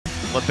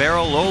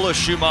Libero Lola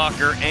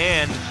Schumacher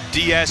and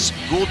DS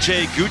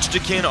Gulce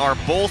Gutchtikin are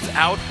both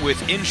out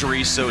with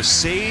injuries, so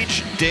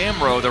Sage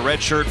Damrow, the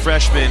redshirt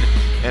freshman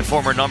and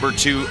former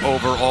 #2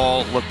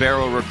 overall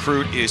Libero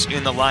recruit, is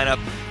in the lineup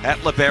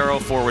at Libero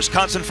for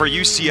Wisconsin. For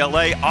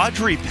UCLA,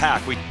 Audrey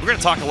Pack. We're going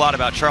to talk a lot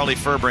about Charlie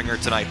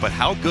Furbringer tonight, but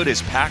how good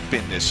has Pack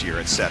been this year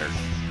at setter?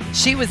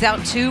 She was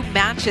out 2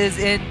 matches,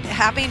 and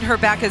having her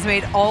back has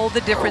made all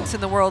the difference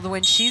in the world.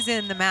 When she's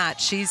in the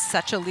match, she's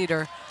such a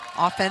leader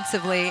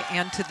offensively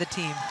and to the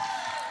team.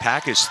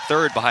 Pack is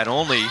 3rd behind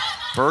only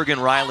Bergen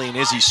Riley and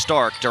Izzy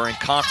Stark during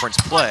conference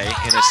play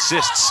in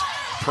assists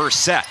per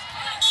set.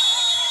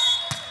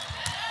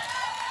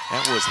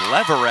 That was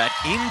Leverett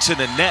into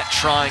the net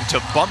trying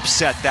to bump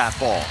set that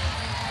ball.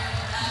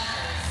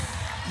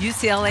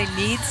 UCLA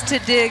needs to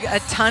dig a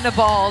ton of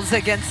balls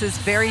against this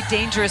very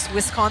dangerous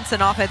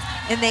Wisconsin offense,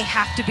 and they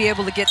have to be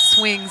able to get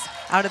swings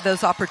out of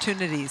those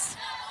opportunities.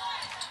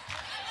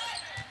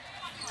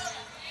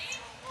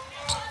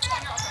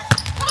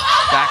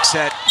 Back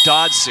set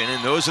Dodson,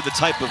 and those are the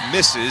type of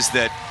misses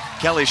that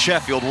Kelly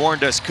Sheffield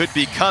warned us could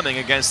be coming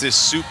against this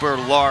super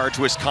large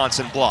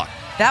Wisconsin block.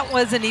 That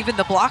wasn't even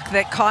the block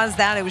that caused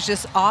that. It was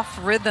just off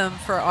rhythm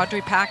for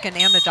Audrey Pack and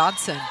Anna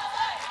Dodson. I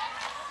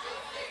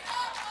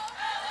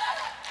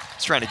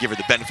was trying to give her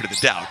the benefit of the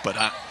doubt, but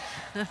I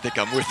think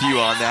I'm with you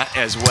on that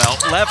as well.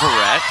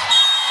 Leverett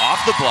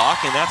off the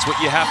block, and that's what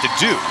you have to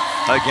do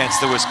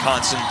against the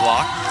Wisconsin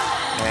block.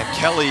 And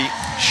Kelly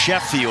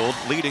Sheffield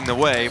leading the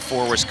way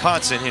for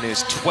Wisconsin in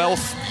his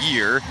 12th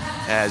year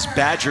as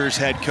Badgers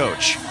head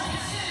coach.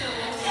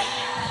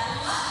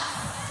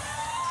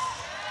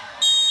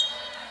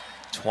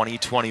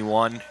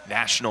 '21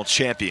 national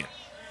champion.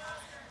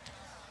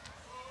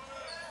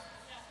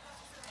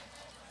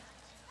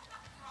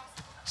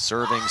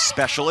 Serving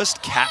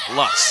specialist, Kat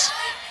Lutz.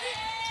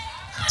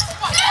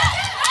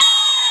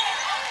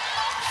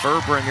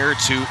 Furbringer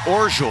to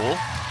Orjul.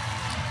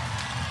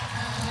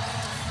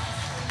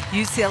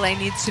 UCLA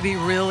needs to be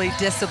really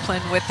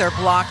disciplined with their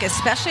block,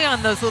 especially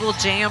on those little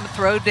jam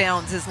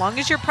throwdowns. As long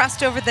as you're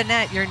pressed over the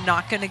net, you're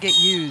not going to get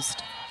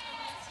used.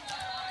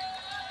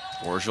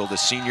 Orjul, the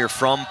senior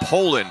from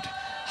Poland,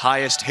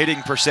 highest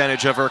hitting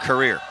percentage of her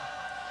career.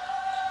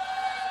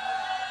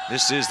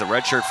 This is the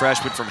redshirt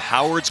freshman from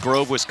Howards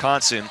Grove,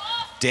 Wisconsin,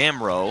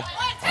 Damrow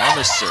on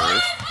the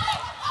serve.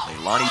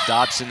 Leilani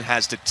Dobson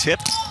has to tip,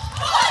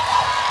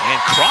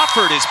 and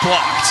Crawford is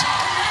blocked.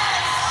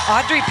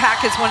 Audrey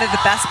Pack is one of the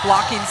best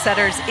blocking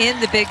setters in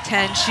the Big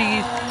Ten.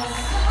 She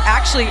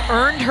actually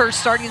earned her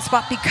starting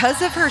spot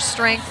because of her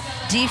strength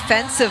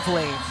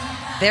defensively.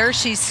 There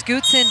she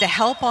scoots in to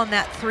help on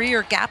that 3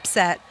 or gap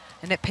set,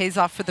 and it pays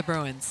off for the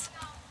Bruins.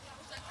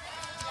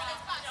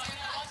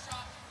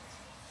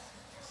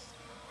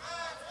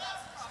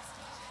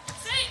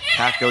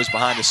 Pack goes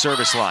behind the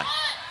service line.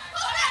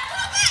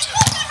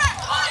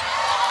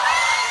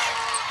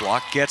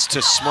 Block gets to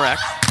Smrek,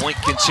 point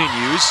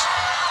continues.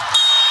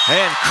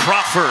 And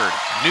Crawford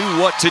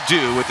knew what to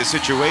do with the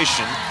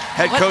situation.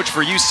 Head coach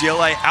for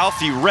UCLA,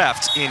 Alfie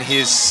Reft, in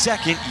his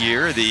 2nd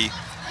year, the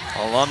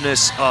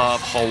alumnus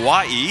of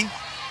Hawaii,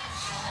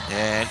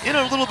 and in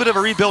a little bit of a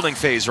rebuilding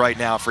phase right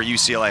now for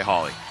UCLA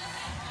Holly.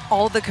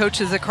 All the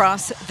coaches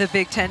across the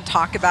Big Ten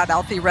talk about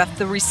Alfie Reft,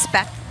 the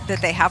respect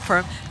that they have for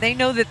him. They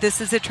know that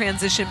this is a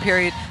transition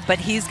period, but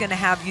he's going to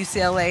have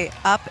UCLA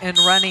up and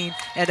running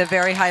at a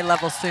very high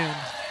level soon.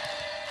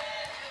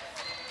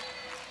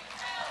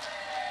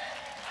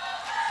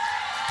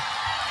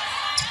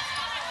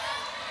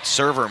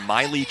 Server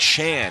Miley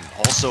Chan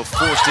also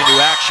forced into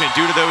action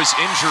due to those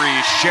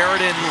injuries.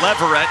 Sheridan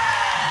Leverett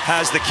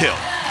has the kill.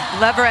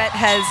 Leverett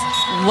has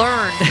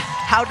learned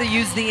how to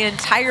use the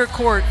entire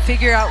court,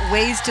 figure out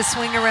ways to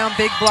swing around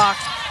big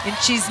blocks, and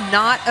she's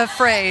not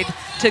afraid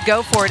to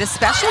go for it,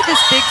 especially this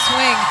big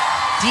swing,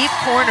 deep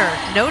corner.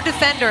 No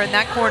defender in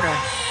that corner.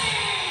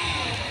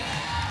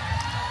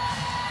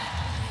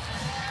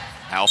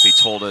 Alfie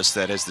told us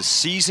that as the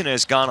season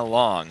has gone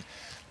along,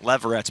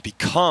 Leverett's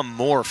become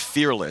more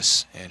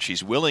fearless, and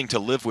she's willing to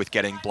live with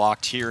getting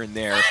blocked here and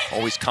there.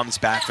 Always comes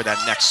back for that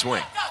next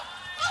swing.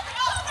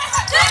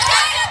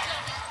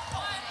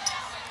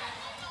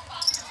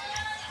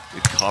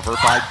 Good cover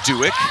by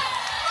Dewick.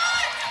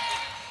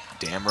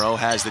 Damrow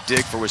has the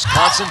dig for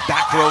Wisconsin.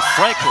 Back row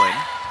Franklin.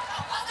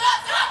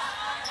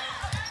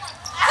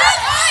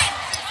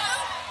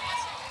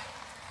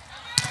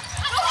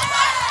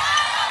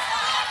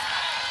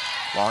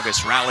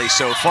 Longest rally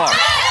so far.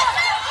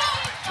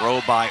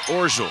 Throw by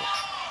Orjul.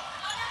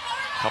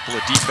 Couple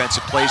of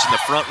defensive plays in the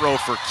front row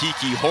for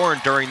Kiki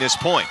Horn during this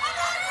point.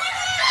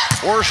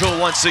 Orjul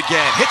once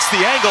again hits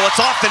the angle. It's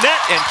off the net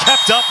and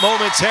kept up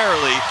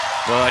momentarily.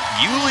 But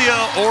Yulia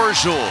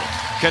Orjul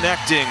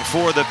connecting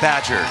for the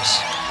Badgers.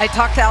 I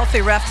talked to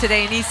Alfie Reft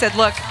today, and he said,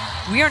 look,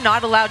 we are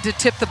not allowed to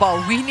tip the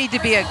ball. We need to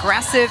be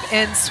aggressive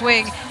and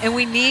swing, and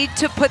we need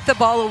to put the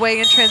ball away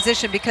in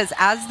transition, because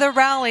as the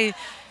rally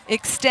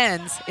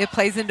extends, it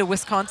plays into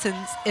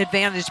Wisconsin's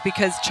advantage,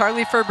 because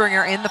Charlie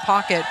Furbringer in the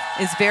pocket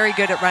is very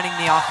good at running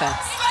the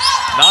offense.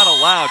 not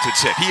allowed to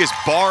tip. He is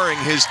barring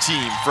his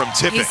team from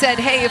tipping. He said,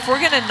 hey, if we're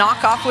going to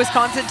knock off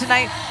Wisconsin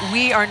tonight,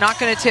 we are not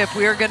going to tip.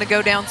 We are going to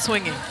go down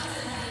swinging.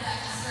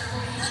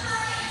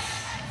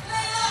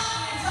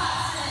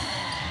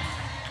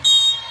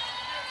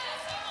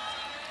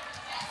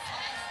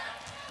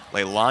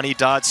 Leilani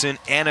Dodson,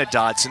 Anna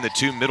Dodson, the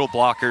two middle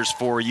blockers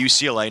for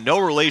UCLA. No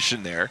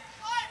relation there.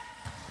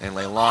 And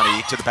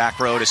Leilani to the back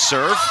row to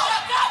serve.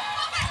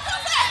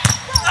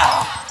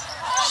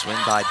 Swing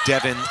by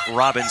Devin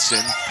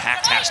Robinson.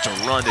 Pack has to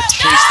run to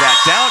chase that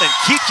down, and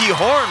Kiki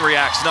Horn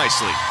reacts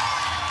nicely.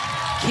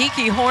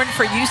 Kiki Horn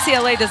for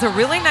UCLA does a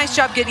really nice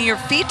job getting her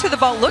feet to the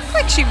ball. Looked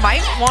like she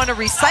might want to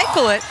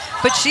recycle it,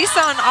 but she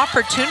saw an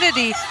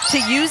opportunity to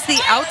use the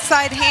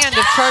outside hand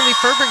of Charlie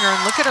Furbringer,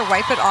 and look at her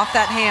wipe it off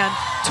that hand,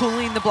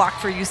 tooling the block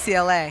for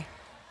UCLA.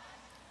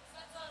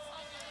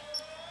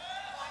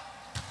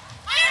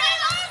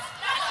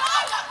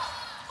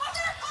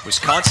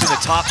 Wisconsin, the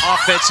top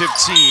offensive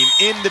team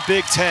in the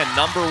Big Ten,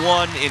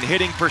 #1 in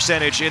hitting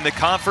percentage in the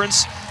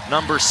conference,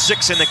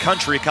 #6 in the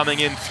country, coming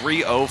in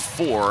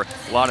 .304.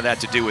 A lot of that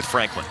to do with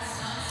Franklin.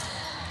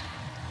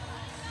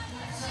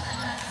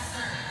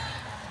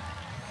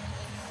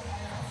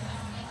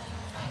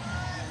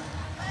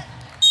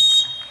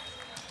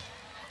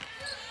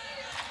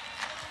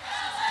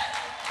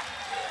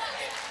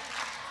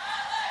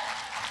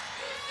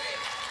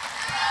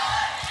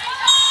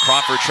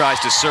 Crawford tries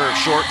to serve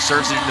short,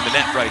 serves it into the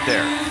net right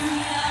there.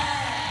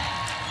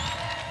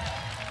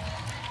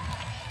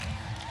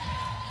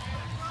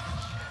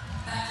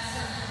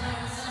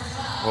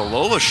 Well,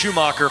 Lola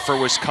Schumacher for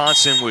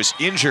Wisconsin was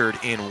injured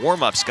in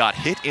warm-ups, got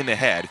hit in the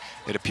head.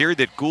 It appeared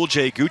that Gulce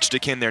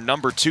Guchtikin, their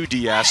 #2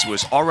 DS,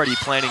 was already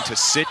planning to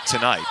sit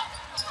tonight.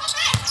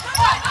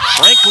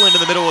 Franklin in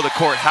the middle of the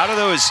court. How do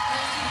those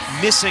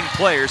missing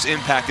players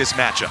impact this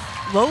matchup?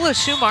 Lola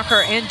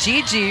Schumacher and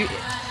Gigi,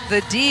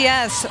 the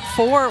DS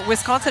for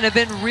Wisconsin, have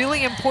been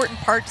really important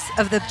parts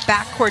of the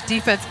backcourt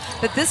defense.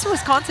 But this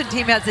Wisconsin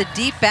team has a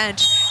deep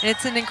bench, and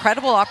it's an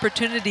incredible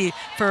opportunity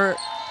for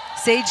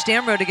Sage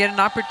Damrow to get an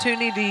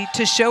opportunity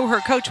to show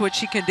her coach what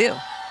she can do.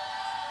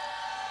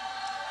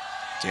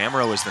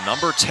 Damrow is the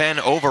 #10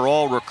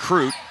 overall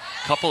recruit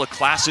a couple of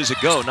classes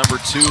ago,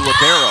 #2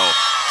 libero.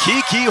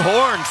 Kiki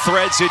Horn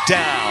threads it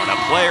down, a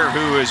player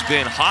who has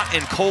been hot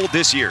and cold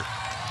this year.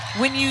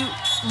 When you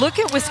look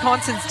at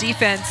Wisconsin's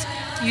defense,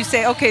 you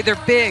say, okay, they're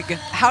big.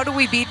 How do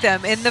we beat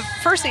them? And the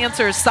first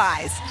answer is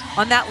size.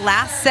 On that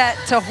last set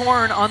to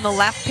Horn on the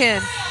left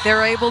pin,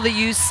 they're able to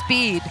use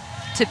speed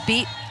to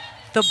beat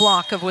the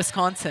block of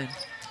Wisconsin.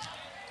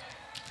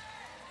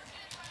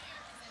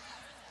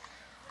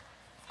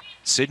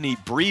 Sydney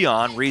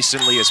Breon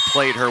recently has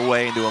played her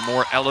way into a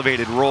more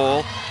elevated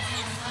role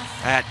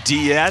at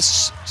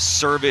DS.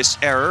 Service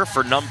error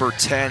for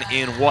 #10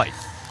 in white.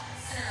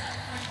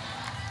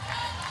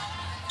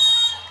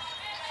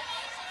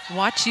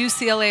 Watch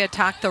UCLA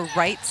attack the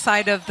right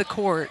side of the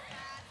court.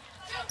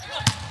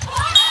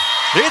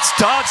 It's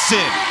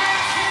Dodson.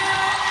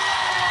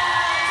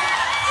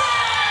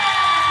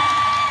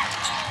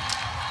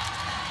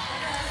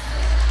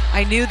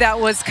 I knew that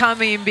was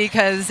coming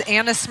because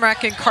Anna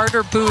Smrek and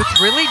Carter Booth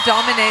really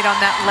dominate on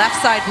that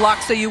left side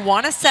block, so you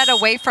want to set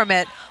away from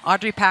it.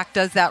 Audrey Pack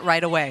does that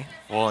right away.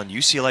 Well, and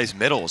UCLA's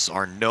middles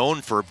are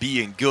known for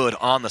being good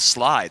on the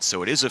slide,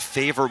 so it is a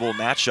favorable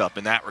matchup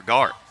in that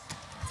regard.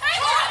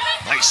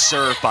 Nice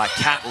serve by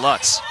Kat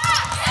Lutz.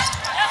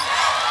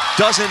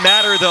 Doesn't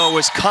matter though,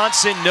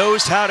 Wisconsin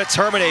knows how to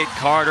terminate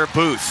Carter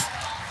Booth.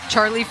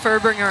 Charlie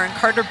Furbringer and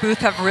Carter Booth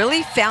have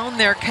really found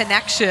their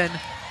connection.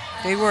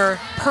 They were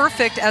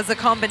perfect as a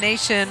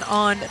combination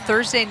on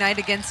Thursday night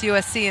against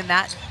USC, and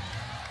that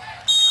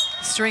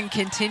string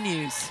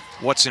continues.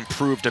 What's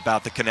improved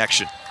about the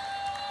connection?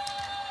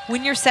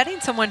 When you're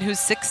setting someone who's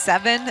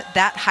 6'7",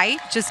 that height,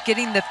 just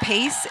getting the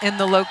pace and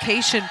the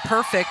location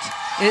perfect,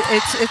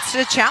 it's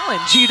a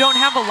challenge. You don't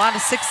have a lot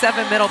of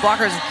 6'7" middle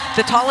blockers.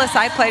 The tallest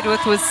I played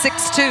with was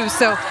 6'2",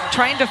 so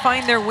trying to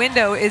find their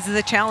window is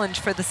the challenge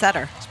for the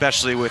setter.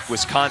 Especially with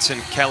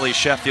Wisconsin, Kelly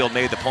Sheffield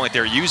made the point.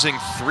 They're using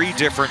 3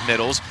 different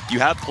middles. You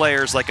have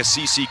players like a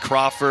CeCe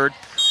Crawford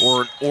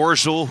or an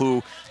Orgel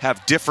who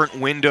have different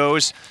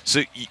windows,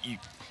 so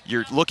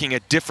you're looking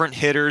at different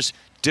hitters,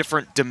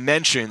 different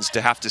dimensions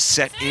to have to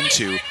set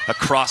into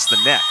across the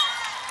net.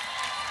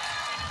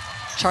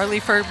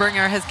 Charlie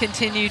Furbringer has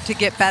continued to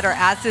get better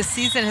as this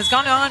season has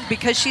gone on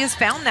because she has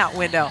found that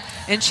window,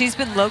 and she's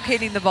been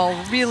locating the ball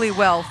really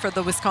well for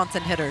the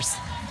Wisconsin hitters.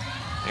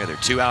 Yeah, they're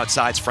 2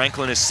 outsides.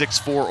 Franklin is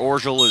 6'4",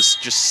 Orgel is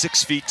just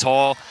 6 feet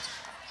tall.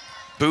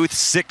 Booth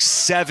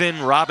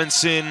 6'7",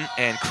 Robinson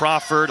and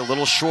Crawford a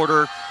little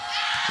shorter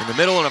in the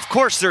middle. And of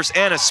course there's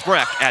Anna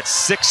Smrek at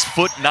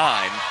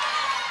 6'9"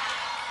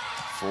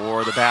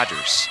 for the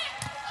Badgers.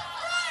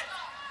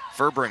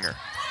 Furbringer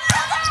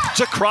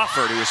to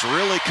Crawford, who has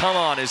really come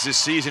on as this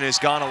season has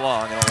gone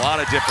along in a lot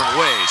of different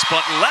ways.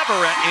 But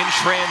Leverett in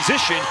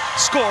transition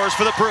scores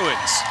for the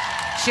Bruins.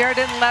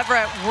 Sheridan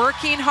Leverett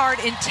working hard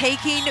and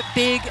taking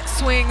big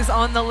swings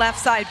on the left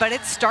side, but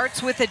it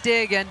starts with a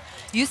dig, and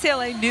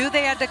UCLA knew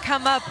they had to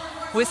come up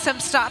with some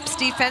stops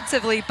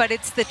defensively, but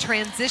it's the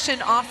transition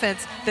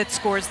offense that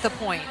scores the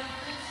point.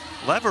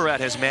 Leverett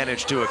has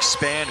managed to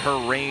expand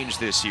her range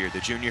this year. The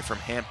junior from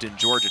Hampton,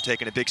 Georgia,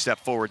 taking a big step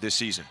forward this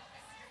season.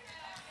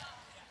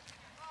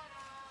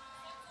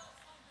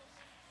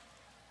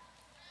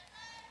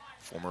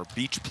 Former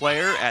beach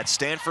player at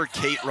Stanford,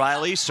 Kate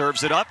Riley,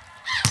 serves it up.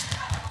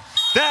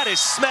 That is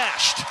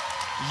smashed.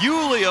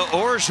 Yulia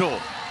Orgel.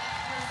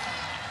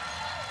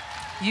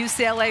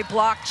 UCLA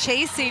block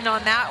chasing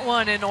on that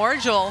one, and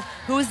Orgel,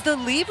 who was the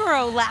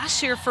libero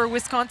last year for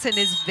Wisconsin,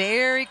 is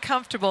very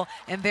comfortable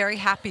and very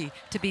happy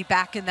to be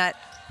back in that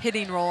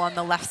hitting role on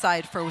the left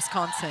side for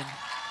Wisconsin.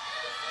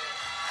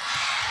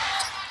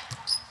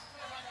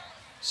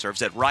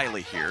 Serves at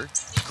Riley here.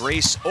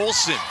 Grace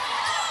Olson.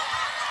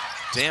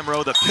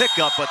 Damrow the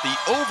pickup, but the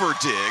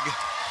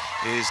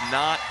overdig is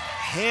not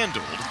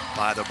handled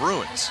by the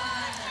Bruins.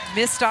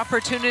 Missed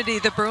opportunity.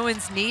 The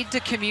Bruins need to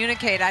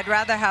communicate. I'd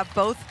rather have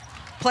both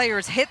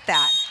players hit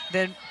that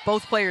than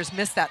both players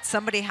miss that.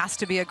 Somebody has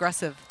to be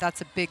aggressive. That's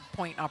a big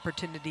point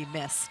opportunity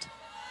missed.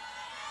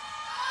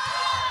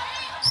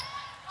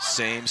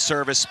 Same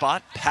service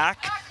spot.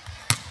 Pack.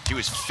 He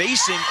was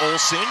facing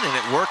Olson, and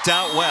it worked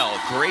out well.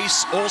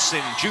 Grace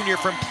Olson, junior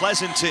from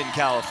Pleasanton,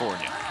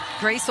 California.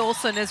 Grace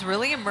Olson has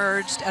really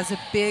emerged as a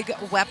big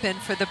weapon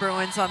for the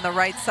Bruins on the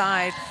right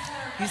side.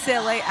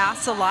 UCLA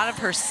asks a lot of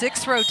her,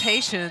 6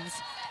 rotations,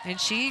 and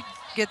she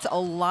gets a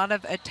lot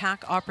of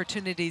attack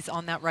opportunities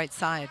on that right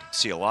side.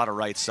 See a lot of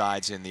right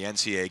sides in the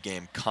NCAA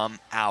game come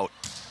out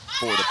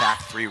for the back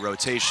 3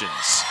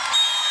 rotations.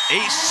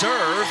 Ace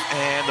serve,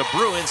 and the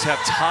Bruins have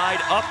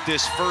tied up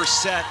this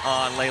first set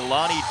on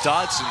Leilani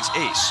Dodson's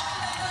ace.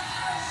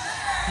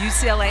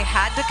 UCLA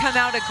had to come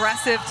out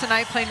aggressive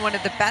tonight, playing one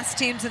of the best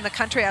teams in the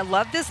country. I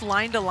love this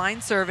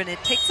line-to-line serve, and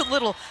it takes a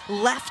little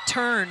left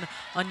turn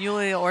on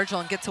Yulia Orgel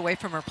and gets away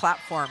from her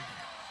platform.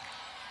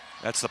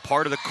 That's the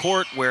part of the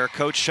court where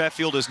Coach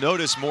Sheffield has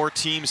noticed more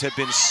teams have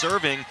been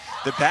serving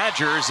the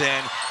Badgers,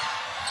 and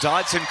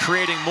Dodson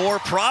creating more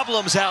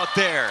problems out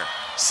there.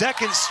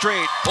 Second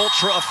straight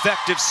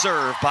ultra-effective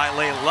serve by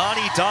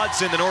Leilani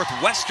Dodson, the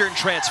Northwestern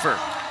transfer.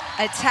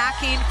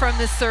 Attacking from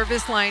the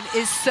service line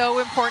is so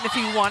important if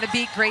you want to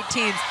beat great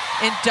teams.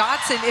 And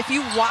Dodson, if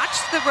you watch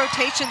the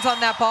rotations on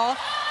that ball,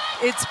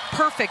 it's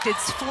perfect.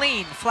 It's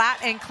clean, flat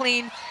and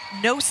clean,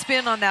 no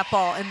spin on that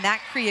ball, and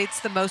that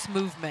creates the most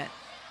movement.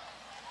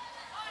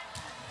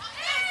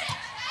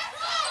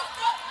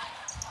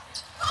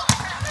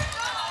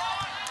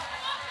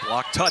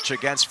 Block touch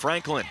against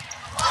Franklin.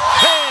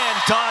 And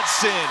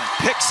Dodson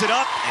picks it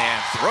up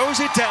and throws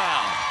it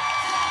down.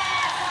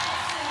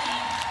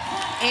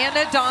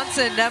 Anna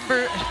Dodson,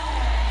 number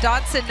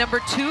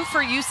 2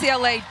 for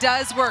UCLA,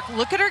 does work.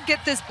 Look at her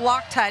get this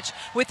block touch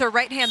with her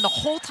right hand. The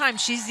whole time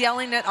she's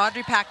yelling at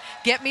Audrey Pack,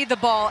 get me the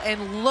ball,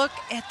 and look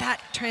at that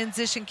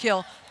transition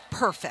kill.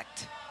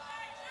 Perfect.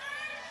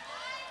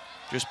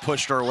 Just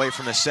pushed her away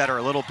from the setter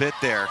a little bit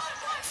there.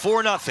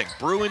 4-0,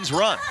 Bruins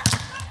run.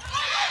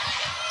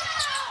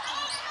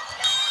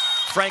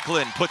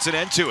 Franklin puts an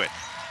end to it.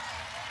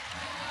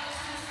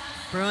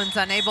 Bruins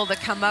unable to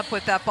come up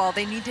with that ball.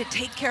 They need to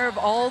take care of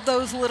all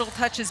those little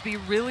touches, be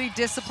really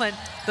disciplined.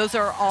 Those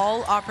are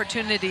all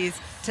opportunities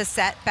to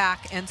set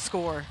back and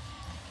score.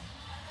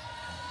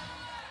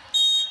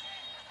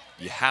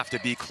 You have to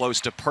be close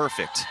to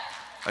perfect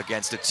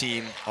against a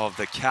team of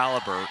the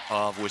caliber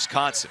of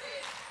Wisconsin.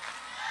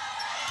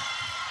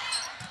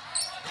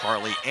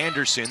 Carly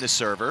Anderson, the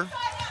server.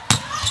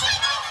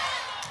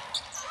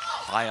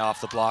 High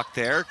off the block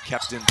there,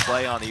 kept in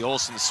play on the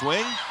Olsen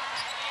swing.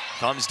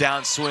 Comes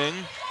down swing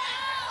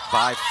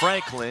by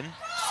Franklin.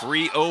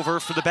 3 over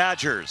for the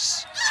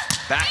Badgers.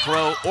 Back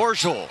row,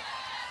 Orgel.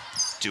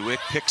 Dewick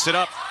picks it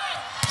up.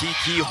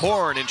 Kiki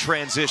Horn in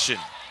transition.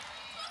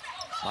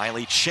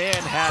 Miley Chan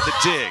had the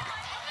dig.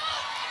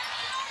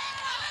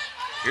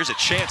 Here's a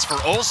chance for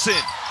Olsen.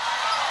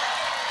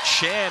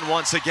 Chan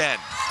once again.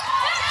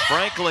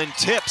 Franklin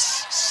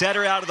tips,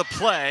 setter out of the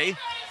play.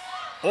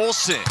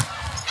 Olsen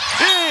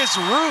is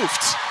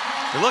roofed.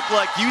 It looked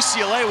like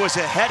UCLA was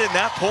ahead in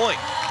that point.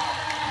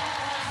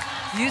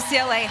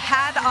 UCLA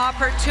had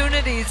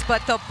opportunities,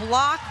 but the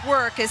block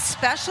work,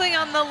 especially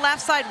on the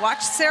left side.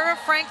 Watch Sarah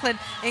Franklin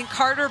and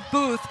Carter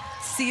Booth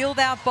seal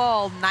that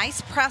ball.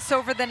 Nice press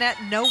over the net,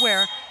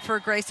 nowhere for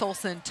Grace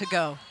Olson to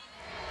go.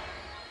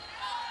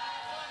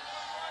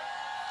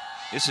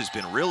 This has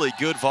been really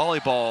good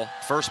volleyball.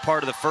 First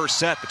part of the first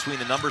set between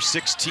the number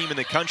 6 team in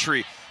the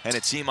country and a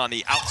team on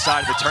the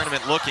outside of the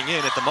tournament looking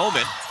in at the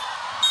moment.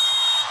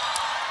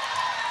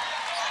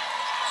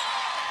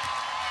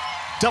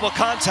 Double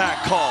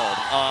contact called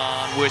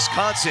on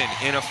Wisconsin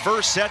in a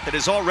first set that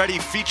has already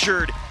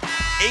featured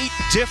 8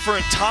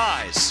 different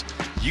ties.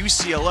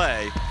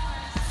 UCLA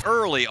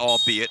early,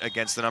 albeit,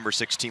 against the number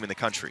 6 team in the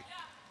country.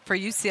 For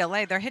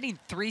UCLA, they're hitting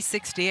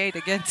 368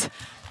 against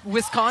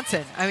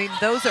Wisconsin. I mean,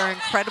 those are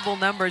incredible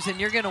numbers, and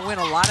you're going to win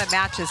a lot of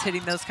matches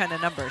hitting those kind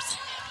of numbers.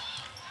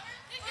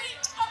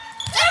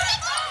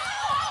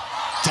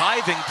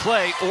 diving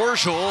play.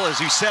 Orgel, as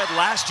you said,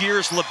 last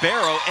year's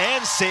libero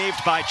and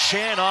saved by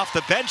Chan off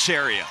the bench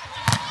area.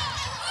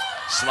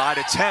 Slide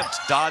attempt,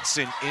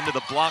 Dodson into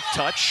the block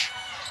touch.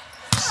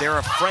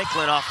 Sarah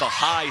Franklin off the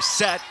high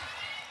set.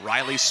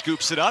 Riley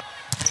scoops it up.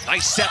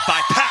 Nice set by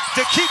Pack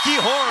to Kiki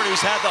Horn,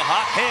 who's had the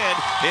hot hand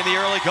in the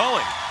early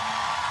going.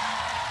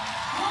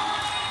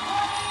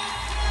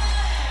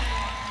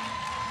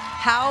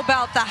 How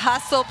about the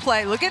hustle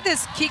play? Look at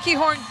this, Kiki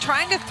Horn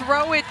trying to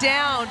throw it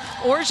down.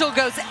 Orgel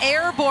goes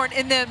airborne,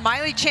 and then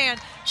Miley Chan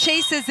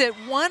chases it,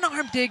 one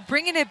arm dig,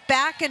 bringing it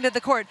back into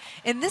the court.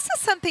 And this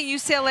is something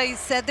UCLA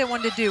said they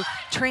wanted to do.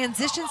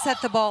 Transition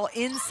set the ball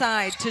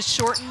inside to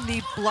shorten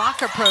the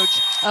block approach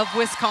of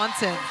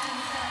Wisconsin.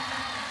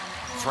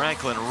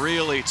 Franklin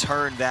really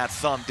turned that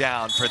thumb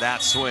down for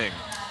that swing.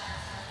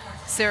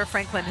 Sarah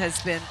Franklin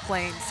has been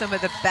playing some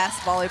of the best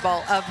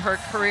volleyball of her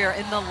career.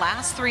 In the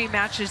last 3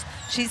 matches,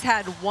 she's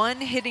had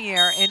 1 hitting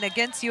error, and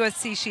against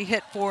USC, she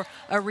hit for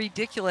a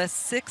ridiculous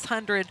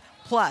 600+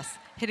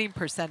 hitting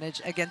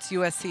percentage against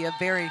USC, a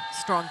very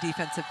strong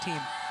defensive team.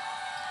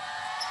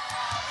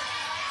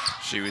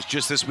 She was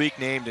just this week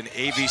named an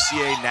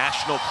AVCA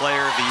National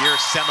Player of the Year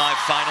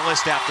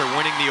semifinalist after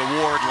winning the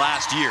award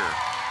last year.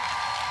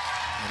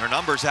 And her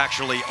numbers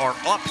actually are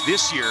up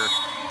this year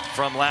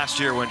from last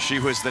year when she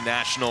was the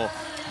National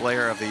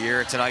Player of the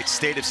Year. Tonight's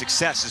State of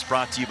Success is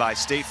brought to you by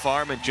State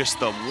Farm, and just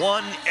the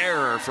 1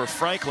 error for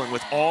Franklin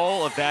with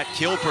all of that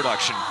kill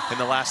production in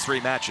the last 3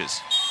 matches.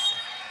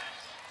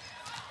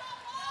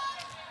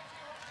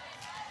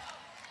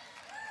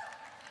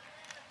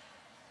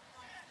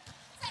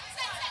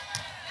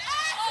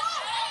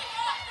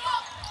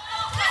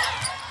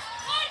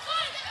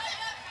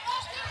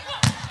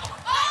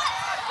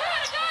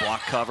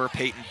 Block cover,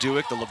 Peyton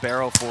Dewick, the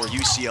libero for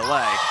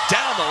UCLA.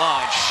 Down the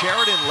line,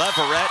 Sheridan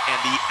Leverett, and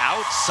the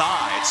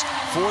outsides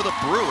for the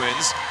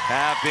Bruins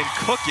have been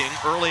cooking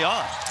early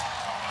on.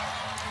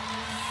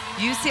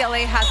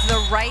 UCLA has the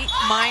right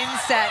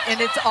mindset, and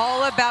it's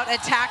all about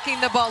attacking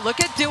the ball. Look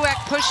at Dewick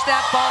push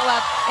that ball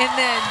up, and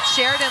then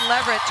Sheridan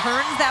Leverett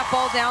turns that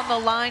ball down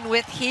the line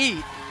with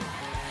heat.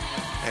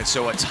 And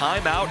so a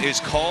timeout is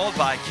called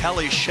by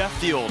Kelly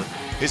Sheffield.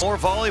 More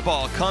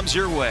volleyball comes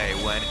your way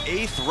when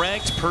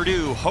 8th-ranked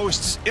Purdue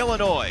hosts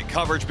Illinois.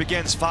 Coverage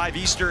begins 5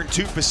 Eastern,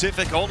 2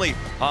 Pacific, only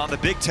on the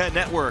Big Ten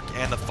Network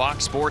and the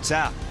Fox Sports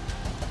app.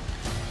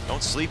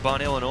 Don't sleep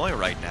on Illinois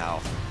right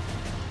now.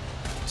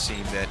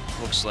 Team that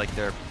looks like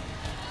they're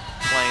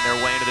playing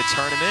their way into the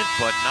tournament,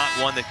 but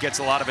not one that gets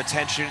a lot of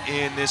attention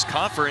in this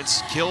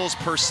conference. Kills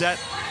per set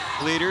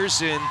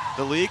leaders in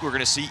the league. We're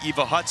going to see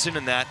Eva Hudson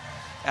in that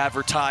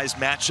advertised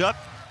matchup,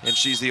 and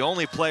she's the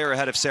only player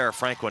ahead of Sarah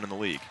Franklin in the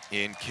league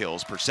in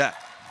kills per set.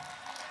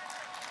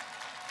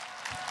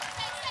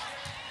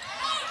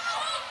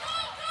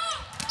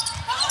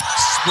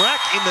 Spreck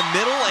in the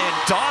middle, and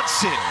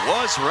Dodson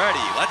was ready.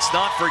 Let's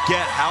not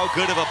forget how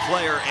good of a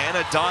player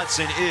Anna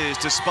Dodson is,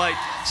 despite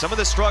some of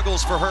the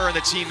struggles for her and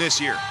the team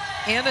this year.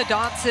 Anna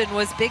Dodson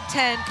was Big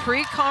Ten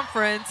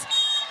pre-conference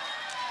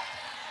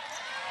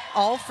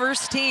all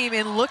first team,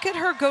 and look at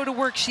her go to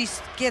work. She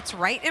gets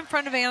right in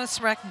front of Anna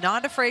Spreck,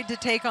 not afraid to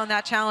take on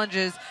that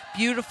challenges.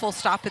 Beautiful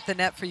stop at the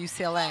net for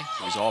UCLA.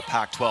 It was all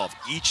Pac-12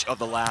 each of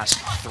the last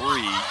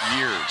 3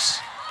 years.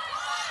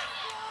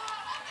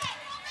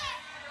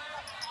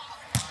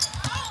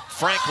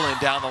 Franklin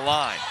down the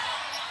line.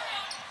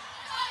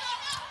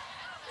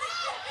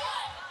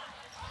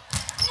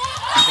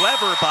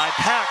 Clever by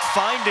Pack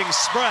finding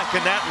Spreck,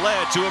 and that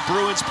led to a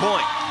Bruins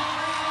point.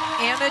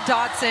 Anna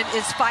Dodson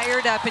is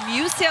fired up, and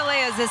UCLA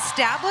has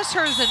established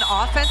her as an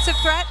offensive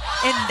threat,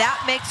 and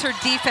that makes her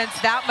defense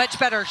that much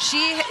better.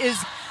 She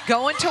is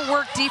going to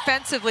work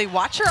defensively.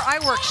 Watch her eye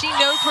work. She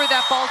knows where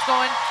that ball's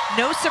going.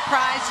 No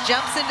surprise,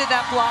 jumps into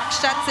that block,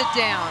 shuts it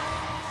down.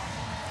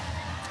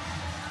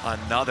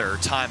 Another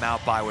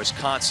timeout by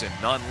Wisconsin.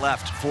 None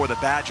left for the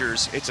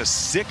Badgers. It's a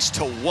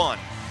 6-1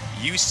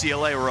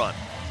 UCLA run.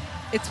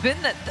 It's been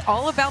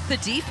all about the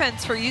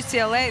defense for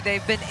UCLA.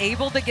 They've been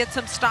able to get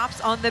some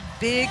stops on the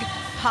big,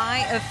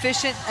 high,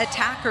 efficient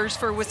attackers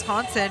for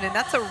Wisconsin, and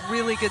that's a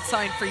really good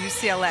sign for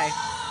UCLA.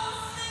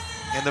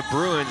 And the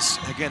Bruins,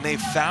 again, they've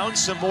found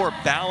some more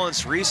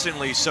balance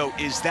recently, so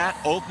is that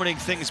opening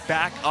things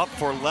back up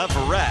for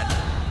Leverett,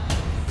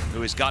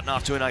 who has gotten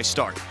off to a nice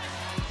start?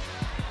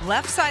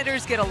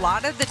 Left-siders get a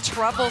lot of the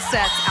trouble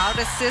sets out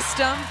of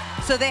system,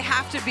 so they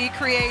have to be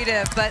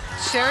creative, but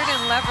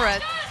Sheridan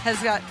Leverett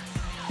has got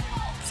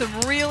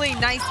some really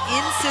nice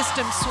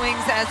in-system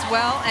swings as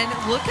well,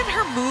 and look at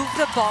her move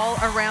the ball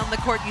around the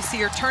court. You see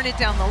her turn it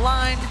down the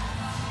line,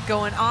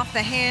 going off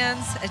the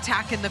hands,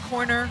 attack in the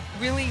corner.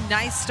 Really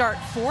nice start,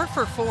 4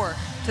 for 4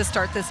 to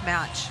start this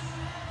match.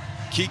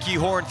 Kiki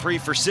Horn 3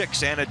 for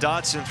 6, Anna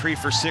Dodson 3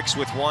 for 6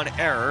 with 1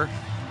 error,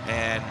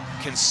 and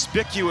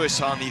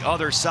conspicuous on the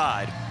other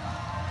side,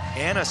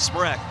 Anna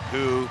Spreck,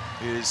 who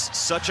is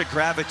such a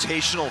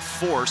gravitational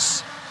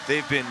force.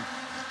 They've been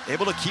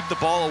able to keep the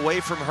ball away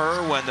from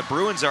her when the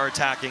Bruins are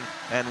attacking,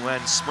 and when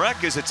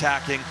Spreck is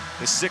attacking,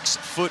 the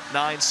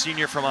 6'9"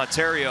 senior from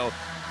Ontario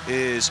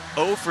is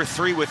 0 for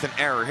 3 with an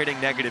error, hitting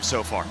negative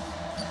so far.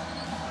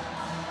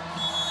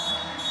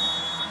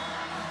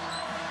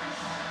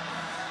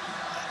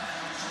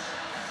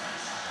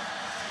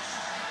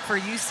 For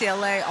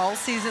UCLA all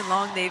season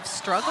long, they've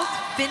struggled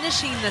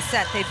finishing the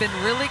set. They've been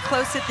really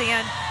close at the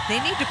end. They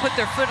need to put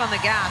their foot on the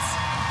gas.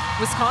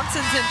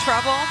 Wisconsin's in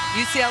trouble.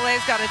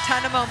 UCLA's got a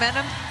ton of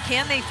momentum.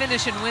 Can they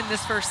finish and win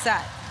this first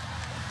set?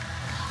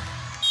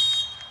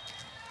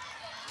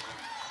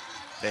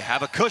 They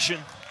have a cushion.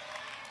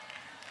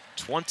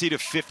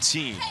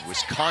 20-15.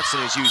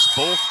 Wisconsin has used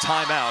both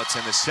timeouts,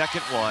 and the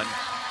second one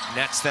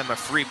nets them a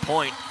free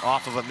point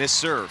off of a missed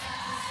serve.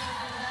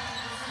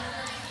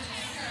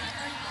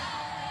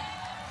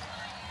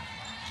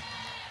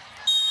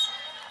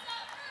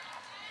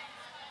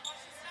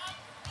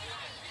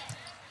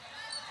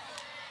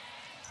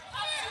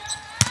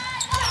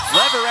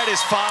 Leverett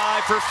is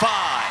 5 for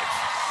 5.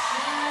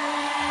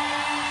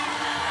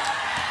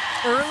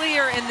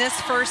 Earlier in this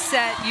first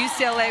set,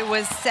 UCLA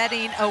was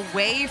setting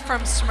away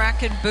from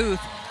Smrek and Booth,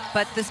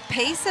 but the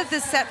pace of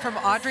this set from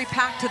Audrey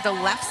Pack to the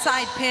left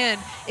side pin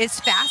is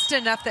fast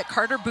enough that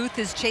Carter Booth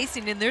is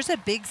chasing, and there's a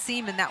big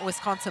seam in that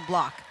Wisconsin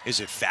block.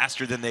 Is it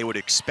faster than they would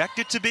expect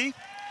it to be?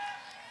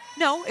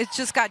 No, it's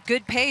just got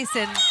good pace,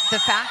 and the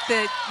fact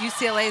that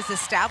UCLA has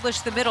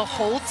established the middle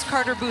holds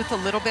Carter Booth a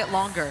little bit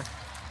longer.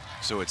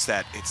 So it's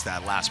that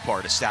last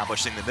part,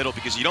 establishing the middle,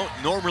 because you don't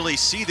normally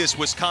see this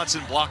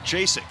Wisconsin block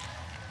chasing.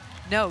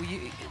 No,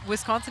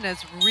 Wisconsin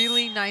has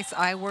really nice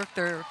eye work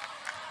there,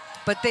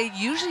 but they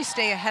usually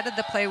stay ahead of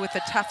the play with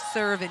a tough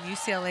serve, and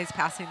UCLA's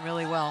passing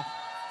really well.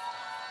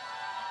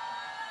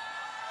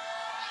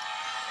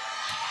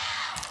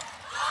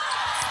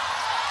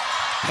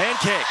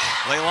 Pancake,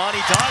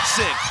 Leilani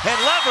Dodson, and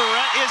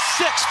Leverett is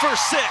 6 for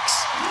 6.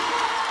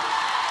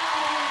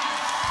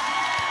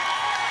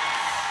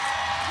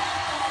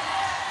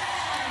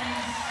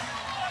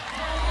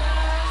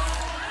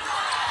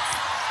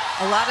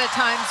 A lot of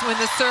times when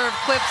the serve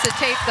clips the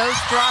tape, those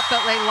drop,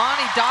 but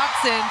Leilani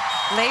Dodson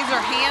lays her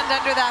hand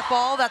under that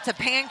ball. That's a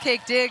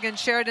pancake dig, and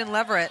Sheridan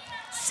Leverett,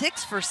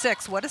 6 for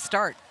 6. What a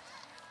start.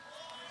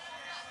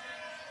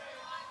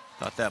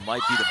 Thought that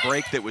might be the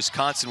break that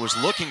Wisconsin was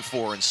looking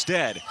for.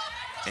 Instead,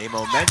 a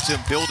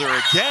momentum builder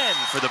again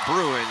for the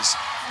Bruins,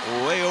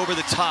 way over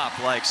the top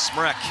like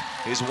Smrek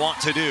is wont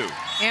to do.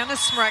 Anna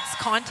Smrek's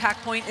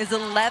contact point is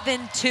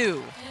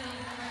 11-2.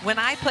 When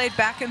I played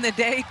back in the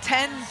day,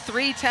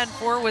 10-3,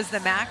 10-4 was the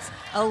max.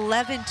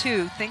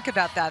 11-2, think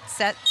about that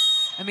set.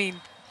 I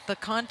mean, the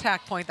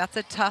contact point, that's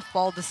a tough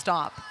ball to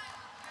stop.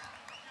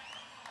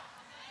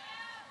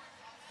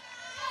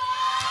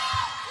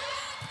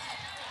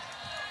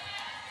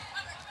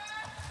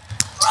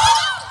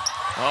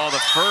 Oh, the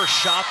first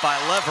shot by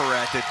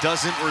Leverett that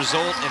doesn't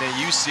result in a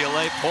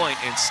UCLA point.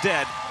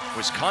 Instead,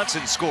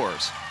 Wisconsin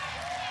scores.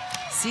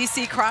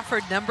 CeCe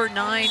Crawford, number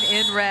 9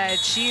 in red.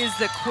 She is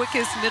the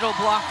quickest middle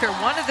blocker,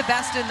 one of the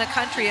best in the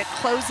country at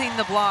closing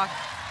the block,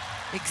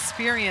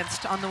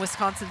 experienced on the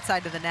Wisconsin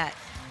side of the net.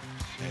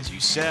 As you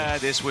said,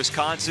 this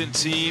Wisconsin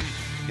team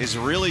is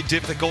really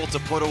difficult to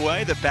put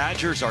away. The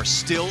Badgers are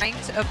still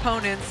ranked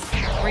opponents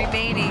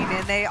remaining,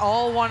 and they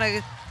all want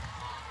to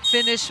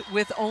finish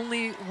with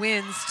only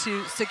wins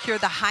to secure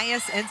the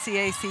highest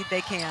NCAA seed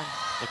they can.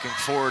 Looking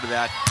forward to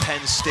that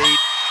Penn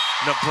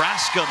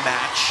State-Nebraska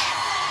match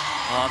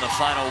on the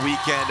final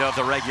weekend of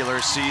the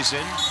regular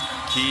season.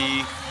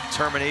 Key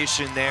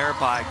termination there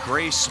by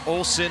Grace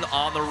Olson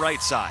on the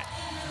right side.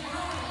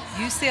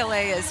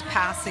 UCLA is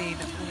passing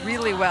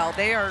really well.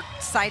 They are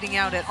sighting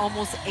out at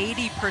almost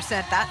 80%.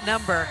 That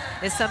number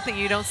is something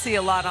you don't see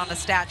a lot on a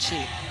stat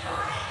sheet.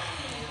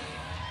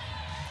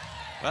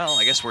 Well,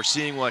 I guess we're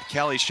seeing what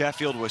Kelly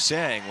Sheffield was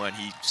saying when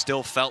he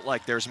still felt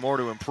like there's more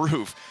to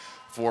improve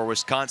for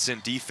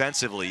Wisconsin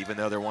defensively, even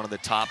though they're one of the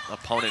top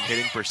opponent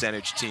hitting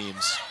percentage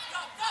teams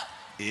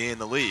in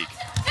the league.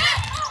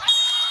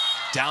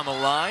 Down the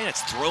line,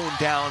 it's thrown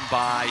down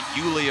by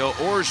Yulia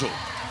Orzul.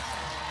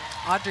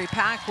 Audrey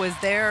Pack was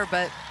there,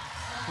 but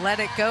let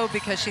it go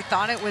because she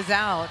thought it was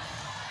out.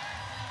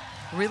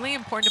 Really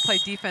important to play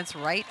defense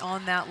right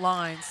on that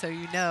line so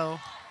you know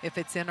if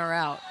it's in or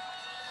out.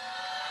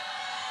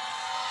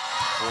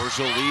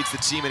 Orzul leads the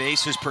team in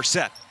aces per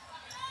set.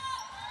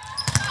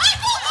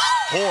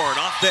 Horn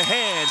off the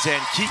hands,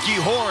 and Kiki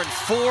Horn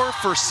 4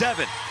 for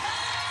 7.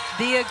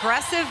 The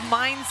aggressive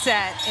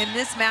mindset in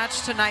this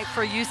match tonight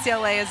for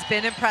UCLA has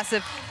been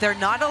impressive. They're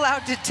not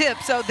allowed to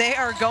tip, so they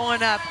are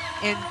going up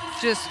and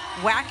just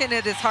whacking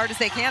it as hard as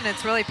they can.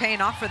 It's really paying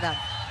off for them.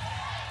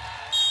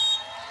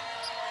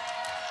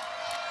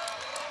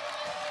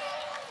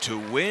 To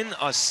win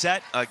a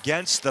set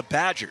against the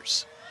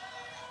Badgers,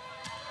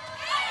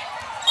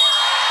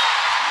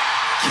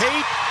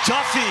 Kate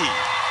Duffy,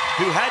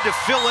 who had to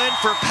fill in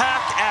for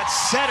Pack at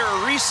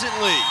setter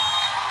recently,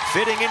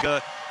 fitting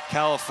into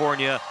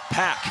California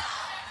Pack.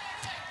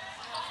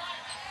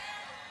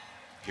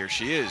 Here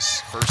she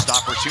is, first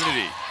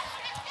opportunity.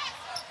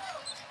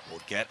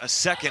 We'll get a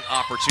second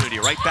opportunity.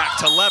 Right back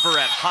to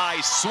Leverett,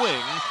 high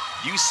swing.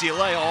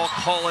 UCLA all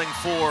calling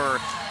for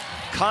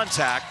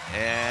contact,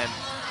 and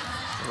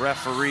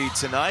Referee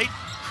tonight,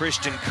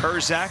 Christian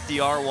Kurzak, the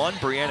R1,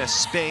 Brianna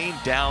Spain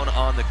down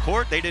on the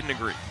court. They didn't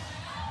agree.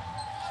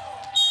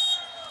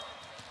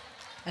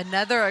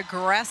 Another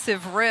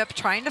aggressive rip,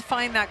 trying to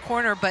find that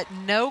corner, but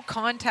no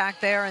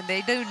contact there, and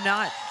they do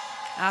not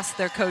ask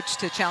their coach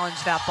to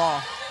challenge that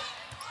ball.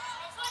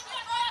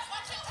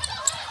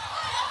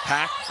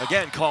 Pack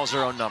again calls her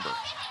own number.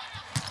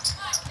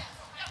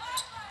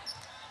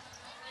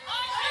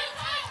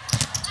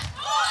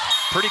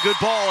 Pretty good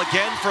ball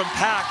again from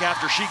Pack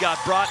after she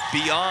got brought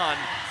beyond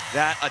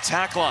that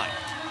attack line.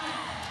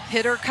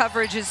 Hitter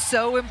coverage is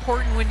so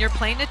important when you're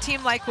playing a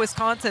team like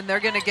Wisconsin. They're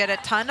going to get a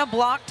ton of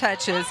block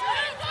touches.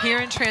 Here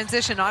in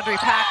transition, Audrey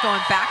Pack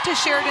going back to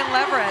Sheridan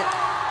Leverett,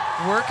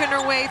 working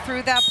her way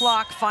through that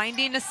block,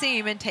 finding a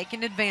seam and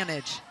taking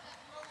advantage.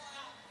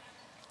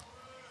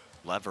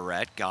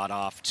 Leverett got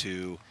off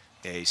to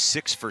a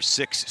 6 for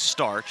 6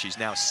 start. She's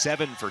now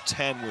 7 for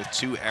 10 with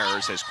 2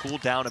 errors, has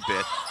cooled down a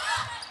bit.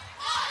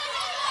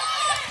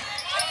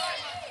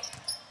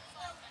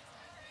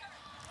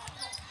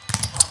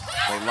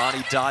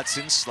 Leilani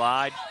Dodson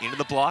slide into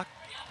the block.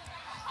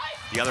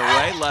 The other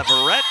way,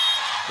 Leverett.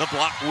 The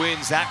block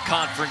wins that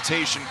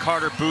confrontation.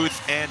 Carter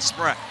Booth and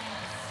Smrek.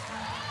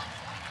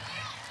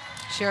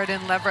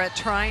 Sheridan Leverett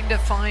trying to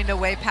find a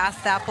way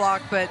past that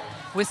block, but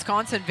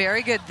Wisconsin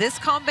very good. This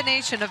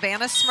combination of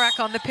Anna Smrek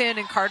on the pin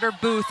and Carter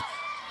Booth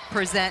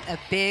present a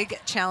big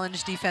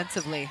challenge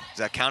defensively. Does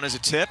that count as a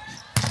tip?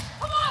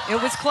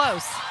 It was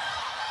close.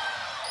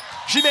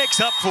 She makes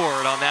up for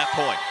it on that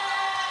point.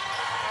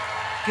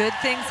 Good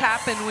things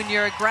happen when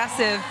you're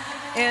aggressive.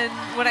 And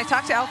when I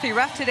talked to Alfie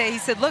Ruff today, he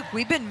said, look,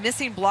 we've been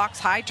missing blocks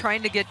high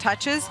trying to get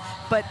touches,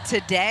 but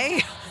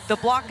today the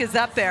block is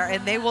up there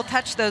and they will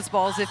touch those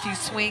balls if you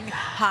swing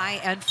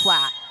high and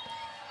flat.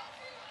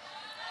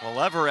 Well,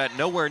 Leverett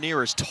nowhere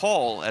near as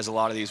tall as a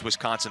lot of these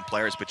Wisconsin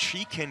players, but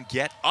she can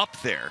get up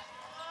there.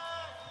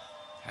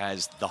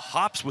 Has the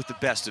hops with the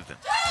best of them.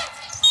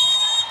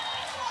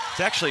 It's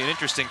actually an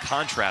interesting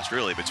contrast,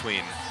 really,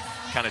 between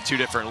kind of two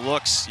different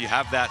looks. You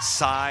have that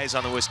size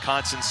on the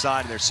Wisconsin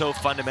side, and they're so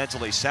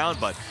fundamentally sound,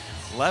 but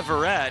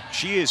Leverett,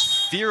 she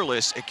is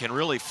fearless. It can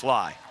really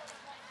fly.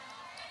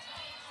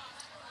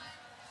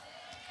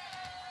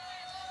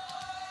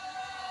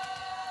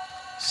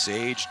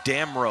 Sage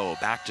Damrow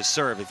back to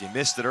serve. If you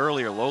missed it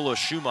earlier, Lola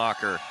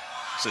Schumacher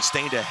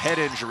sustained a head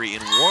injury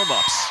in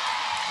warm-ups.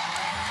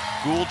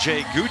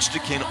 Gulje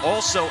Guchtakin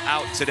also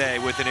out today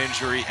with an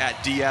injury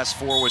at DS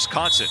for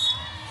Wisconsin.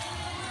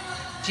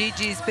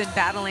 Gigi's been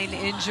battling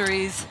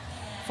injuries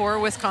for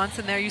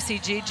Wisconsin. There you see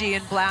Gigi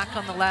in black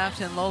on the left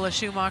and Lola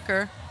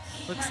Schumacher.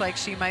 Looks like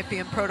she might be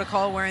in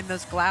protocol wearing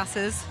those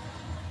glasses.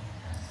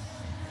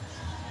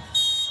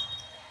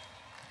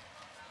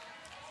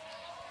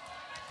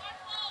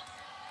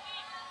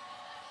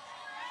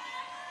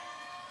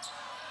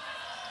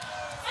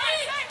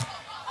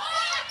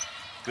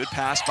 Good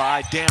pass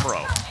by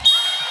Damrow.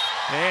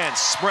 And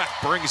Smrek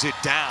brings it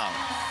down.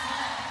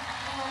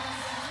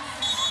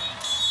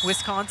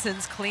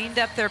 Wisconsin's cleaned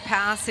up their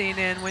passing,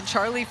 and when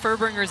Charlie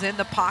Furbringer's in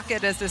the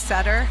pocket as a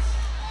setter,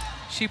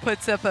 she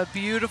puts up a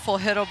beautiful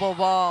hittable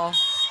ball.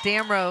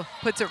 Damrow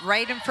puts it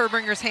right in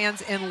Furbringer's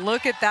hands, and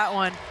look at that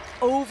one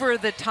over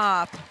the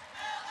top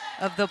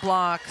of the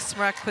block.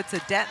 Smrek puts a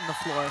dent in the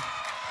floor.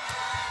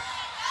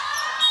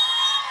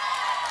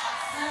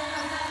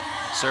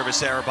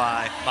 Service error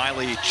by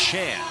Miley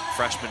Chan,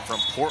 freshman from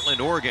Portland,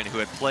 Oregon, who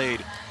had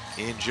played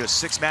in just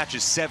 6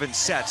 matches, 7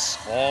 sets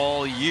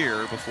all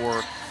year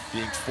before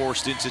being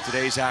forced into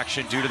today's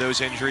action due to those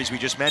injuries we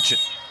just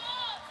mentioned.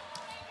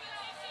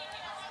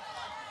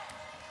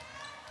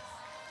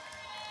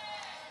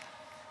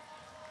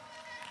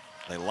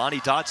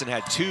 Leilani Dodson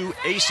had 2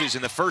 aces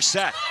in the first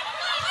set.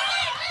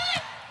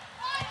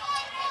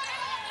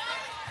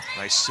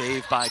 Nice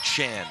save by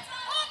Chan.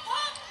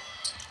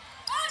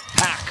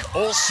 Pack,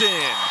 Olsen,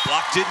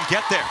 block didn't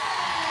get there.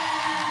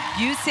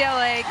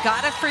 UCLA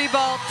got a free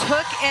ball,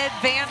 took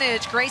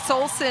advantage. Grace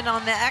Olsen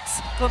on the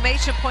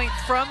exclamation point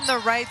from the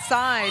right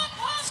side.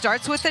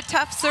 Starts with a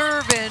tough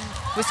serve, and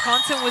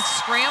Wisconsin was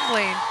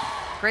scrambling.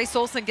 Grace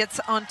Olsen gets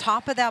on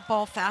top of that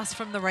ball fast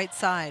from the right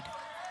side.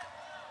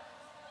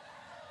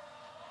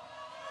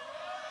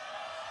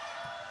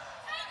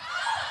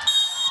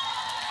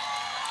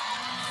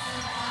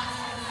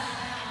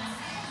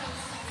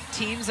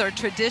 Teams are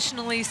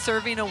traditionally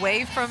serving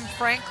away from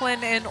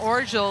Franklin and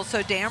Orgel,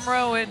 so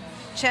Damrow and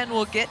Chen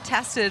will get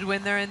tested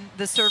when they're in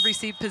the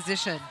serve-receive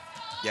position.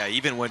 Yeah,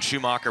 even when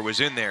Schumacher was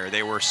in there,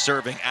 they were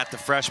serving at the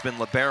freshman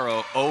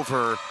libero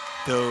over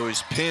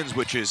those pins,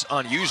 which is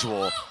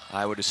unusual.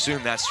 I would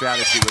assume that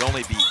strategy would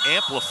only be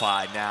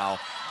amplified now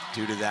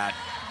due to that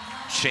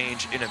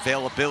change in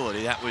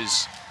availability. That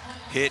was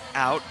hit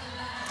out,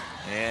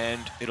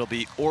 and it'll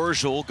be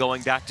Orgel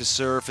going back to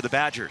serve for the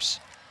Badgers.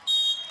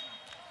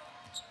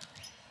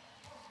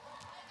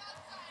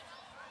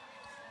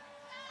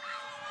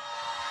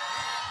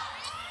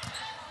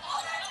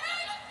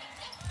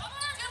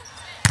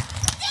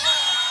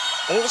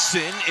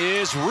 Olsen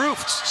is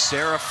roofed.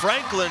 Sarah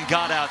Franklin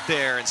got out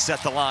there and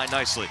set the line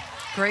nicely.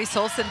 Grace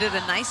Olson did a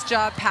nice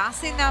job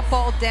passing that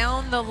ball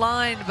down the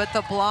line, but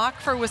the block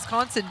for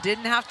Wisconsin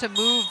didn't have to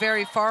move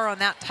very far on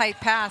that tight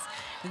pass.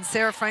 And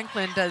Sarah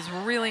Franklin does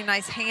really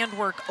nice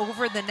handwork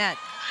over the net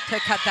to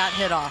cut that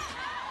hit off.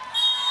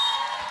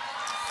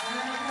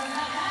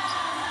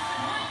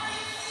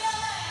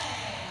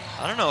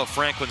 I don't know if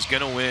Franklin's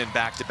going to win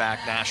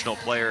back-to-back National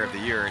Player of the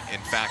Year.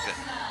 In fact,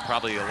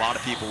 probably a lot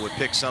of people would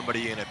pick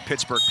somebody in a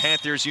Pittsburgh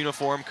Panthers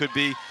uniform. Could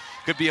be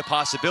a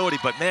possibility,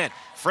 but man,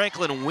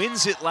 Franklin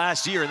wins it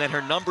last year, and then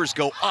her numbers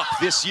go up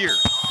this year.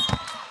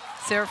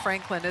 Sarah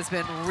Franklin has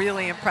been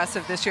really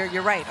impressive this year.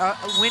 You're right,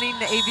 winning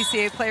the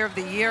ABCA Player of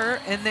the Year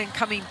and then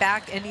coming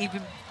back and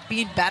even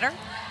being better.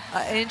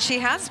 And she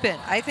has been.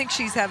 I think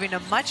she's having a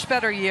much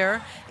better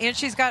year, and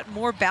she's got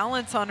more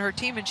balance on her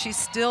team, and she's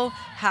still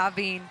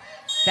having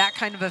that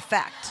kind of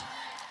effect.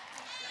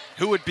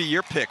 Who would be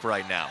your pick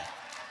right now?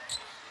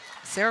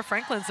 Sarah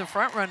Franklin's a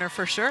front runner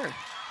for sure.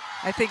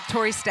 I think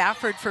Tori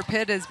Stafford for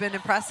Pitt has been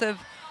impressive.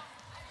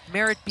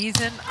 Merritt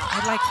Beeson,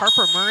 I like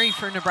Harper Murray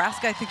for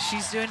Nebraska. I think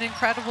she's doing an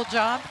incredible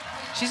job.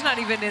 She's not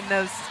even in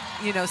those,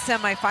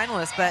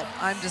 semifinalists, but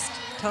I'm just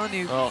telling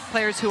you,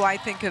 players who I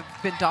think have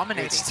been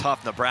dominating. It's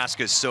tough.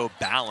 Nebraska's so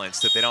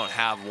balanced that they don't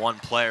have one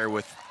player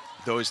with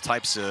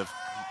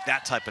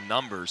that type of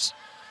numbers.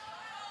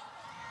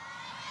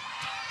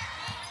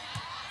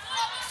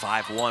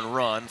 5-1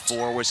 run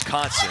for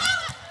Wisconsin.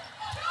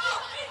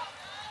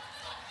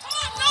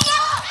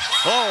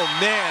 Oh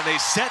man, they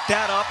set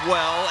that up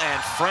well,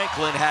 and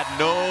Franklin had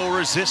no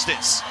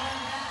resistance.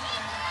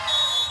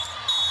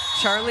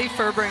 Charlie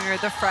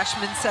Furbringer, the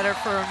freshman setter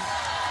from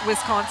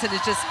Wisconsin,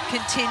 has just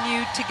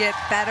continued to get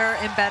better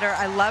and better.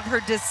 I love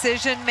her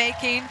decision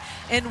making,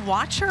 and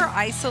watch her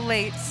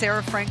isolate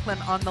Sarah Franklin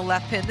on the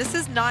left pin. This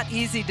is not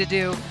easy to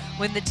do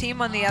when the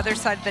team on the other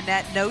side of the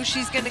net knows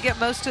she's going to get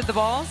most of the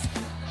balls.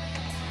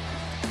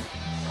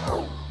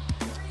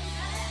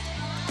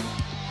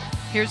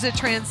 Here's a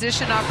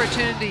transition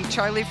opportunity.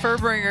 Charlie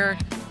Furbringer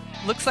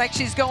looks like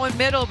she's going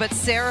middle, but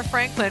Sarah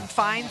Franklin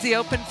finds the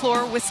open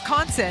floor.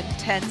 Wisconsin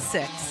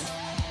 10-6.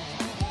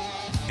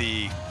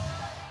 The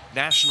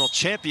national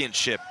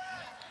championship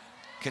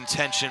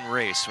contention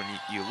race. When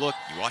you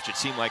watch a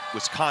team like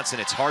Wisconsin,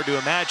 it's hard to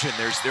imagine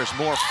there's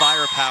more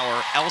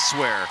firepower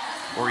elsewhere,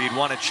 or you'd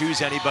want to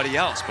choose anybody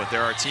else. But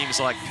there are teams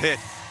like Pitt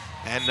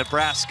and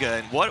Nebraska,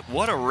 and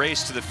what a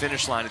race to the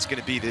finish line it's going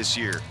to be this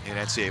year in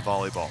NCAA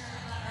volleyball.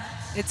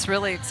 It's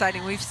really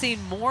exciting. We've seen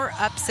more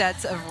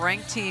upsets of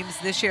ranked teams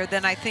this year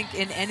than I think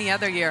in any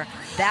other year.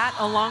 That,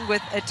 along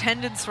with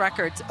attendance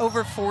records,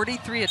 over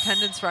 43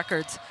 attendance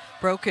records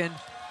broken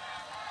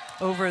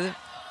over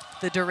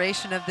the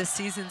duration of this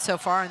season so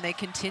far, and they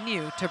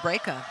continue to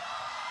break them.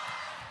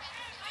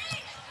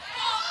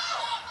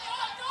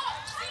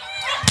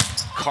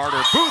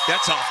 Carter Booth,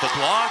 that's off the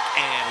block,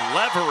 and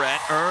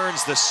Leverett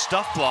earns the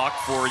stuff block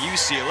for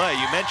UCLA.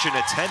 You mentioned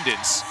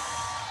attendance.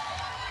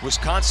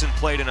 Wisconsin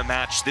played in a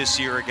match this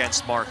year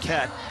against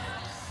Marquette.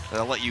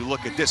 I'll let you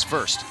look at this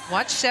first.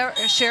 Watch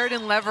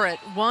Sheridan Leverett,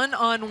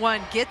 one-on-one,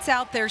 gets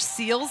out there,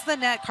 seals the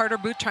net. Carter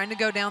Booth trying to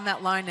go down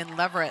that line, and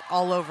Leverett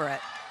all over it.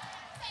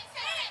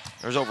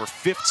 There's over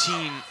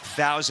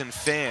 15,000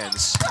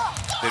 fans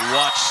that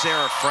watch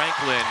Sarah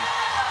Franklin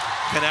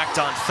connect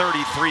on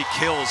 33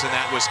 kills in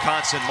that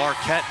Wisconsin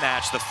Marquette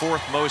match, the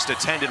fourth most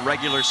attended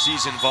regular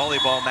season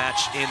volleyball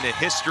match in the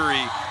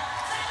history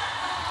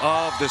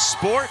of the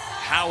sport.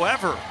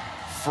 However,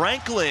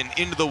 Franklin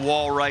into the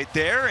wall right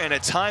there, and a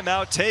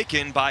timeout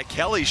taken by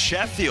Kelly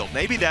Sheffield.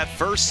 Maybe that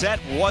first set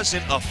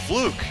wasn't a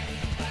fluke.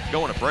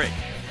 Going to break.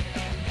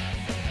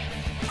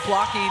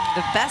 Blocking,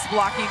 the best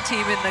blocking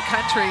team in the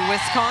country,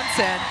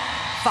 Wisconsin,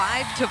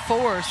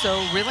 5-4. So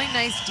really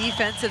nice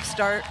defensive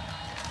start.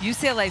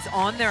 UCLA's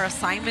on their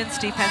assignments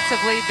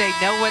defensively. They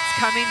know what's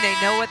coming. They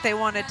know what they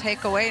want to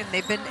take away, and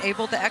they've been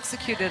able to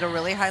execute at a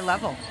really high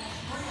level.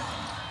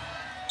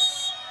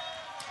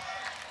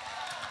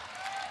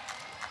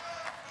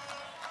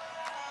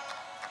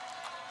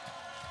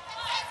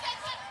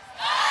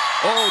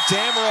 Oh,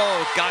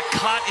 Damrow got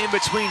caught in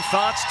between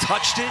thoughts,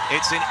 touched it.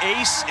 It's an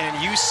ace, and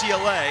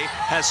UCLA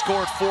has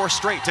scored 4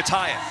 straight to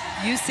tie it.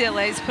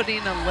 UCLA's putting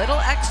a little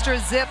extra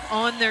zip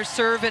on their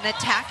serve and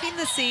attacking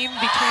the seam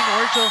between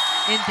Orgel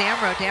and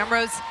Damrow.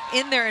 Damrow's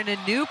in there in a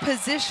new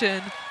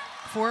position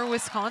for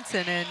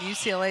Wisconsin, and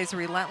UCLA's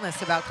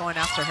relentless about going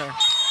after her.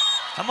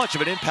 How much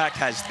of an impact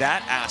has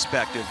that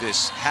aspect of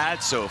this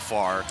had so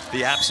far?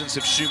 The absence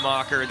of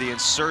Schumacher, the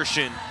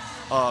insertion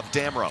of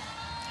Damrow.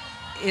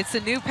 It's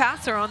a new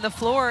passer on the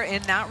floor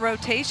in that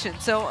rotation,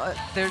 so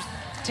there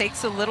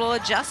takes a little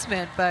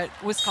adjustment, but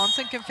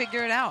Wisconsin can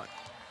figure it out.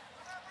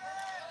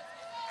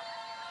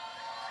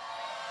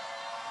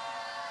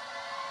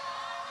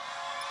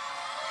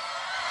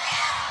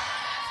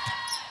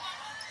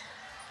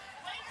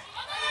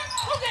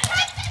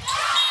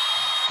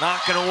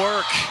 Not going to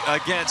work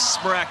against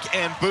Smrek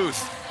and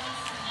Booth.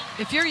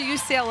 If you're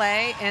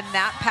UCLA and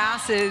that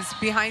pass is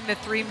behind the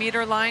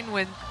 3-meter line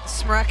when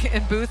Smrek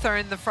and Booth are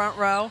in the front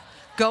row,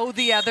 go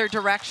the other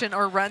direction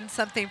or run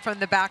something from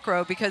the back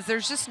row, because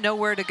there's just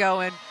nowhere to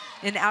go. And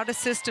in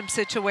out-of-system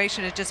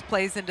situation, it just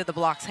plays into the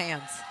block's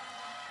hands.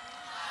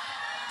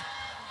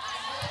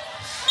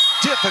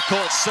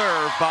 Difficult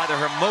serve by the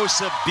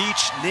Hermosa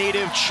Beach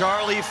native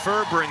Charlie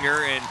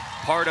Furbringer, and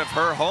part of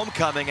her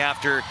homecoming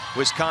after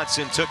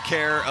Wisconsin took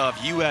care of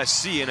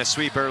USC in a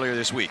sweep earlier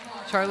this week.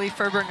 Charlie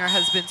Furbringer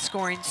has been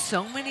scoring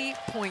so many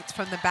points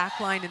from the back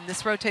line in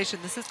this rotation.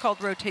 This is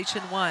called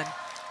rotation 1,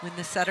 when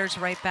the setter's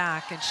right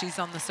back and she's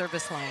on the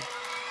service line.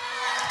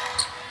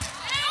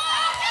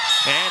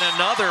 And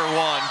another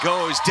one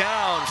goes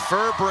down.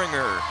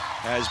 Furbringer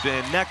has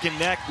been neck and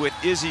neck with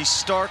Izzy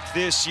Stark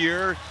this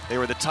year. They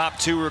were the top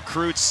 2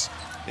 recruits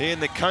in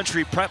the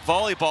country. Prep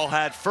Volleyball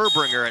had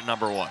Furbringer at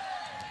number 1.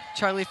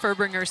 Charlie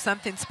Furbringer is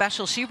something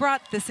special. She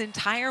brought this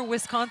entire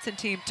Wisconsin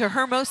team to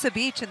Hermosa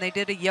Beach, and they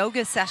did a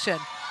yoga session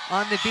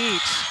on the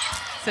beach.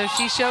 So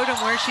she showed them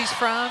where she's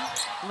from,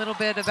 a little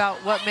bit about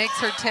what makes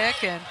her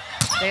tick, and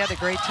they had a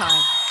great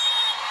time.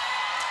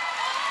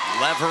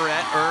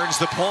 Leverett earns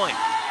the point.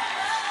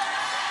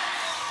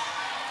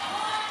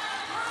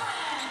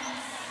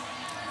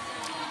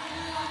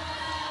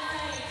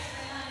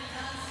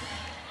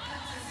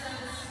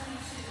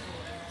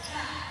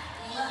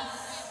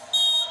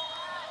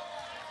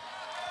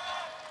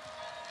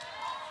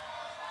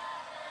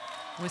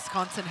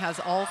 Wisconsin has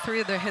all 3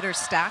 of their hitters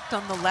stacked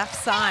on the left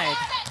side.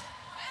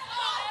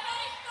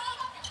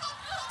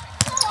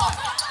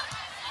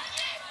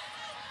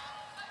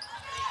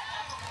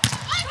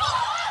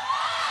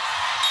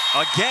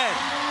 Again,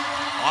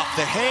 off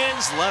the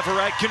hands,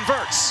 Leverett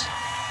converts.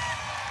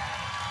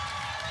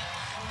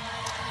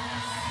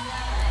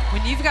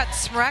 When you've got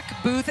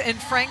Smrek, Booth,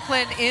 and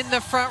Franklin in the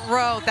front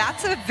row,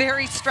 that's a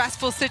very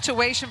stressful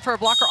situation for a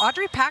blocker.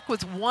 Audrey Pack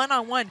was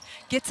one-on-one,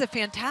 gets a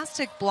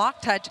fantastic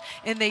block touch,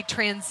 and they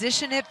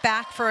transition it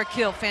back for a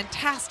kill.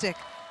 Fantastic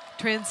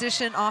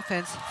transition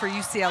offense for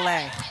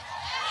UCLA.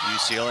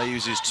 UCLA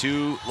uses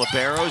 2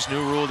 liberos,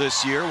 new rule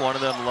this year. One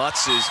of them,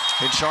 Lutz, is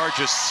in charge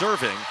of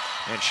serving,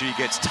 and she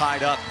gets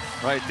tied up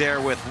right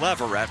there with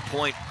Leverett.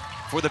 Point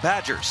for the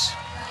Badgers.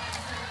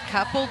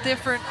 Couple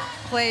different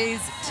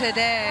plays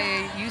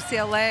today.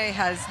 UCLA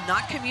has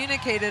not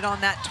communicated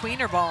on that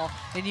tweener ball,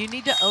 and you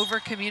need to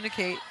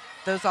over-communicate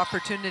those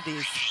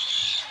opportunities.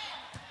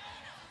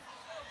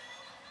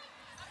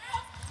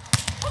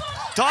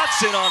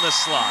 Dodson on the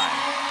slide.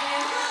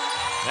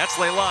 That's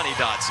Leilani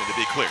Dodson, to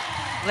be clear.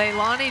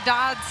 Leilani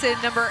Dodson,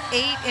 number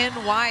 8 in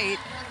white.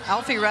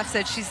 Alfie Ruff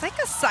said she's like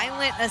a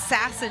silent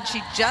assassin.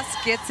 She just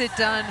gets it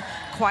done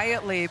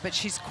quietly, but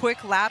she's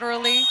quick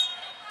laterally.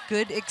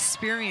 Good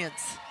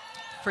experience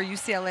for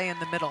UCLA in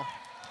the middle.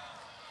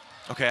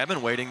 Okay, I've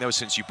been waiting, though,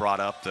 since you brought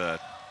up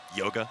the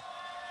yoga.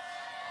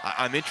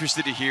 I'm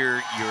interested to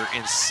hear your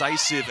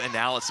incisive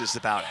analysis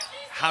about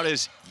how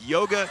does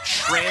yoga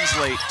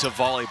translate to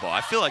volleyball.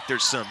 I feel like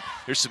there's some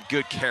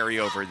good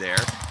carryover there.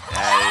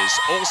 As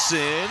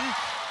Olsen,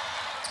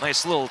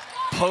 nice little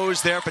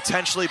pose there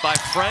potentially by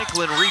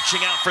Franklin, reaching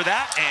out for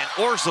that, and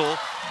Orzel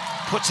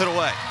puts it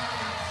away.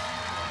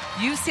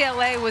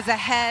 UCLA was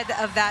ahead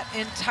of that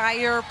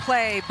entire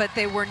play, but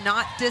they were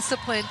not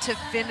disciplined to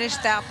finish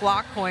that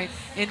block point,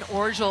 and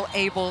Orzel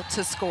able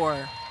to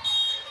score.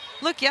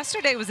 Look,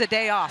 yesterday was a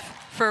day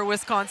off for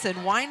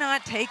Wisconsin. Why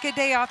not take a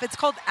day off? It's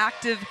called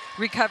active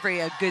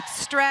recovery, a good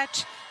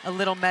stretch, a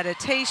little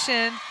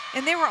meditation,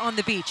 and they were on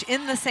the beach,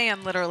 in the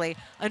sand, literally.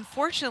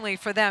 Unfortunately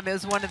for them, it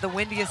was one of the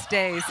windiest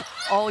days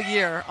all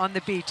year on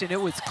the beach, and it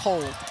was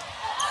cold.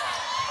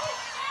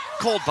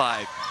 Cold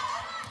by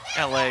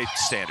LA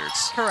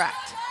standards.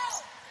 Correct.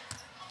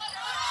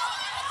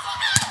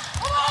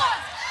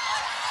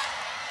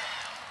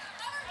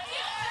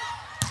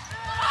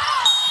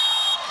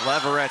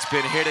 Leverett's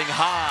been hitting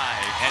high,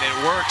 and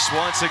it works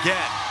once again.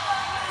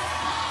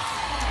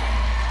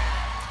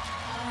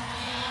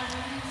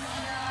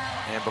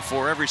 And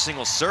before every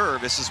single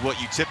serve, this is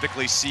what you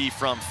typically see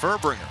from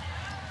Furbringer.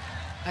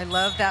 I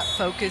love that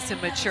focus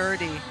and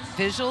maturity,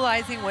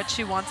 visualizing what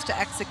she wants to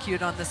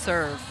execute on the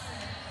serve.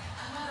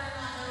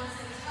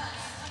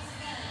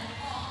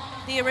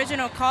 The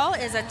original call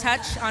is a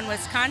touch on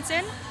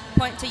Wisconsin.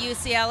 Point to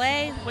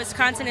UCLA.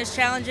 Wisconsin is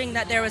challenging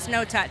that there was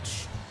no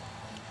touch.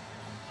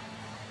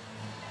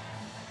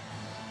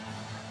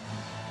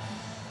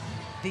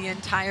 The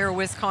entire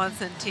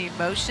Wisconsin team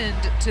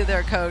motioned to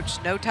their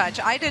coach, no touch.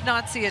 I did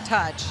not see a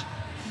touch.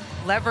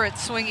 Leverett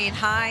swinging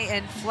high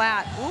and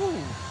flat. Ooh.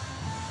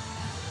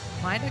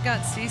 Might have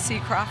got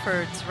CeCe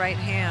Crawford's right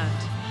hand.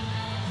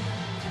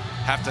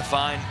 Have to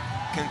find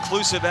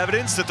conclusive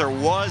evidence that there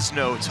was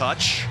no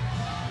touch.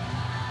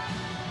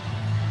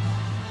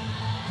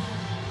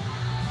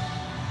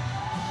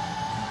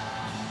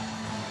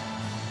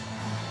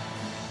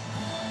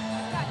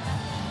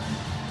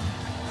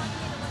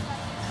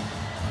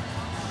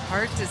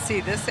 Hard to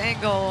see. This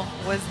angle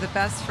was the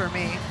best for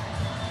me.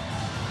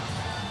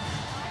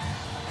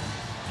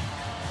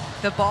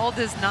 The ball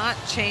does not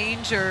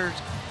change or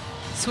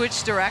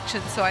switch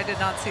direction, so I did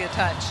not see a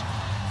touch.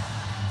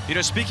 You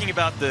know, speaking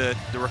about the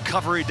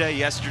recovery day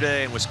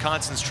yesterday and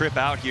Wisconsin's trip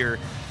out here,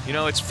 you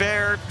know, it's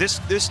fair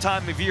this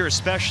time of year,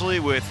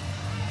 especially with,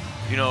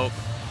 you know,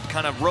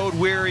 kind of road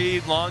weary,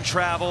 long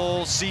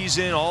travel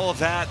season, all of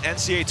that,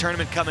 NCAA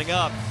tournament coming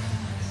up,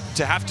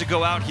 to have to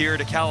go out here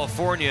to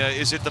California.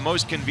 Is it the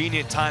most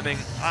convenient timing?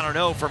 I don't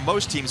know for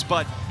most teams,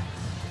 but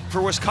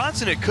for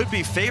Wisconsin, it could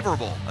be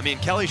favorable. I mean,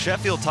 Kelly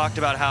Sheffield talked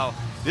about how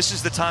this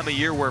is the time of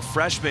year where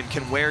freshmen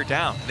can wear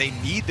down. They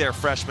need their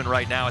freshmen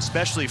right now,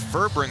 especially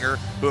Furbringer,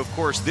 who, of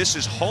course, this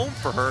is home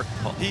for her.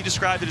 He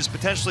described it as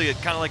potentially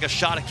kind of like a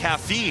shot of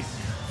caffeine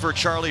for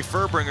Charlie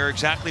Furbringer,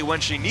 exactly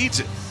when she needs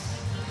it.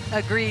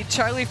 Agreed.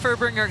 Charlie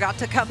Furbringer got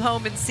to come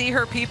home and see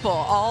her people.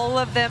 All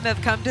of them have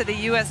come to the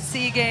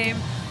USC game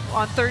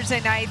on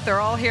Thursday night. They're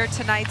all here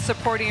tonight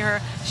supporting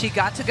her. She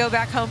got to go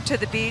back home to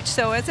the beach.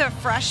 So as a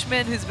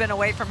freshman who's been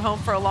away from home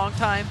for a long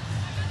time,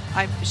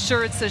 I'm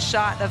sure it's a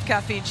shot of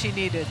caffeine she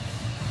needed.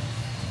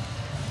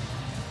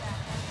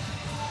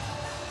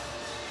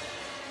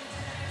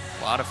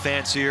 A lot of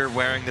fans here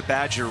wearing the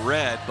Badger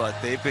red,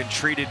 but they've been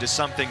treated to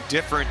something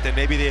different than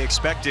maybe they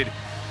expected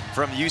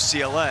from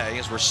UCLA,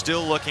 as we're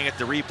still looking at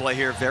the replay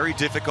here. Very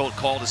difficult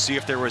call to see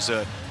if there was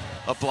a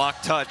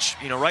block touch.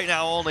 You know, right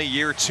now only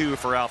year 2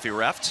 for Alfie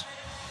Reft.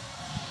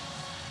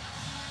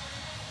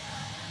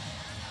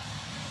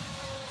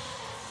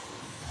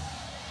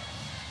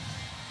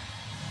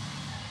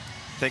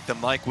 I think the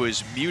mic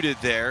was muted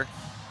there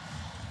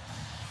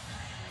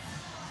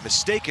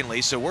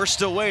mistakenly, so we're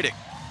still waiting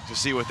to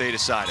see what they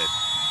decided.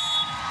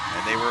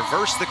 And they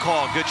reversed the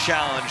call. Good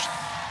challenge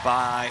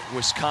by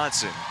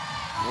Wisconsin.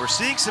 We're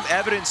seeing some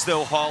evidence,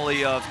 though,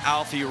 Holly, of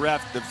Alfie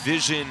Reft, the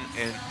vision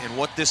and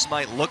what this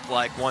might look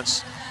like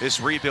once this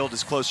rebuild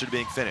is closer to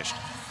being finished.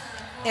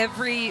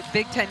 Every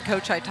Big Ten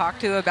coach I talk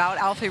to about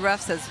Alfie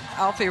Reft says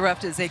Alfie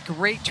Reft is a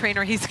great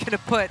trainer. He's going to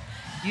put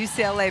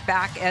UCLA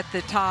back at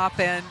the top,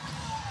 and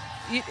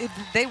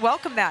they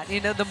welcome that.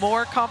 You know, the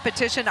more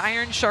competition,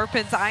 iron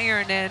sharpens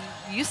iron, and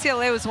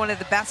UCLA was one of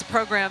the best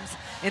programs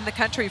in the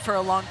country for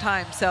a long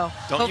time. So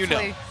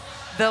hopefully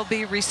they'll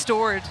be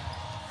restored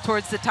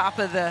towards the top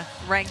of the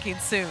ranking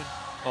soon.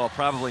 Well,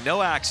 probably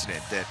no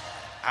accident that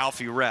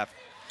Alfie Reft,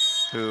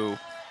 who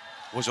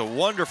was a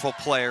wonderful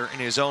player in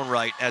his own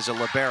right as a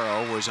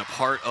libero, was a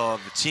part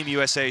of the Team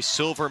USA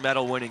silver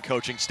medal winning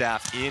coaching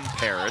staff in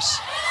Paris.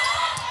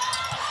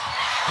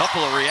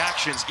 Couple of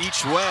reactions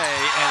each way,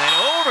 and then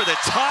over the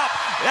top,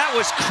 that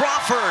was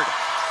Crawford.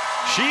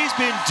 She's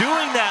been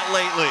doing that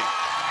lately.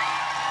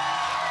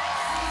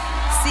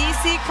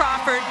 CeCe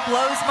Crawford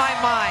blows my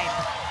mind.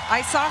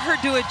 I saw her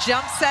do a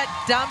jump set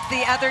dump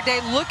the other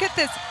day. Look at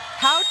this,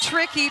 how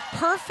tricky,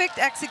 perfect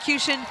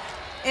execution,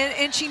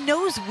 and she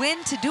knows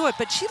when to do it,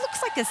 but she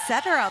looks like a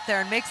setter out there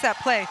and makes that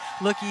play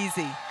look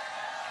easy.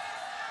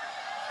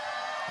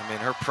 I mean,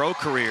 her pro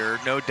career,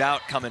 no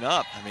doubt, coming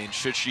up. I mean,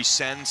 should she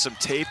send some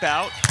tape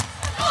out,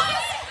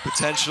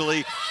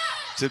 potentially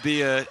to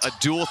be a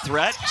dual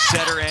threat,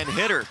 setter and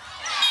hitter?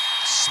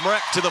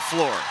 Smrek to the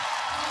floor.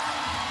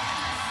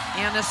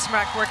 Anna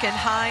Smrek working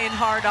high and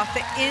hard off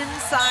the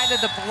inside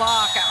of the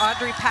block.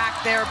 Audrey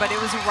Pack there, but it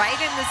was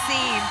right in the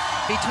seam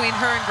between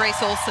her and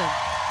Grace Olson.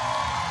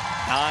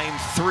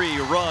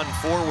 9-3 run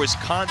for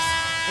Wisconsin.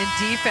 And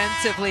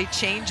defensively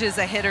changes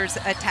a hitter's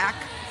attack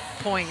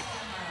point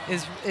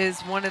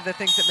is one of the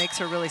things that makes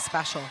her really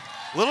special.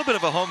 A little bit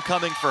of a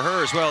homecoming for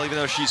her as well, even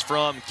though she's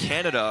from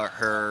Canada.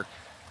 Her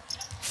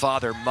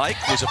father, Mike,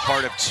 was a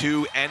part of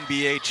 2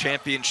 NBA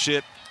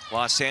championship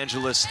Los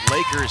Angeles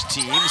Lakers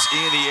teams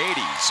in the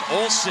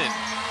 80s. Olsen,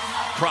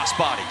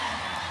 crossbody.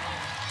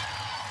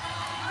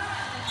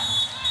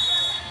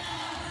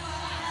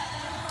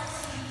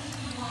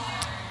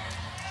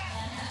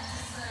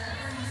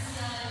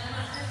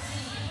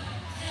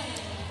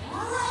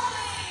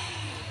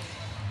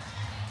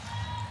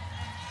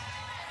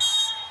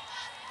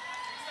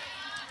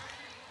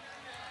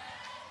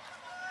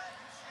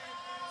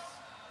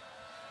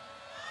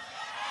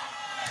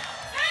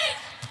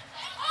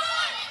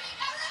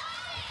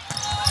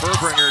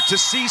 Furbringer to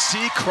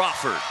CeCe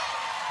Crawford.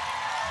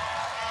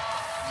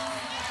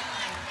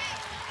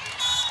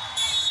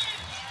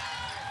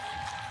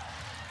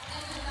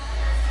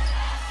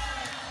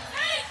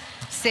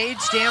 Sage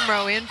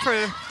Damrow in for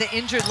the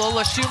injured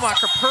Lola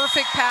Schumacher.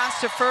 Perfect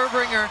pass to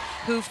Furbringer,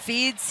 who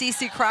feeds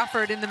CeCe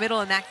Crawford in the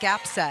middle in that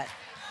gap set.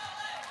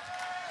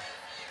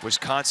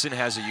 Wisconsin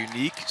has a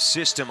unique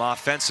system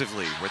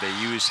offensively where they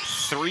use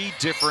 3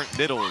 different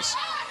middles,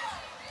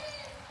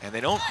 and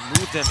they don't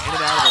move them in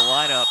and out of the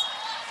lineup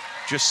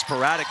just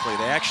sporadically.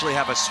 They actually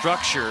have a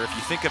structure. If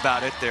you think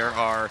about it, there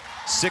are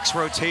 6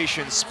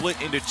 rotations split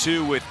into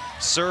 2 with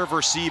serve,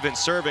 receive, and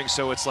serving.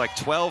 So it's like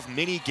 12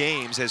 mini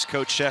games, as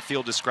Coach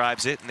Sheffield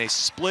describes it. And they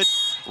split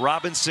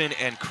Robinson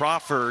and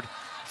Crawford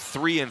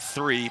 3 and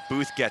 3.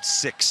 Booth gets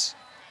 6.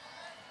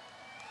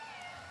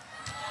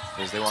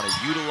 Because they want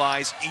to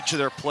utilize each of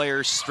their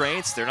players'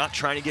 strengths. They're not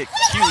trying to get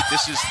cute.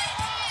 This is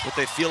what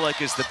they feel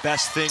like is the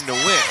best thing to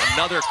win.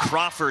 Another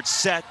Crawford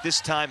set, this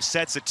time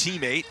sets a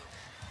teammate.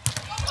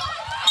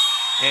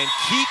 And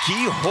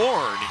Kiki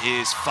Horn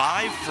is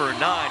 5 for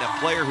 9, a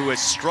player who has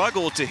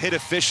struggled to hit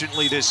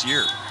efficiently this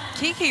year.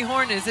 Kiki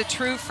Horn is a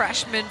true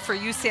freshman for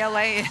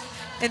UCLA,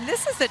 and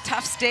this is a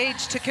tough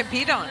stage to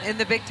compete on. In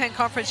the Big Ten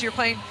Conference, you're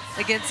playing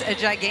against a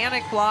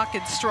gigantic block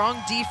and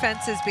strong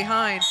defenses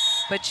behind,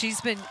 but she's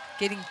been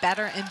getting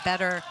better and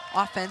better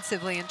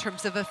offensively in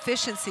terms of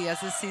efficiency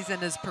as the season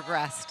has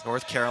progressed.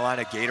 North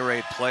Carolina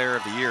Gatorade Player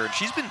of the Year, and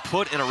she's been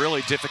put in a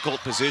really difficult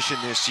position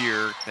this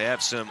year. They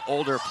have some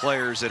older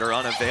players that are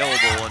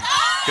unavailable, and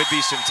could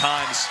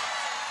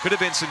have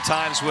been some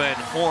times when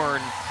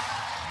Horn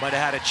might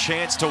have had a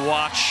chance to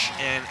watch,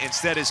 and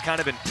instead has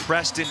kind of been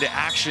pressed into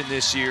action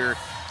this year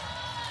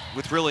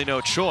with really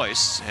no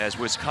choice, as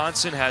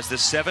Wisconsin has the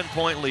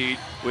 7-point lead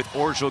with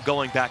Orgel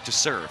going back to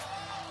serve.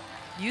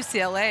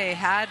 UCLA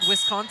had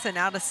Wisconsin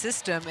out of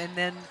system, and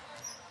then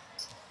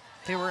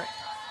they were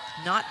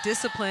not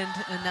disciplined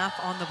enough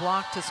on the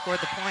block to score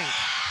the point.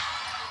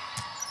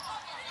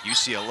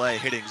 UCLA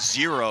hitting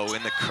 0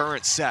 in the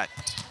current set.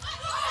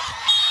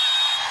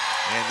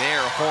 And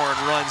there, Horn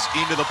runs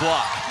into the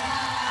block.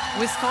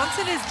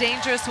 Wisconsin is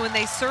dangerous when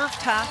they serve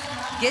tough,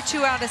 get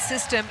you out of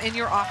system, and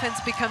your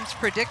offense becomes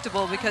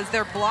predictable because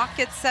their block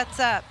gets set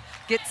up,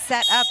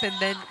 and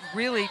then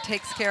really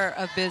takes care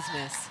of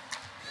business.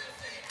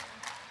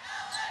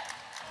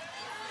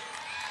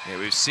 Yeah,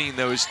 we've seen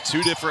those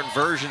two different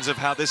versions of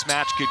how this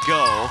match could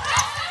go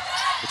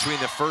between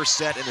the first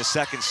set and the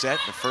second set.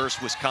 The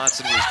first,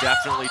 Wisconsin was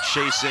definitely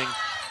chasing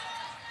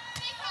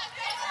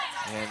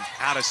and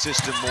out of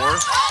system more.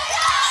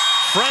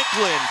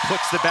 Franklin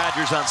puts the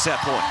Badgers on set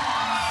point.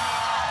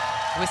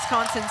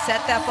 Wisconsin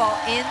set that ball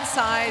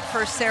inside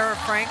for Sarah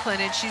Franklin,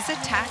 and she's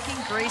attacking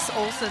Grace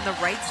Olson, the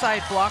right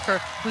side blocker,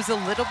 who's a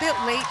little bit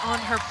late on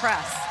her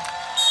press.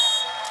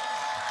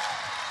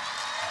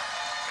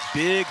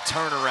 Big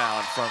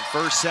turnaround from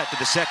first set to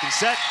the second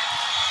set.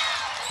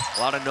 A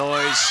lot of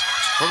noise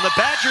from the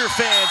Badger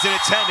fans in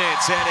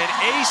attendance, and an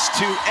ace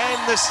to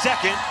end the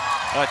second.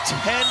 A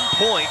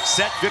 10-point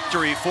set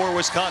victory for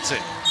Wisconsin.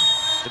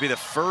 It'll be the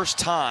first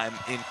time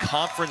in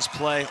conference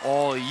play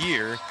all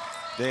year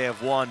they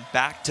have won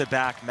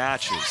back-to-back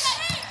matches.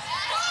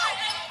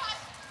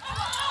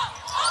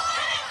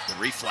 The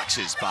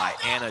reflexes by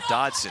Anna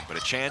Dodson, but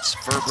a chance,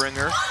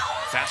 Furbringer.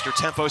 Faster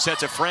tempo set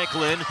to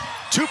Franklin.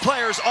 Two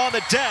players on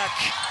the deck.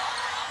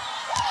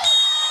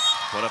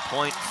 But a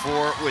point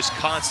for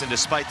Wisconsin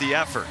despite the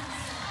effort.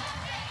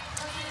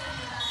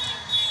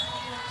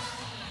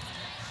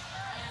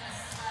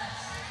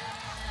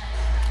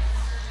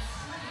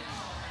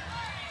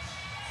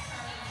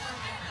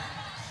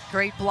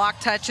 Great block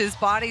touches,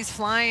 bodies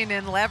flying,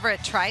 and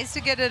Leverett tries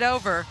to get it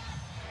over,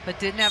 but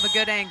didn't have a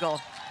good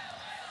angle.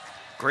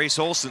 Grace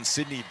Olson,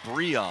 Sydney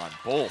Breon,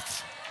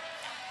 both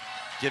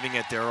giving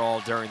it their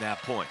all during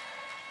that point.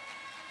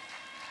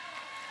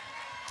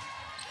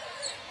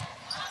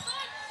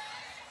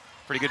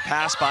 Pretty good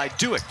pass by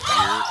Dewitt.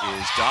 Here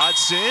is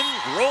Dodson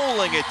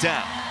rolling it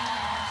down.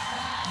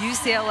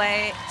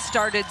 UCLA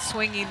started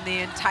swinging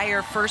the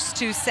entire first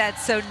two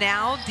sets, so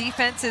now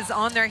defense is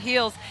on their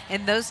heels,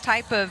 and those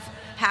type of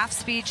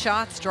half-speed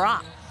shots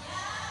drop.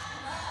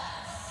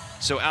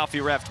 So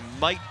Alfie Reft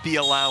might be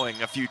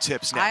allowing a few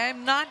tips now.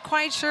 I'm not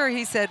quite sure.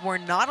 He said we're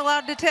not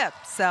allowed to tip,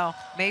 so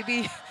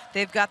maybe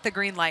they've got the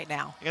green light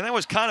now. And that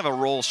was kind of a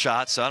roll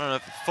shot, so I don't know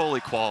if it fully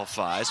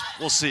qualifies.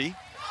 We'll see.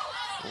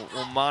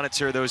 We'll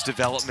monitor those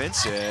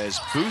developments as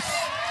Booth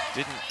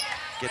didn't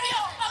get the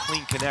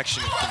clean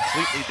connection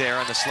completely there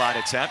on the slide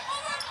attempt.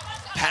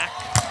 Pack,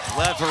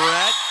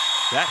 Leverett,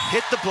 that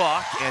hit the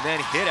block and then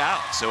hit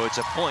out. So it's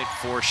a point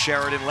for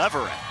Sheridan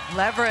Leverett.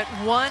 Leverett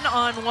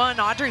one-on-one.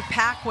 Audrey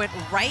Pack went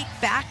right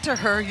back to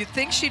her. You'd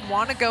think she'd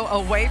want to go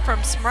away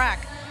from Smrek,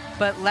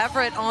 but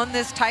Leverett on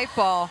this tight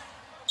ball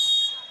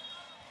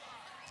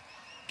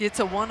gets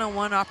a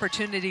one-on-one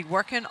opportunity,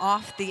 working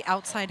off the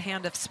outside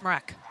hand of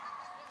Smrek.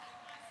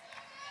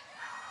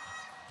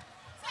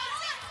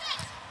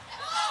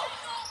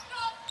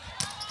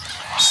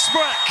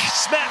 Smrek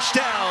smashed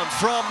down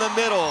from the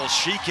middle.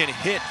 She can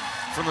hit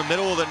from the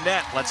middle of the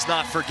net, let's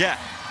not forget.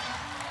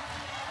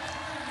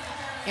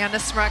 Anna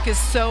Smrek is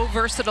so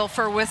versatile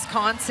for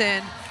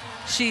Wisconsin.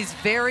 She's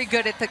very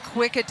good at the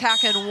quick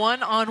attack and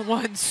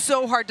one-on-one,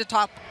 so hard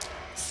to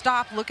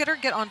stop. Look at her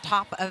get on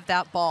top of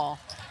that ball.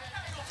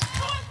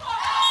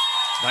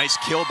 Nice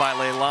kill by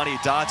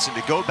Leilani Dodson.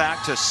 To go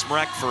back to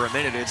Smrek for a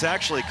minute, it's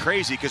actually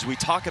crazy because we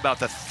talk about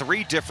the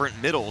 3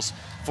 different middles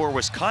for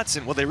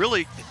Wisconsin. Well,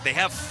 they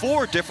have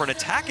 4 different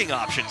attacking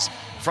options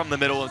from the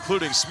middle,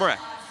 including Smrek.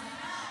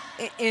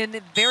 In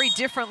very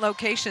different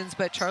locations,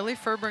 but Charlie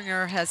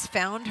Furbringer has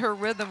found her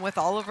rhythm with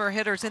all of her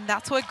hitters, and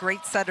that's what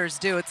great setters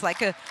do. It's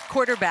like a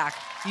quarterback.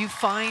 You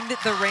find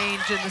the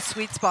range and the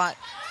sweet spot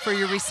for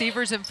your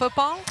receivers in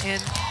football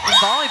and in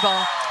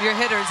volleyball, your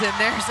hitters, and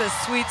there's a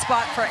sweet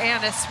spot for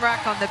Anna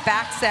Smrek on the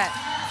back set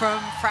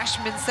from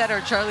freshman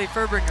setter Charlie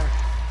Furbringer.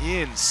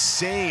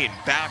 Insane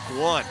back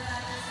one.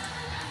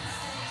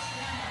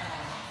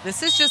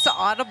 This is just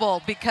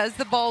audible because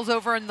the ball's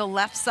over on the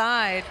left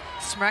side.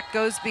 Smrek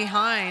goes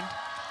behind,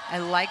 I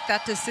like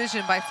that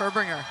decision by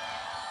Furbringer.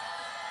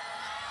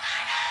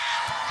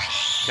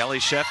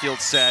 Kelly Sheffield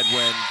said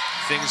when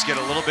things get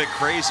a little bit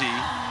crazy,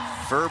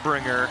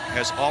 Furbringer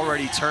has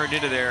already turned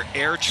into their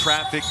air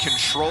traffic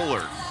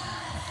controller.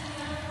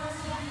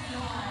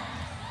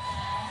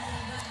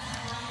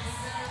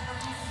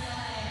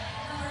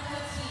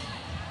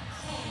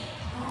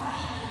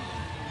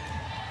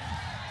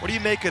 What do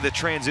you make of the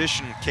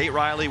transition? Kate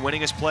Riley,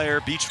 winningest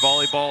player, beach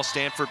volleyball,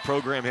 Stanford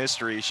program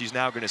history. She's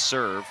now going to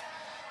serve.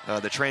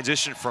 The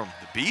transition from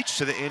the beach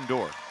to the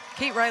indoor.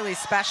 Kate Riley's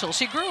special.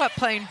 She grew up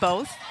playing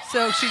both,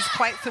 so she's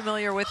quite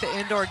familiar with the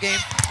indoor game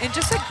and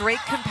just a great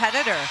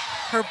competitor.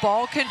 Her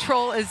ball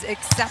control is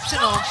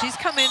exceptional, and she's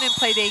come in and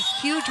played a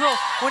huge role.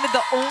 One of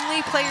the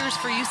only players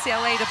for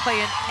UCLA to play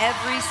in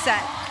every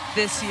set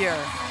this year.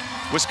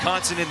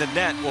 Wisconsin in the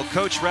net. Well,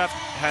 Coach Ref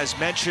has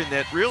mentioned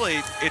that really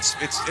it's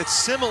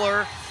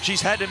similar.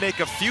 She's had to make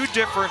a few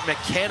different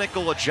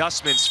mechanical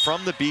adjustments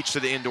from the beach to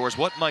the indoors.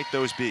 What might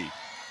those be?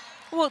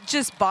 Well,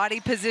 just body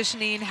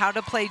positioning, how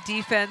to play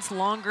defense,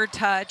 longer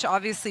touch,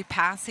 obviously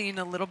passing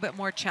a little bit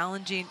more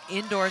challenging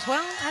indoors.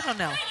 Well, I don't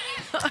know.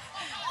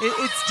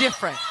 It's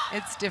different.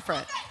 It's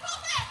different.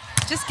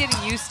 Just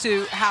getting used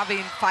to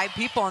having 5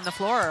 people on the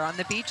floor. On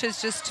the beach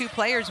is just 2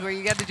 players where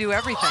you got to do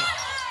everything.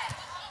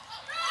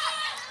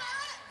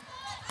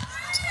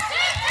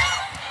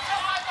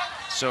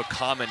 So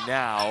common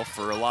now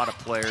for a lot of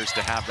players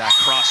to have that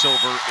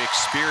crossover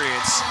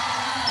experience.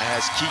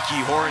 As Kiki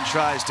Horan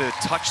tries to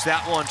touch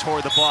that one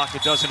toward the block,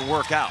 it doesn't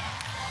work out.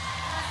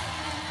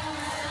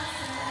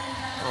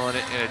 Well, in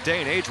a day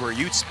and age where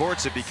youth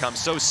sports have become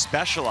so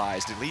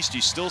specialized, at least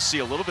you still see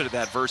a little bit of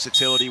that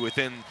versatility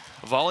within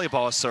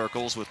volleyball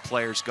circles with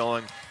players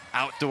going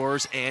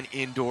outdoors and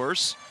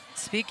indoors.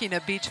 Speaking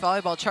of beach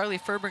volleyball, Charlie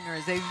Furbringer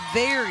is a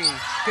very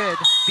good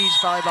beach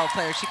volleyball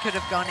player. She could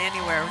have gone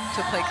anywhere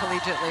to play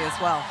collegiately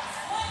as well.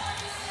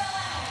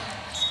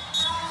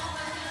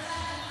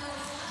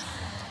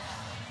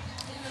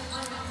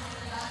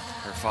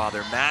 Her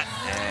father, Matt,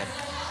 and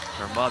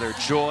her mother,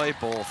 Joy,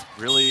 both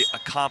really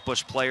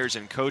accomplished players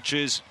and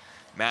coaches.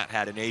 Matt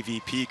had an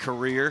AVP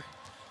career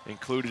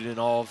included in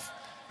all of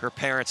her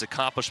parents'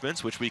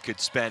 accomplishments, which we could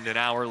spend an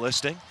hour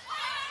listing.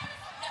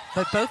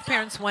 But both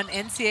parents won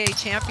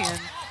NCAA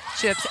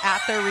championships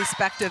at their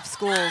respective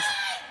schools.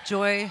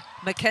 Joy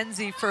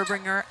Mackenzie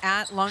Furbringer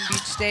at Long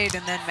Beach State,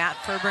 and then Matt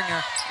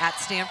Furbringer at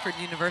Stanford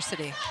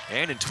University.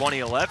 And in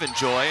 2011,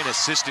 Joy, an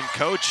assistant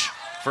coach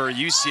for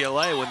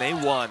UCLA when they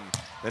won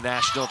the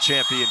national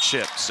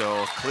championship.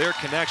 So clear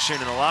connection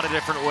in a lot of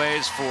different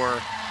ways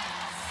for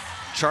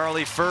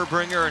Charlie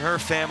Furbringer and her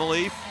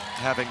family,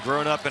 having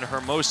grown up in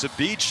Hermosa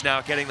Beach,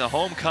 now getting the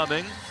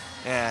homecoming.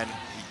 And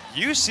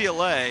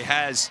UCLA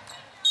has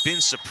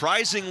been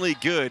surprisingly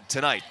good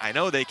tonight. I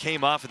know they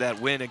came off of that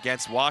win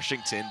against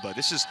Washington, but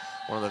this is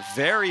one of the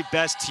very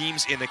best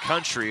teams in the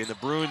country, and the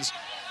Bruins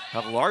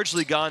have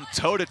largely gone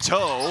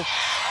toe-to-toe.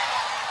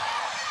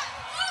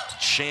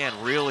 Chan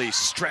really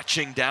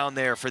stretching down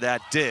there for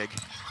that dig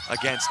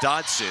against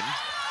Dodson.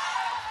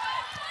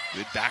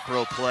 Good back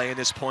row play in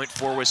this point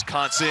for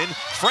Wisconsin.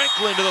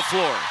 Franklin to the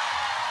floor.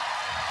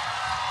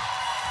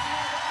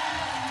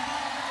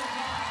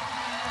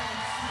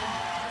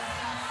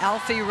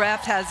 Alfie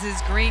Reft has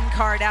his green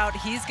card out.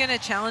 He's going to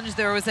challenge.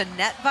 There was a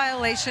net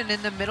violation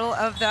in the middle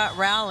of that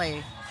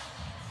rally.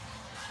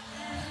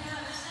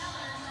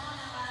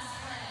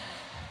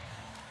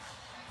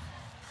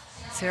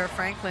 Sarah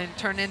Franklin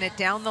turning it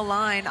down the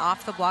line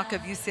off the block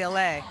of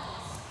UCLA.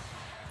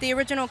 The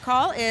original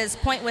call is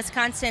point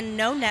Wisconsin,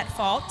 no net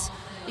fault.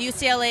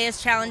 UCLA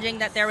is challenging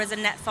that there was a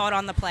net fault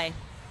on the play.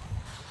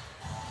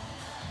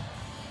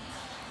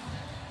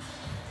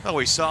 Well,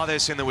 we saw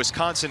this in the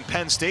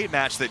Wisconsin-Penn State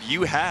match that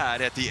you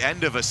had at the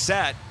end of a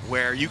set,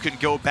 where you can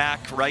go back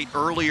right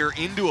earlier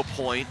into a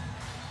point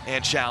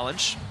and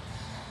challenge.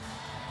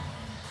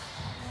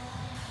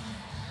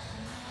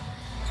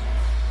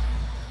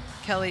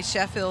 Kelly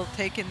Sheffield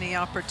taking the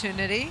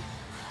opportunity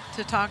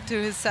to talk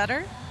to his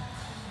setter.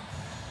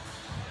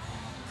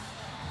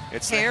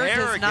 It's hair the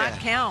hair does again. not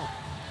count.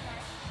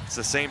 It's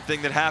the same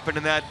thing that happened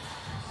in that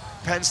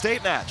Penn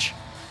State match.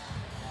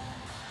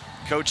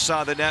 Coach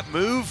saw the net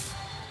move,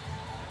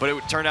 but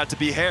it turned out to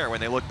be hair when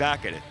they looked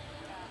back at it.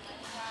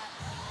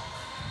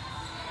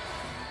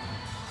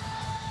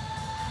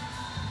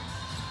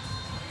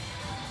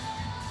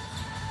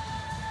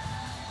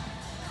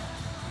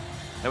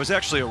 That was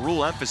actually a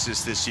rule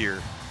emphasis this year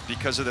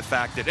because of the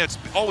fact that it's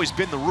always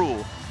been the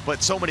rule,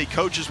 but so many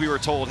coaches, we were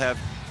told, have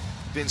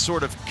been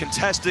sort of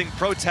contesting,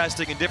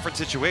 protesting in different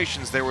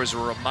situations. There was a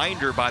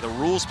reminder by the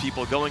rules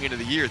people going into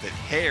the year that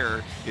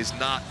hair is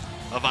not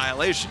a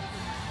violation.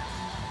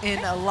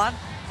 In a lot.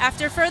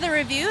 After further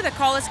review, the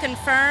call is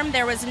confirmed.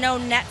 There was no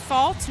net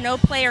fault, no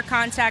player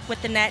contact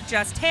with the net,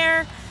 just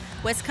hair.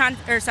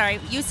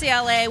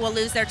 UCLA will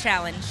lose their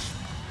challenge.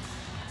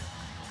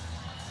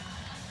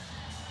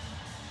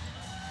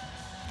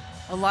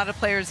 A lot of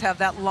players have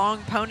that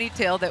long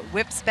ponytail that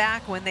whips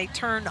back when they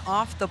turn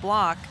off the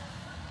block.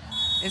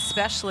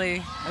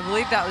 Especially, I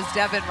believe that was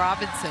Devin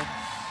Robinson.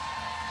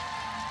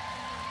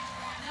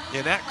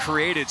 And that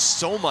created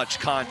so much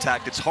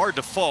contact. It's hard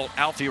to fault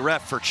Alfie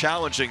Ref for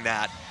challenging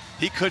that.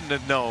 He couldn't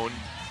have known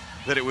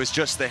that it was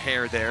just the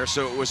hair there,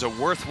 so it was a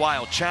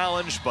worthwhile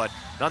challenge, but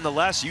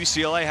nonetheless,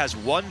 UCLA has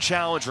one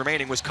challenge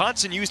remaining.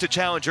 Wisconsin used a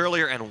challenge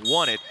earlier and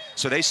won it,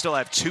 so they still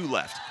have 2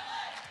 left.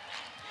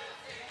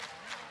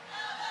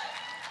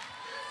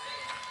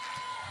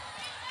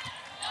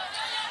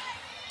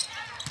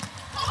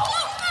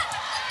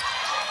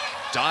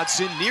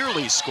 Dodson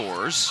nearly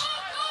scores.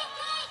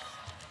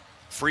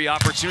 Free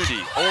opportunity,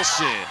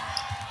 Olsen,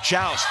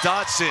 Chouse,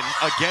 Dodson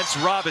against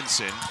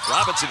Robinson.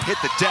 Robinson hit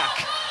the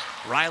deck.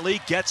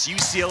 Riley gets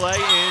UCLA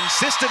in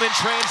system and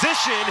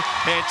transition,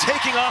 and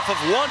taking off of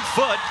 1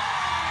 foot,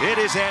 it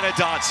is Anna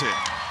Dodson.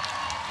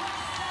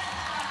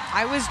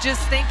 I was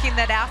just thinking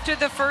that after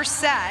the first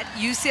set,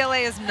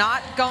 UCLA has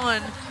not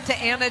gone to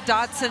Anna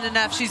Dodson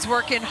enough. She's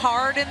working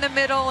hard in the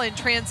middle and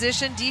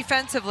transition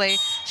defensively.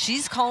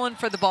 She's calling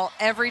for the ball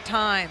every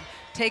time.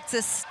 Takes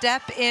a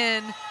step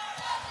in,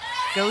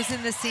 goes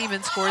in the seam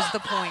and scores the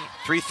point.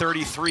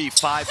 333,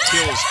 5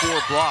 kills,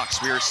 4 blocks.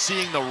 We are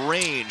seeing the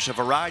range, a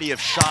variety of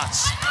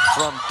shots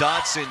from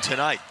Dodson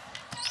tonight.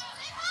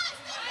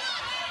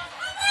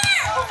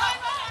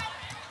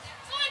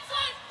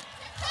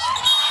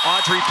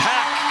 Audrey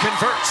Pack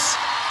converts.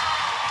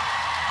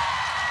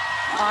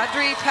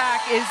 Audrey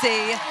Pack is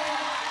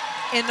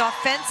an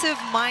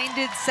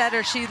offensive-minded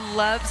setter. She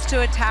loves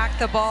to attack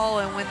the ball,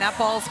 and when that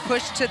ball's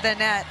pushed to the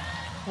net,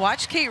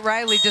 watch Kate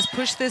Riley just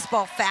push this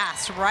ball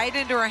fast right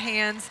into her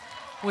hands.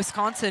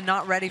 Wisconsin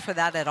not ready for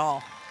that at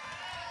all.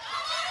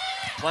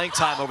 Playing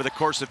time over the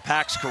course of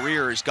Pack's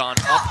career has gone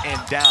up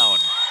and down,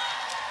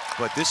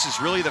 but this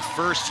is really the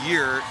first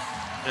year.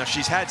 Now,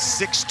 she's had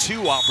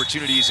 6-2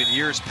 opportunities in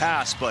years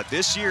past, but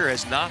this year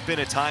has not been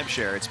a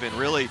timeshare. It's been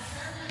really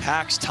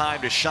Pack's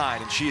time to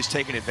shine, and she has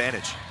taken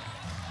advantage.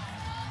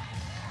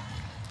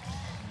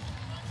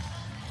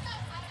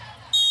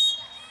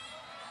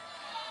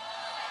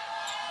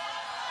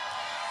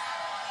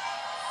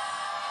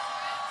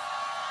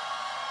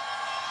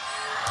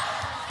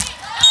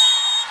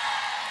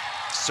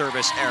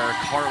 Service error,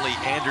 Carly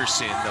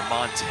Anderson, the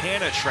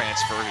Montana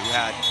transfer who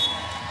had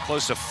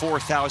close to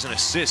 4,000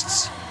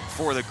 assists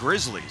for the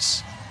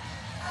Grizzlies.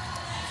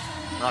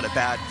 Not a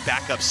bad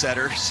backup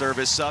setter,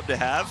 service sub to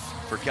have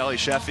for Kelly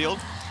Sheffield.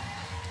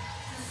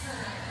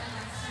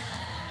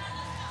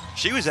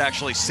 She was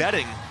actually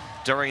setting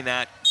during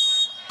that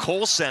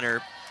Kohl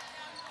Center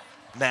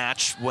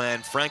match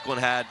when Franklin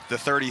had the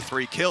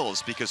 33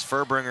 kills because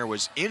Furbringer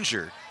was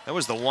injured. That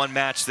was the one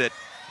match that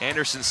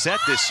Anderson set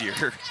this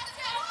year.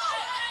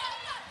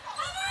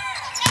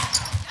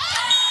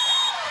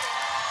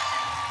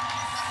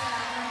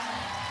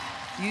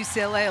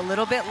 UCLA a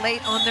little bit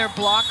late on their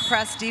block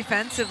press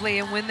defensively,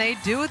 and when they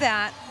do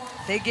that,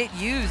 they get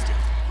used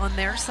on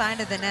their side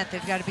of the net.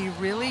 They've got to be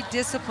really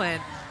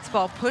disciplined. This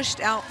ball pushed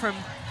out from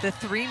the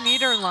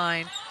 3-meter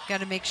line.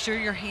 Got to make sure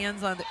your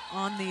hands on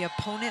the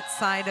opponent's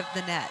side of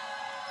the net.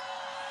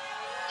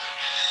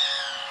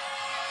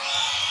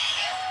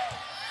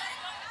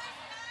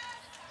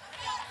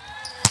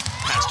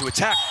 Pass to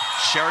attack,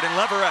 Sheridan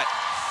Leverett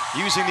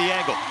using the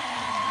angle.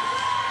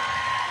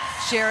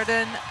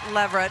 Sheridan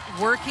Leverett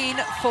working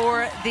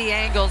for the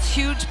angles.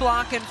 Huge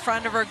block in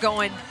front of her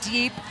going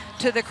deep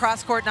to the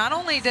cross court. Not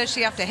only does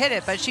she have to hit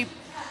it, but she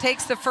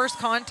takes the first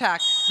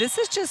contact. This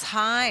is just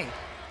high.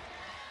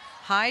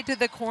 High to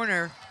the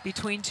corner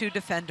between 2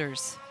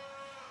 defenders.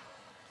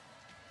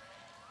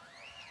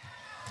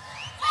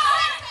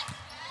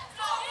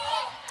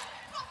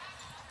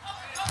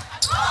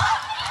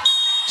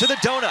 To the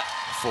donut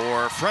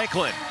for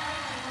Franklin.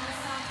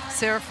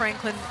 Sarah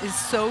Franklin is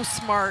so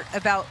smart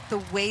about the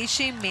way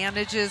she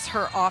manages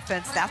her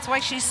offense. That's why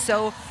she's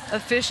so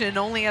efficient,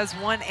 only has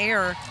 1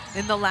 error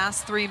in the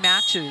last 3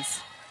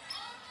 matches.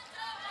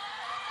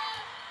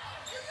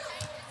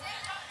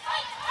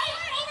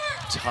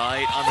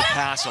 Tight on the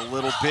pass a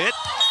little bit,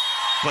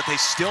 but they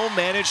still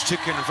managed to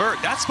convert.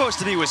 That's supposed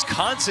to be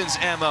Wisconsin's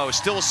MO,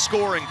 still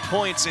scoring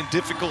points in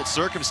difficult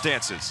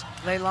circumstances.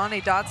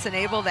 Leilani Dodson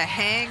able to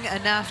hang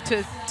enough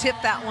to tip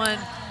that one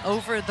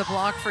over the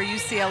block for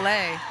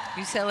UCLA.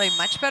 UCLA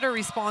much better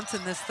response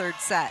in this 3rd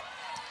set.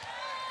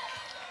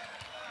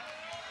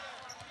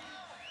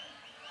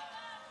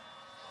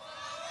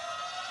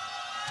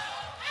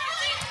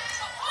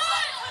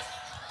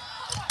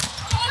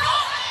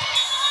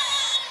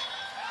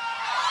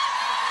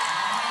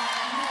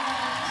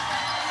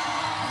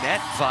 Net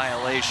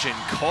violation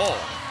call.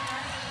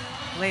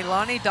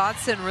 Leilani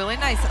Dodson, really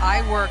nice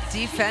eye work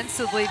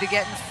defensively to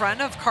get in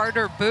front of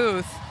Carter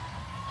Booth.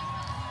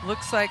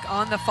 Looks like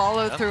on the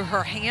follow through,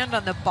 her hand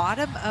on the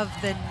bottom of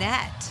the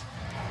net.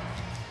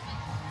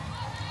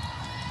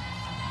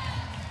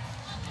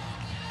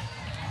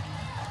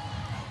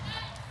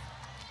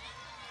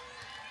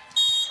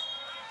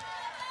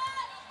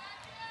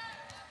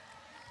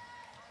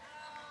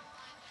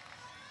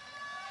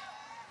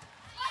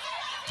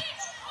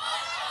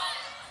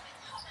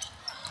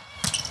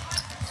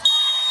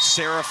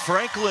 Sarah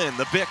Franklin,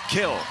 the big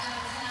kill.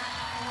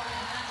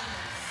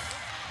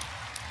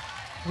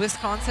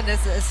 Wisconsin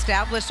has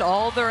established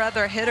all their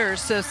other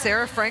hitters, so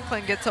Sarah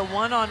Franklin gets a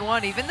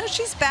one-on-one, even though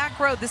she's back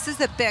row. This is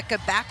a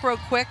back row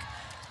quick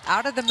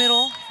out of the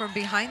middle from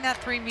behind that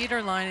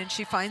 3-meter line, and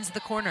she finds the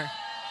corner.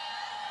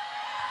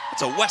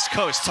 It's a West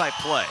Coast type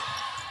play.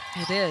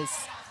 It is.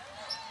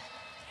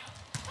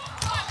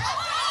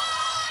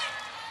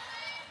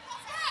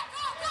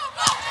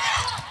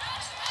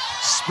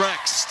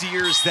 Spreck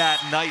steers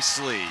that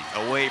nicely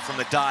away from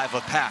the dive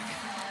of Pack.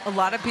 A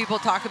lot of people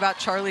talk about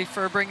Charlie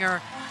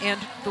Furbringer and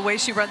the way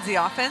she runs the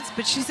offense,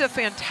 but she's a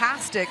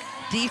fantastic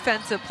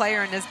defensive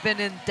player and has been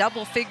in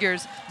double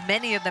figures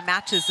many of the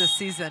matches this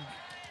season.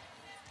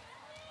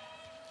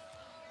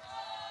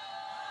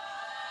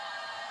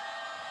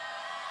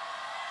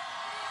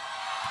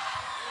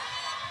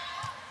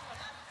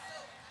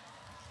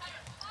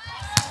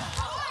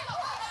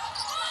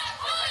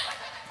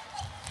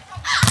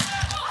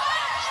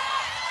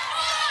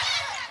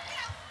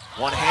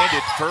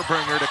 One-handed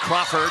Furbringer to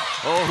Crawford.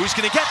 Oh, who's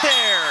going to get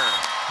there?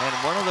 And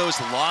one of those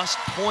lost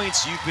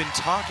points you've been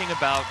talking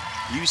about,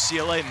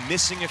 UCLA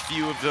missing a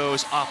few of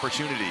those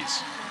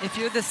opportunities. If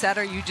you're the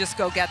setter, you just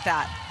go get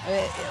that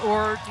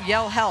or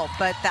yell help,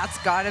 but that's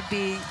got to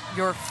be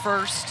your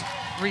first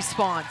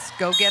response.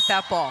 Go get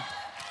that ball.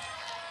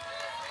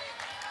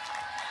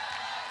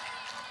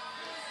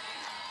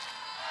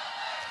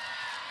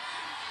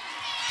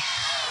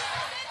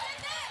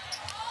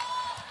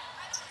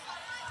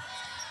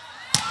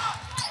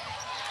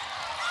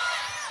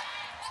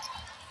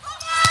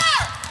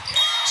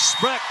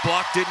 Spreck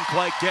block didn't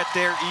quite get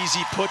there. Easy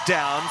put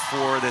down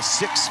for the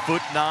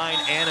 6'9"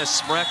 Anna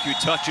Spreck, who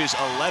touches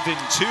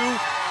 11-2.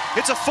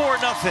 It's a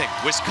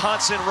 4-0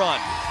 Wisconsin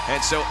run.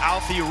 And so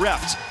Alfie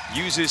Reft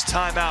uses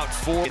timeout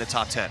for the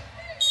top 10.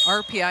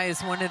 RPI is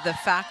one of the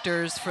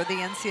factors for the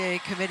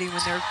NCAA committee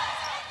when they're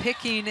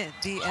picking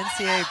the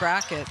NCAA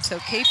bracket. So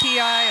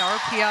KPI,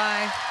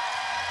 RPI,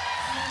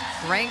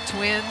 ranked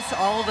wins,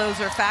 all of those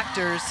are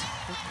factors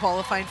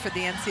qualifying for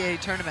the NCAA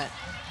tournament.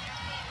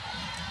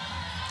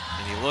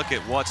 And you look at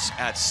what's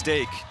at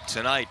stake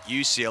tonight.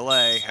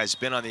 UCLA has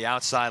been on the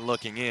outside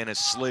looking in, has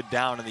slid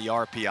down in the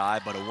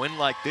RPI, but a win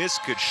like this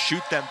could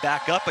shoot them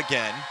back up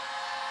again.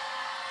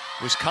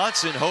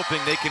 Wisconsin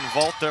hoping they can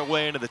vault their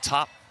way into the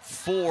top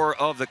 4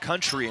 of the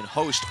country and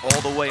host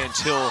all the way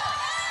until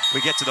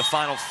we get to the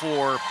Final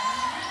Four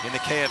in the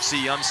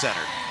KFC Yum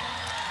Center.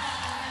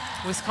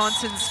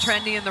 Wisconsin's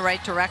trending in the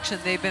right direction.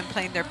 They've been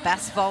playing their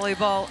best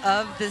volleyball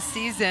of the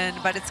season,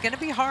 but it's going to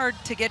be hard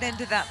to get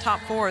into that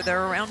top 4.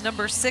 They're around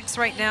number 6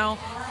 right now,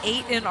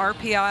 8 in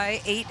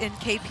RPI, 8 in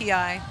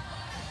KPI,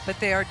 but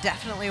they are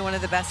definitely one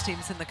of the best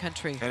teams in the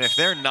country. And if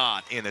they're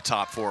not in the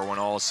top 4 when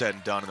all is said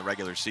and done in the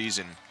regular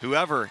season,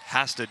 whoever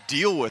has to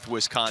deal with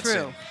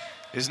Wisconsin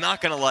is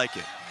not going to like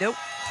it. Nope.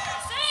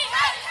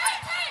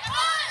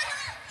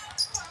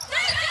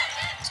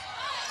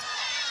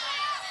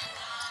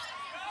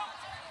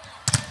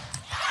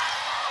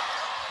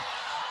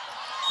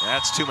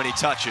 That's too many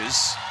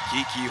touches.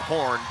 Kiki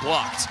Horn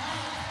blocked.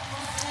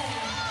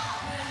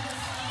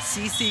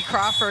 CeCe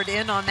Crawford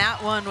in on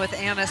that one with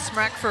Anna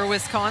Spreck for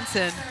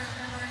Wisconsin.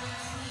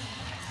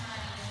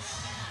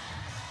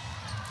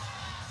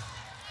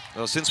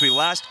 Well, since we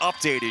last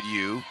updated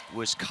you,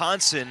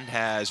 Wisconsin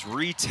has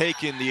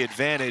retaken the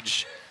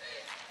advantage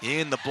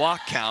in the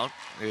block count.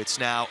 It's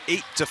now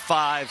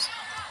 8-5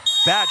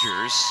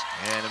 Badgers,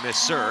 and a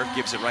missed serve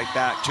gives it right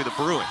back to the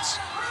Bruins.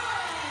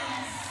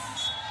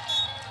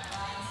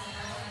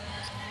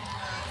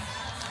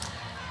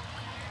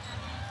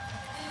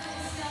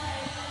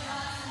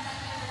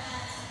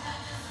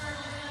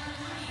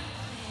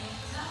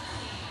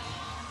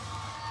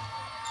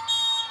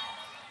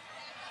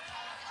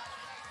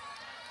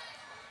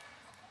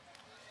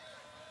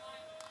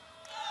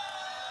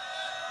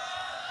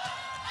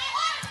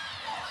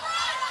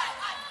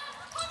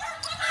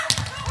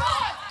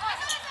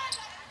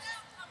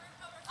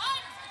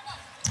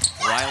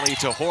 Riley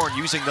to Horn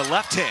using the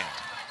left hand.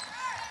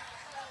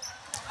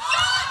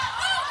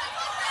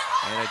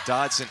 And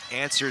Dodson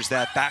answers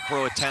that back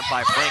row attempt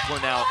by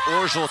Franklin. Now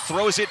Orgel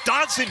throws it.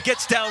 Dodson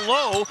gets down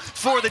low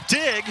for the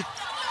dig.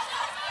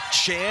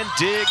 Chan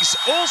digs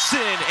Olsen,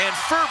 and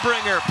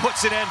Furbringer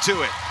puts an end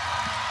to it.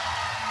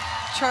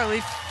 Charlie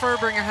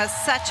Furbringer has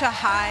such a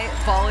high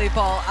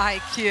volleyball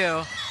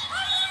IQ.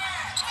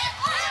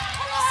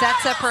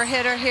 Sets up her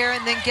hitter here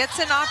and then gets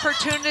an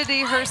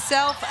opportunity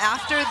herself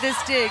after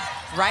this dig.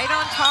 Right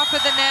on top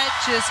of the net,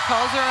 just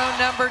calls her own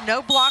number,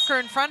 no blocker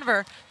in front of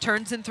her,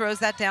 turns and throws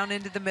that down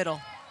into the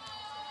middle.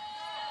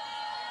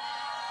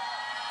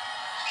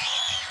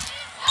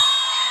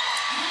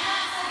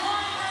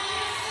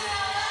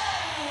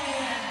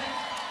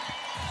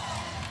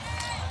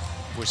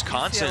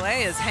 Wisconsin.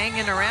 UCLA is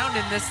hanging around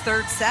in this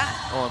third set.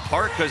 Well, in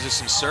part because of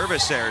some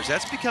service errors.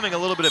 That's becoming a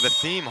little bit of a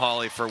theme,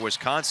 Holly, for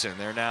Wisconsin.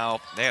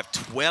 They have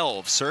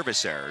 12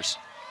 service errors.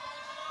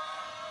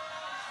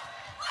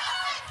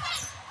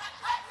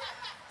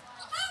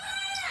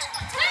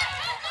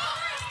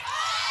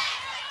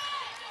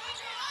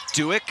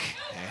 Duick,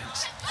 and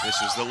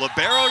this is the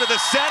libero to the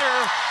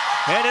center.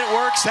 And it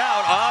works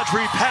out.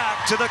 Audrey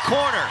Pack to the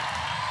corner.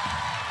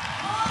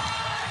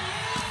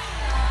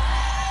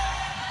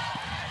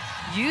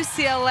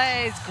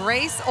 UCLA's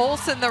Grace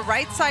Olson, the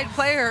right side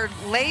player,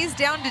 lays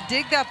down to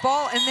dig that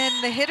ball, and then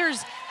the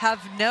hitters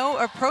have no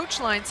approach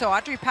line, so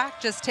Audrey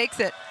Pack just takes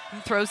it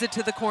and throws it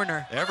to the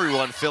corner.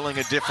 Everyone filling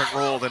a different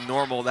role than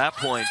normal at that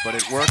point, but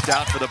it worked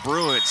out for the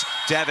Bruins.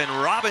 Devin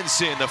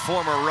Robinson, the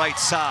former right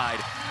side,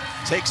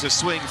 takes a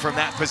swing from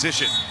that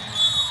position.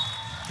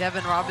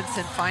 Devin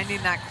Robinson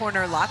finding that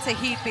corner. Lots of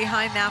heat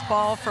behind that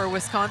ball for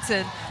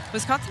Wisconsin.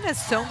 Wisconsin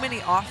has so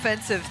many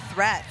offensive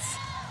threats,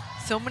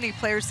 so many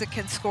players that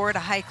can score at a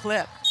high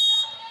clip.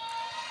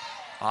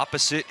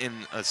 Opposite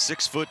in a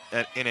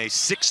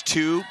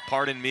 6'2",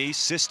 pardon me,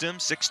 system,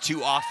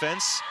 6'2"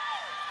 offense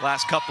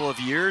last couple of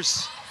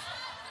years.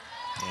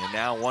 And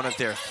now one of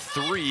their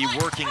 3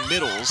 working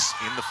middles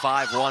in the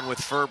 5-1 with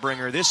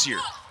Furbringer this year.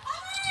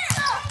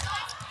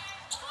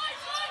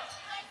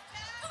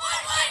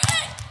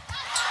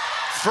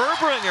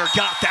 Furbringer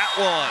got that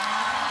one.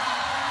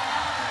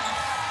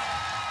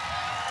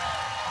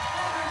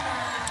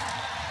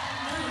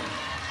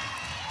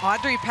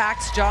 Audrey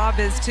Pack's job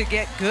is to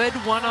get good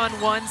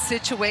one-on-one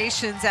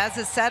situations as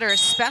a setter,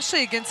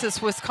 especially against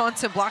this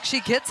Wisconsin block.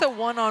 She gets a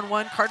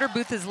one-on-one. Carter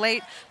Booth is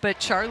late, but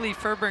Charlie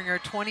Furbringer,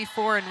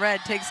 24 in red,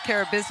 takes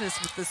care of business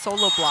with the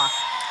solo block.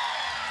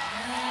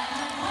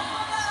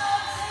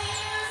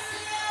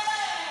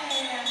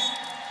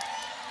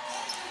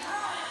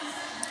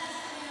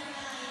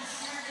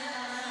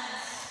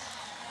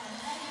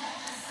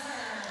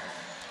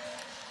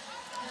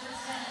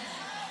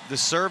 The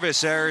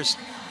service errors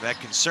that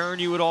concern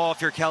you at all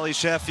if you're Kelly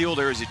Sheffield,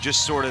 or is it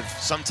just sort of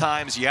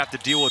sometimes you have to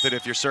deal with it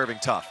if you're serving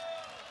tough?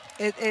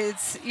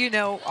 It's, you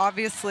know,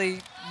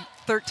 obviously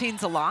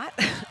 13's a lot,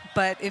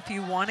 but if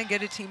you want to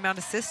get a team out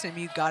of system,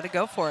 you got to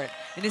go for it.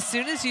 And as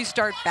soon as you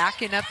start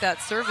backing up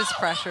that service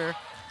pressure,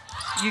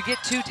 you get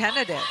too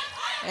tentative,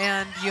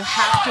 and you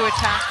have to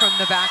attack from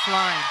the back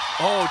line.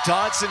 Oh,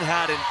 Dodson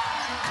had a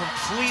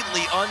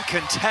completely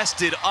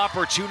uncontested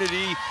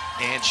opportunity,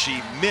 and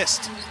she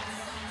missed.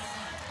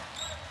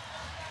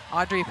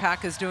 Audrey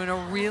Pack is doing a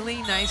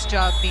really nice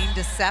job being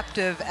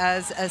deceptive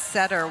as a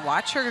setter.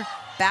 Watch her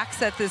back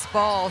set this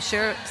ball.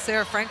 Sarah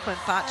Franklin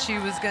thought she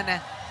was going to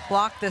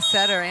block the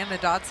setter. Anna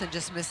Dodson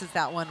just misses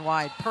that one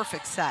wide.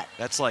 Perfect set.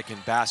 That's like in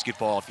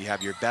basketball, if you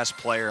have your best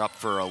player up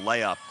for a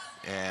layup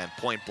and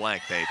point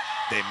blank, they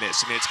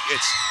miss. I mean,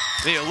 it's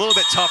a little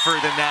bit tougher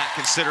than that,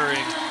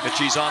 considering that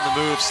she's on the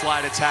move.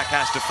 Slide attack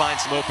has to find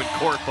some open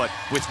court, but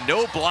with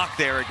no block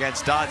there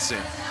against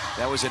Dodson,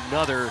 that was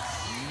another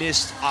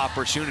missed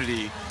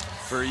opportunity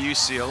for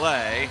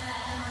UCLA,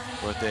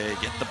 but they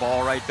get the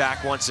ball right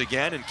back once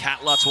again, and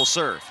Kat Lutz will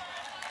serve.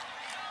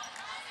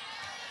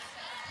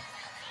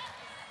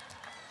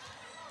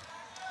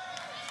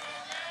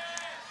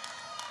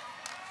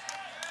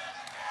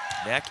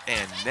 Neck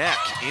and neck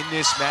in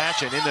this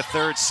match, and in the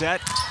third set,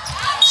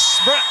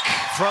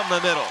 Smrek from the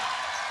middle.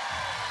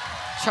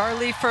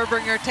 Charlie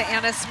Furbringer to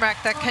Anna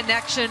Smrek. That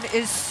connection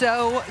is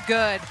so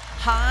good.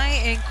 High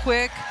and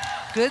quick,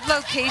 good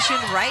location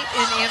right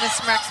in Anna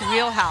Smrek's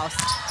wheelhouse.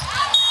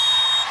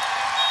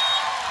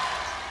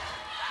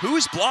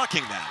 Who's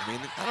blocking that? I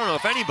mean, I don't know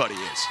if anybody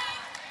is.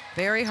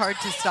 Very hard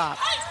to stop.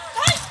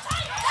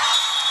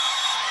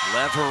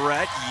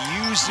 Leverett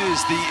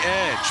uses the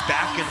edge.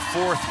 Back and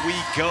forth we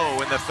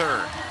go in the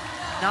third.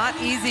 Not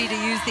easy to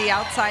use the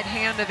outside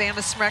hand of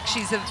Anna Smrek.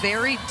 She's a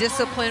very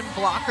disciplined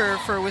blocker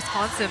for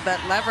Wisconsin, but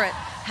Leverett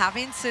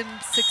having some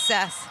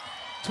success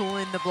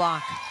tooling the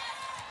block.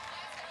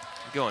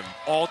 Going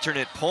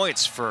alternate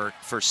points for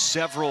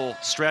several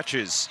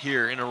stretches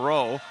here in a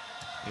row.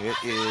 It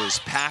is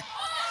Pack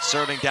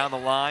serving down the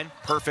line.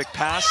 Perfect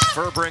pass.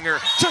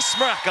 Furbringer to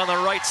Smrek on the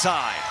right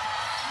side.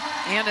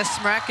 Anna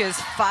Smrek is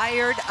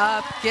fired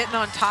up, getting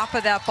on top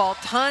of that ball.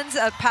 Tons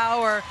of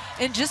power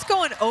and just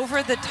going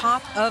over the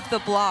top of the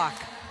block.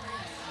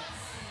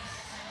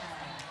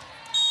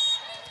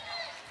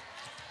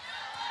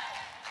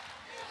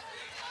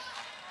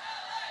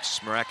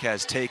 Smrek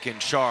has taken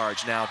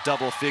charge. Now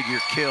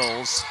double-figure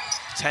kills,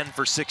 10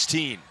 for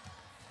 16.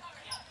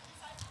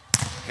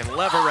 Can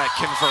Leverett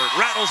convert?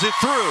 Rattles it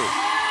through.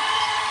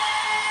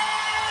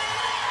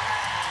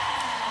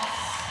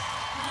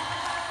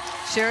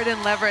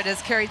 Sheridan Leverett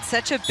has carried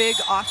such a big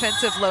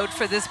offensive load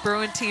for this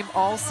Bruin team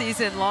all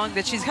season long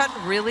that she's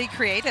gotten really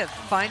creative,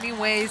 finding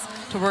ways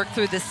to work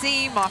through the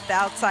seam, off the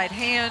outside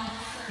hand,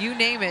 you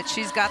name it,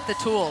 she's got the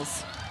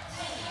tools.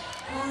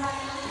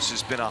 This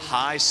has been a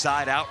high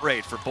side out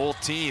rate for both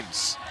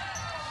teams.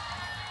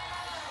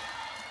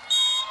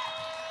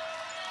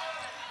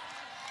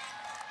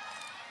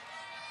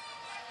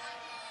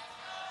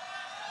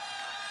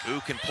 Who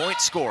can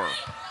point score?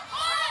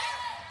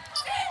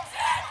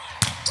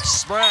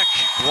 Smrek,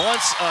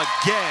 once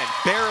again,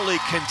 barely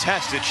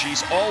contested.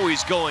 She's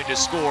always going to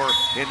score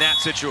in that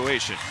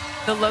situation.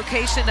 The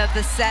location of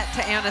the set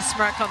to Anna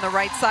Smrek on the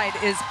right side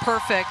is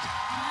perfect.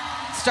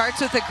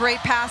 Starts with a great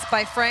pass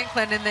by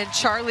Franklin, and then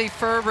Charlie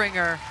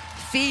Furbringer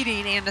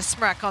feeding Anna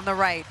Smrek on the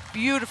right.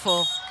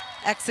 Beautiful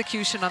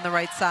execution on the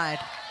right side.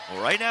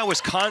 Well, right now,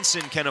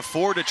 Wisconsin can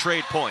afford to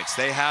trade points.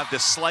 They have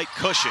this slight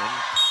cushion,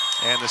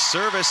 and the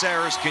service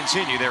errors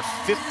continue. They're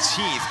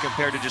 15th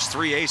compared to just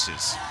 3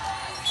 aces.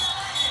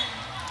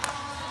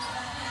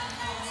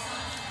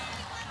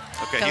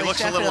 Okay, Kelly he looks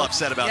Sheffield. a little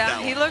upset about that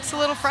one. He looks a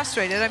little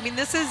frustrated. I mean,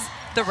 this is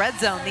the red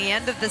zone, the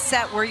end of the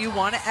set where you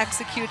want to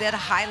execute at a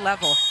high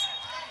level.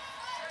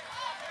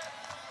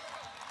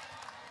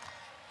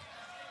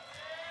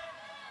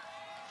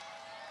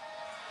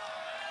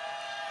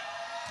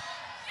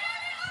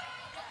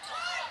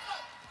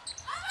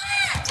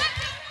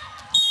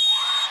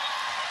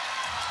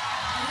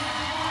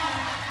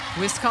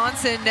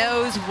 Wisconsin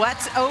knows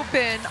what's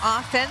open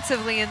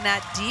offensively, and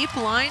that deep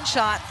line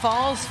shot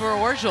falls for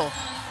Orgel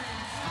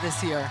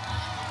this year.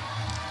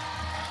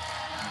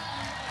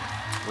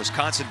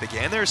 Wisconsin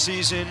began their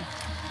season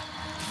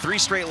 3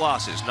 straight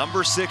losses.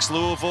 Number 6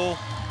 Louisville,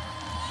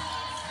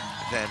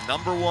 then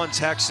number 1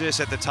 Texas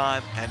at the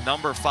time, and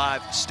number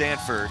 5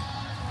 Stanford.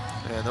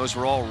 And those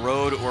were all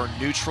road or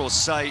neutral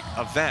site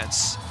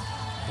events.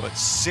 But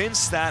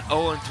since that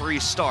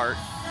 0-3 start,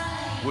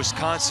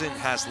 Wisconsin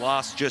has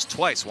lost just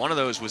twice. One of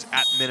those was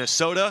at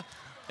Minnesota,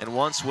 and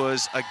once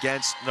was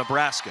against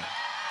Nebraska.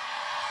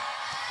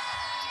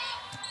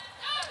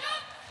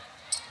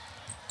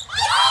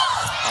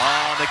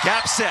 On the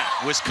gap set,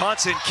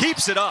 Wisconsin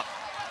keeps it up.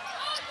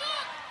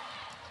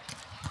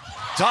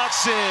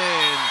 Dodson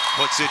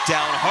puts it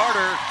down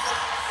harder.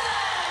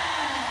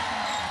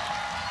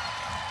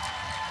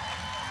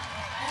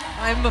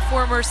 I'm a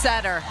former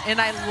setter, and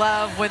I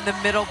love when the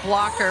middle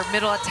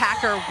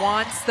attacker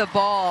wants the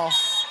ball.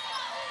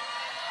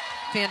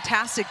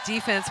 Fantastic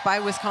defense by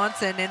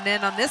Wisconsin, and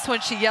then on this one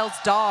she yells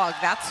dog.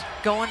 That's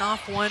going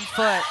off 1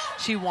 foot.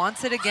 She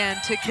wants it again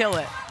to kill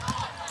it.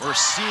 We're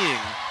seeing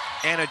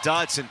Anna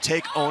Dodson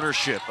take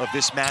ownership of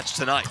this match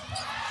tonight.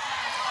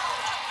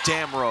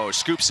 Damrow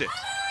scoops it.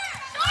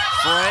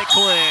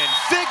 Franklin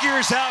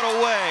figures out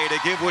a way to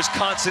give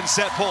Wisconsin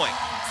set point.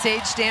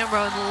 Sage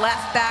Damrow,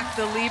 left back,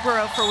 the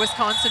libero for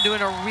Wisconsin,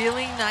 doing a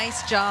really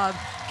nice job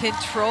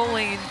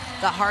controlling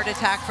the heart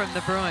attack from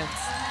the Bruins.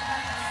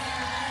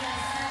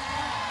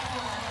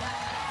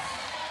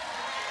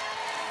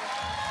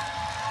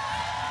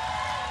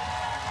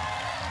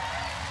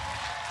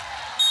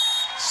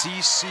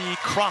 CC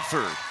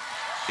Crawford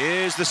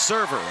is the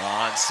server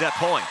on set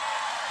point.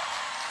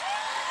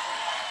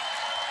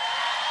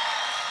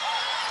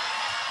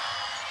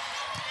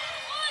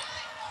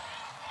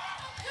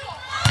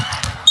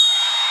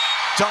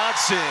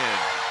 Dodson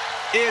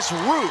is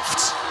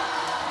roofed.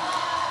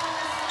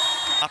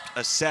 Up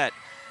a set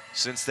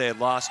since they had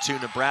lost to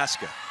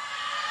Nebraska.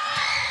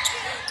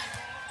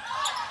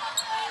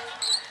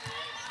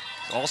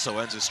 Also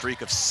ends a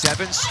streak of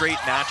 7 straight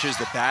matches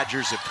the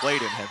Badgers have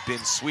played in have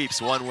been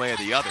sweeps one way or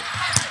the other,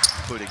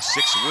 including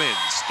 6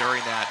 wins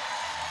during that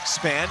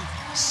span.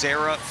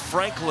 Sarah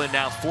Franklin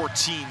now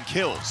 14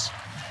 kills.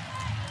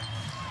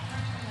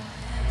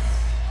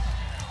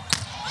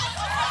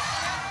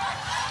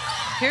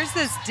 Here's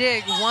this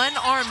dig, 1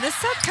 arm. This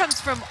set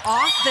comes from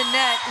off the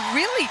net,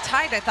 really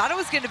tight. I thought it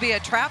was going to be a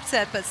trap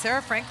set, but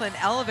Sarah Franklin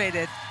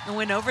elevated and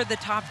went over the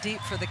top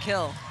deep for the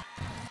kill.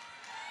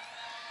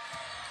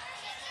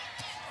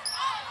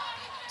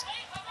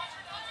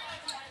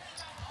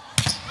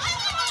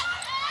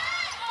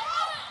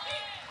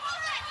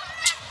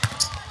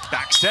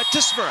 Back set to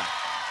Smurek.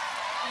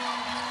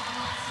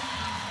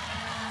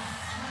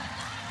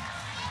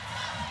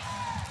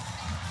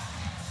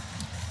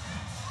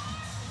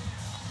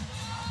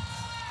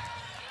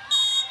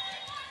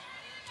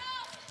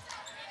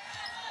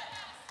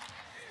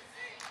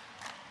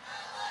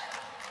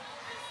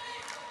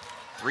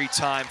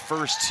 Three-time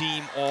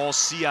first-team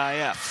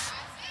All-CIF.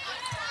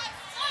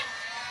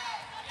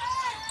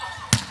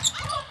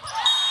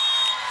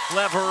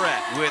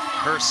 Leverett with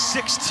her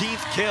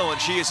 16th kill, and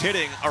she is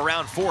hitting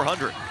around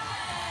 400.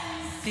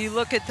 If you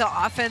look at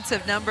the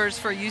offensive numbers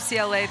for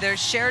UCLA, there's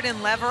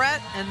Sheridan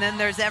Leverett, and then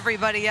there's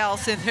everybody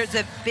else, and there's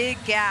a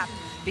big gap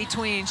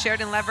between.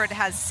 Sheridan Leverett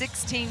has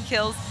 16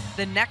 kills,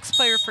 the next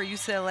player for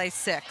UCLA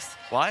 6.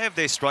 Why have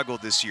they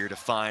struggled this year to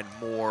find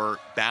more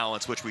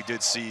balance, which we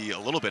did see a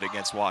little bit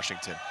against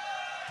Washington?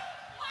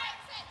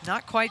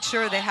 Not quite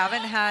sure. They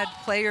haven't had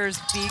players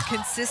be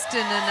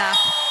consistent enough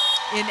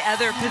in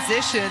other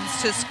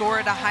positions to score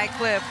at a high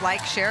clip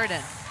like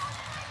Sheridan.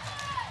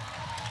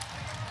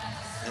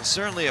 And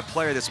certainly a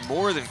player that's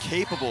more than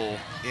capable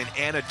in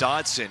Anna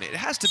Dodson. It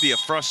has to be a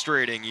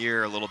frustrating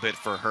year a little bit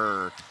for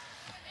her,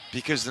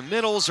 because the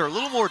middles are a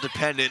little more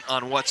dependent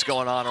on what's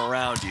going on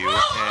around you.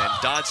 And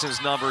Dodson's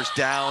numbers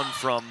down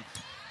from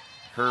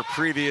her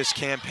previous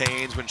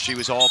campaigns when she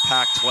was all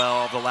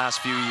Pac-12 the last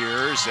few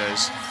years,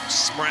 as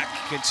Smrek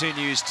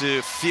continues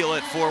to feel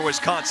it for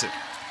Wisconsin.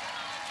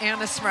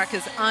 Anna Smrek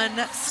is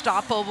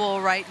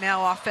unstoppable right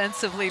now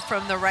offensively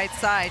from the right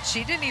side.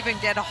 She didn't even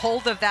get a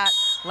hold of that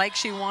like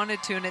she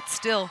wanted to, and it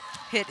still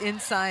hit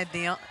inside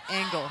the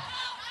angle.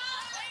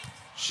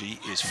 She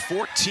is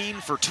 14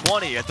 for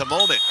 20 at the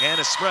moment.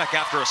 Anna Smrek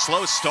after a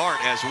slow start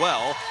as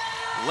well.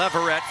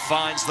 Leverett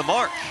finds the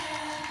mark.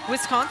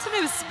 Wisconsin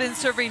has been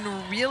serving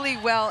really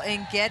well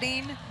and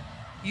getting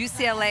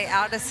UCLA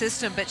out of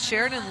system, but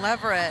Sheridan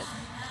Leverett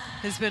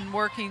has been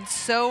working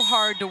so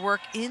hard to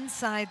work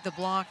inside the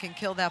block and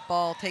kill that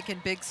ball, taking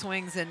big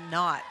swings and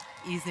not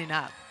easing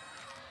up.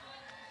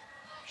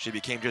 She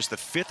became just the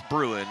 5th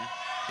Bruin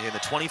in the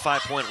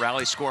 25-point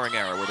rally scoring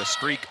era with a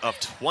streak of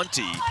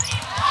 20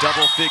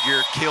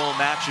 double-figure kill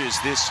matches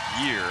this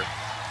year,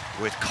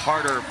 with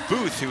Carter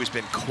Booth, who has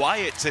been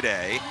quiet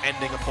today,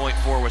 ending a point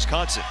for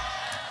Wisconsin.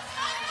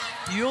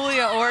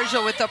 Julia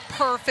Orgel with a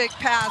perfect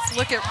pass.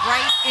 Look at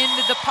right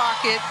into the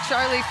pocket.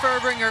 Charlie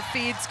Furbringer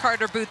feeds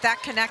Carter Booth.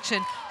 That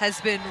connection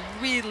has been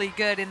really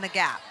good in the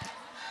gap.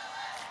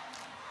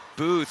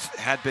 Booth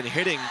had been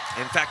hitting,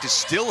 in fact is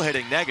still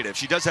hitting negative.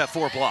 She does have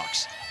 4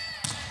 blocks.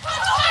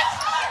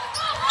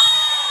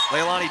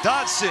 Leilani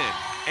Dodson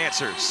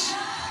answers.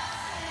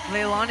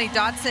 Leilani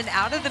Dodson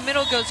out of the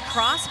middle, goes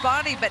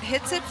cross-body, but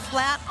hits it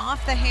flat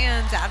off the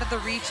hands, out of the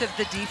reach of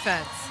the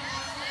defense.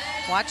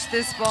 Watch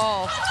this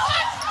ball.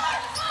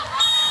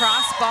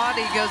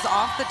 Cross-body goes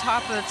off the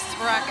top of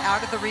Sprack,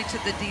 out of the reach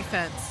of the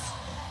defense.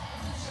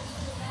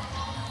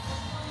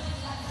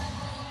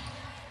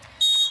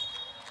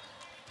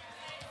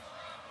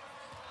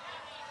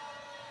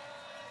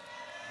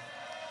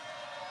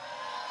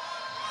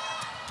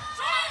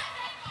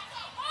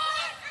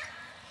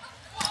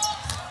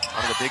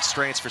 One of the big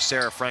strengths for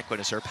Sarah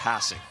Franklin is her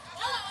passing.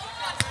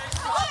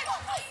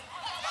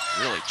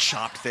 Really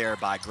chopped there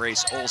by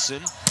Grace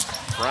Olson.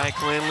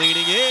 Franklin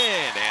leaning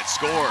in and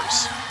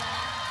scores.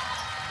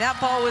 That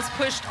ball was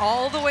pushed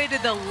all the way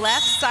to the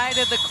left side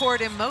of the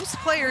court, and most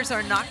players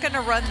are not going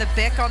to run the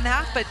bick on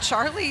that, but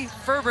Charlie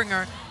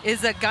Furbringer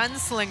is a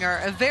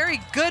gunslinger, a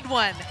very good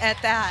one at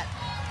that.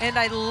 And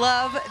I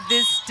love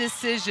this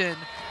decision.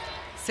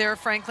 Sarah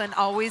Franklin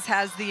always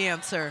has the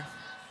answer.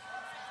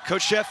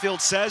 Coach Sheffield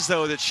says,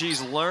 though, that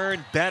she's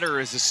learned better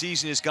as the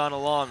season has gone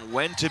along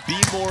when to be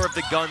more of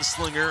the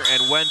gunslinger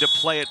and when to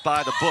play it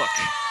by the book.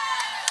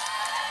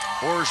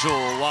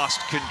 Orgel lost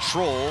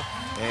control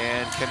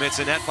and commits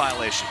a net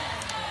violation.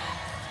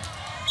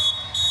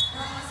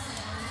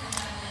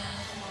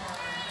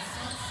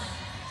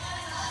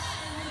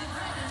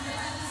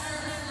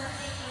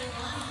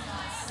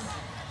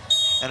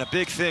 And a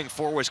big thing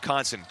for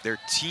Wisconsin, their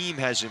team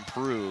has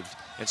improved,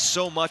 and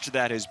so much of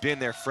that has been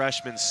their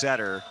freshman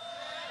setter.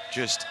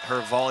 Just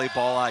her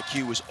volleyball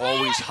IQ was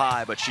always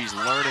high, but she's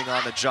learning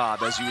on the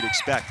job, as you would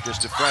expect.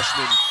 Just a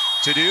freshman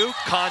to do.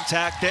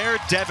 Contact there,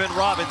 Devin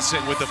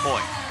Robinson with the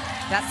point.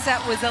 That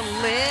set was a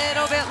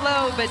little bit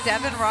low, but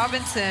Devin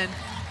Robinson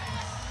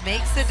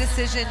makes the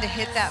decision to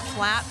hit that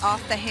flat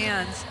off the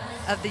hands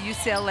of the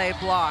UCLA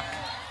block.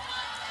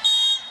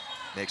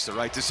 Makes the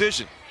right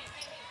decision.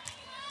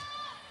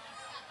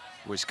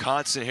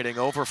 Wisconsin hitting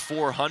over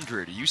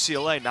 400.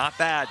 UCLA not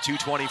bad,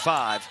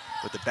 225,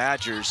 but the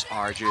Badgers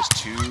are just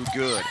too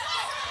good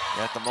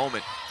at the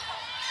moment.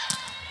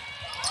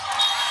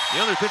 You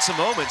know, there's been some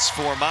moments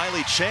for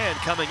Miley Chan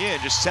coming in,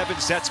 just 7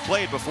 sets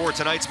played before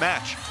tonight's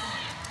match.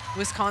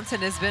 Wisconsin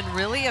has been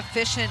really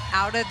efficient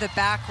out of the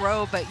back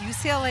row, but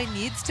UCLA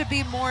needs to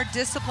be more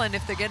disciplined.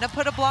 If they're going to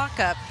put a block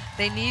up,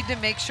 they need to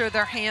make sure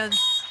their hands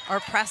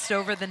are pressed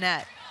over the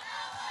net.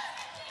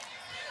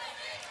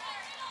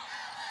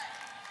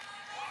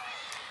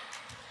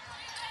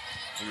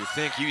 You would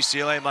think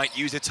UCLA might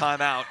use a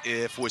timeout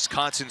if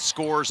Wisconsin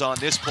scores on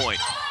this point.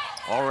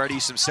 Already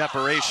some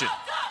separation.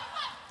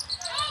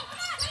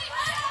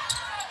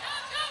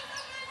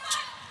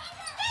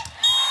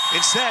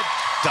 Instead,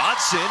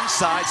 Dodson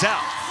sides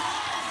out.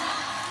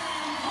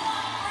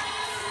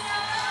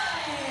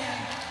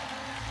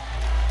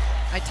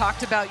 I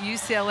talked about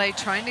UCLA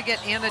trying to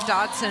get Anna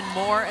Dodson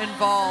more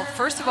involved.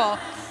 First of all,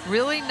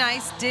 really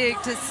nice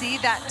dig to see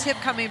that tip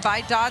coming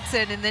by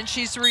Dodson, and then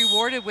she's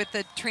rewarded with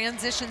the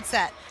transition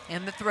set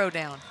and the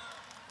throwdown.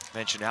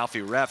 Mentioned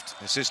Alfie Reft,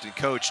 assistant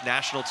coach,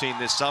 national team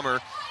this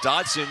summer.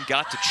 Dodson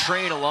got to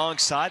train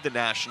alongside the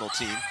national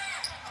team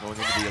going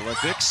into the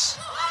Olympics.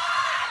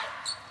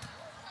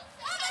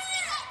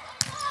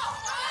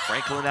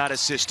 Franklin out of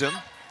system.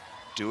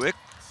 Duick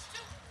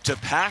to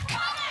Pack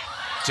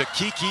to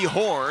Kiki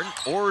Horn.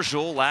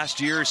 Orgel, last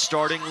year's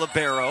starting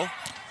libero.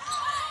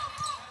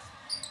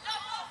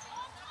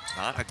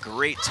 Not a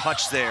great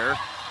touch there.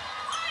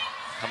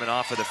 Coming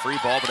off of the free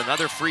ball, but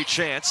another free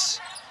chance.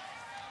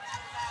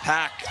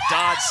 Pack,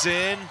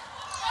 Dodson.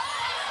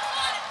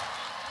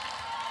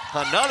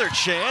 Another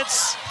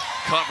chance.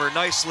 Cover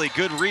nicely,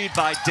 good read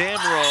by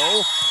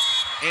Damrow.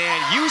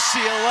 And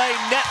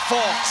UCLA net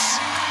faults.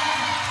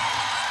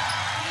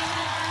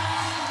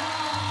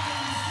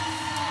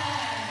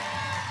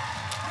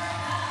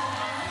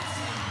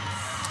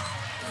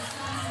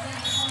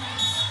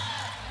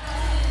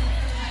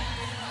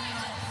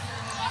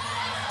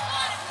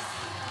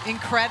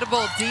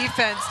 Incredible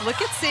defense.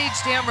 Look at Sage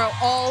Damrow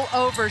all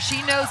over.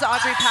 She knows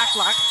Audrey Pack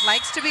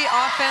likes to be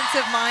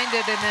offensive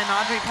minded, and then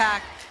Audrey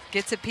Pack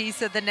gets a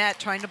piece of the net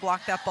trying to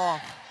block that ball.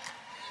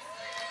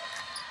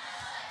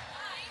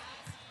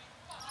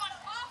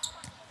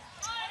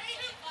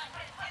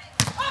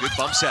 Good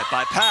bump set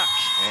by Pack,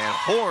 and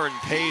Horn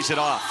pays it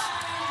off.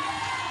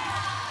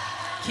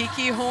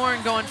 Kiki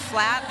Horn going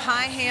flat,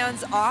 high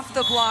hands off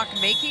the block,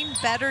 making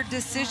better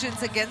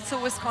decisions against the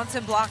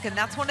Wisconsin block, and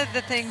that's one of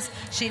the things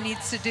she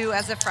needs to do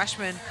as a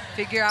freshman,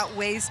 figure out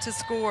ways to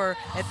score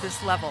at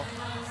this level.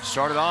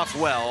 Started off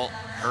well.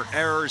 Her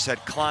errors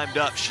had climbed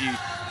up. She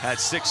had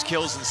 6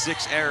 kills and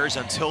 6 errors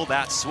until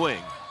that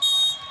swing.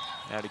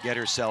 Now to get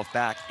herself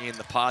back in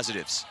the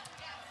positives.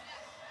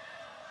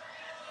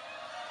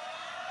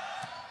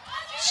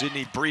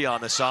 Sydney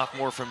Breon, the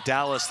sophomore from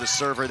Dallas, the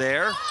server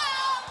there.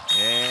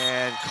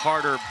 And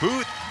Carter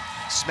Booth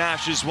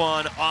smashes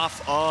one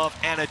off of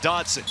Anna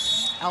Dodson.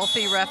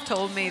 Elfie ref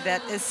told me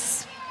that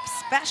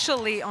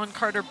especially on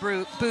Carter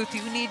Booth,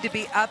 you need to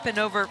be up and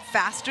over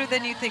faster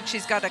than you think.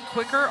 She's got a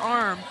quicker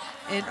arm,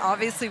 and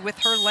obviously with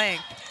her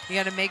length, you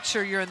got to make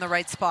sure you're in the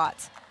right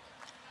spots.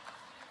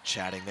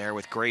 Chatting there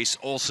with Grace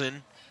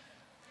Olson,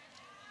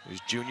 who's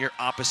junior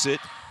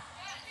opposite.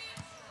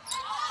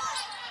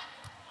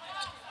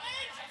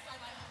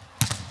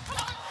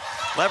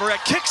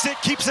 Leverett kicks it,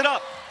 keeps it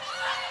up.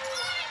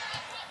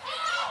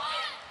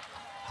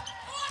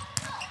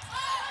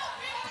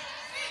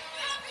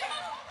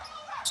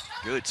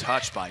 Good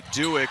touch by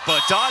Dewick,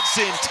 but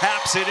Dodson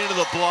taps it into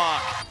the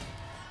block.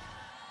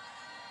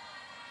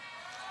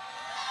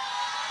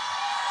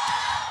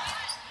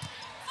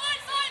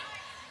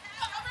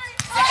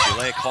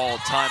 UCLA called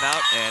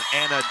timeout, and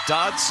Anna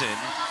Dodson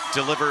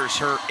delivers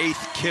her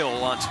 8th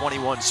kill on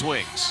 21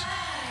 swings.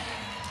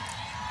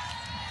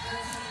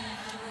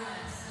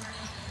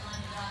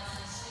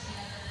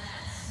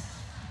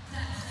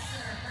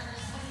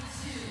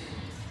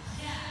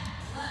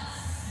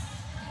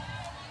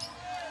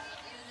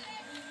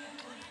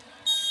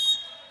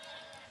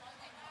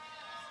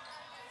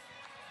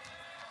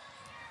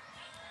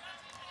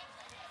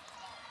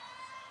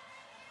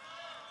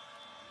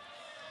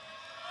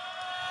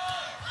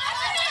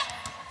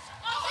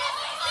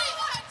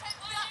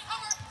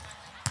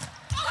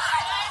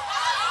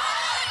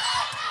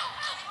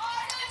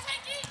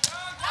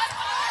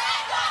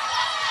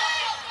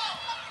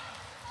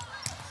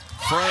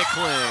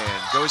 Franklin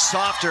goes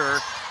softer,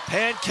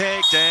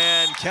 pancaked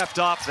and kept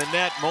off the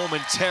net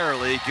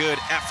momentarily. Good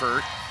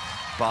effort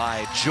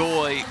by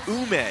Joy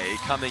Ume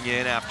coming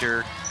in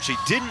after she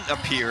didn't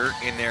appear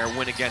in their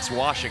win against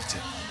Washington.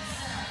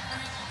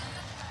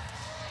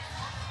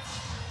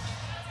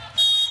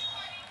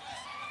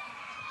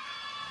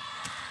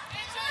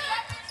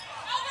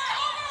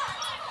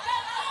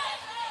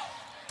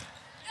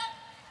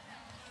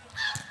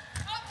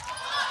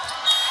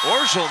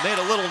 Orgel made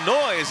a little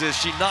noise as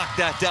she knocked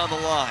that down the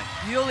line.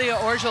 Yulia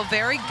Orgel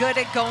very good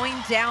at going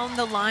down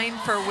the line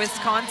for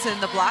Wisconsin.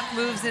 The block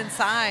moves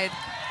inside.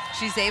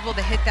 She's able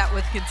to hit that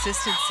with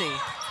consistency.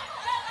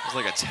 It was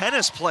like a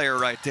tennis player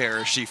right there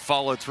as she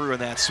followed through in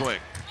that swing.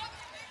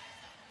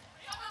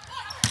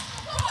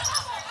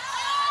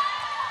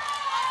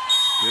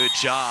 Good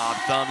job,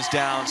 thumbs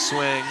down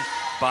swing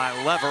by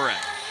Leverett.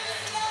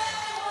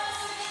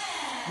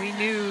 We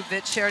knew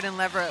that Sheridan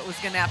Leverett was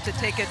going to have to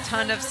take a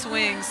ton of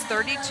swings,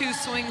 32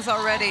 swings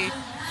already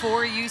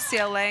for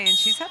UCLA, and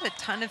she's had a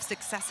ton of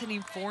success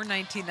hitting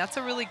 .419. That's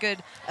a really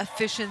good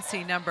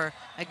efficiency number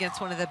against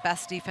one of the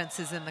best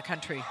defenses in the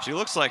country. She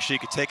looks like she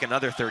could take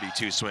another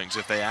 32 swings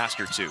if they asked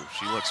her to.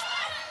 She looks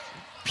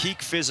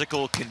peak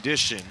physical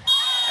condition,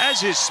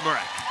 as is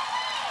Smrek.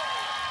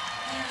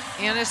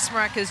 Anna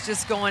Smrek is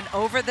just going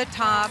over the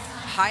top,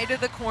 high to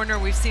the corner.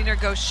 We've seen her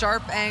go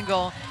sharp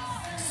angle.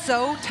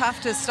 So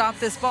tough to stop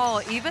this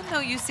ball. Even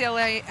though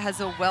UCLA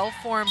has a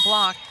well-formed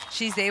block,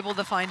 she's able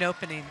to find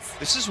openings.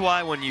 This is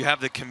why when you have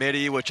the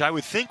committee, which I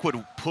would think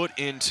would put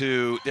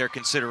into their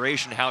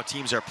consideration how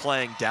teams are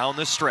playing down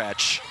the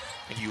stretch,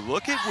 and you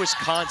look at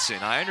Wisconsin,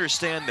 I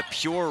understand the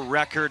pure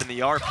record and the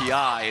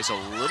RPI is a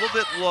little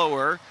bit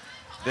lower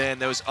than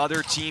those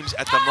other teams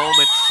at the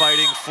moment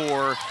fighting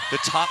for the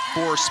top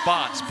 4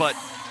 spots, but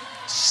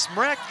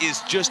Smrek is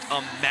just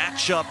a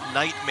matchup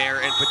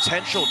nightmare and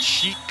potential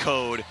cheat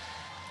code.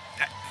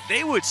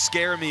 They would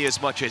scare me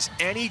as much as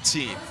any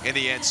team in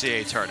the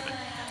NCAA tournament.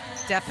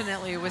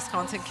 Definitely,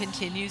 Wisconsin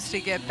continues to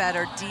get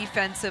better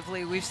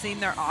defensively. We've seen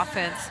their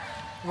offense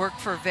work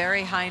for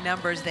very high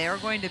numbers. They are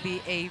going to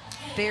be a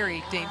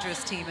very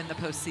dangerous team in the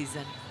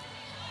postseason.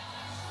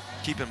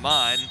 Keep in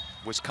mind,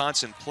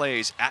 Wisconsin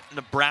plays at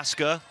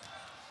Nebraska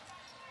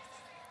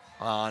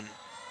on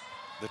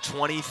the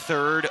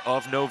 23rd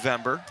of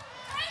November.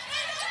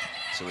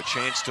 So a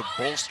chance to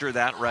bolster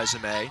that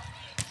resume.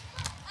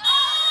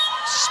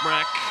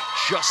 Smrek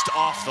just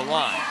off the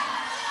line.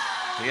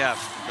 We have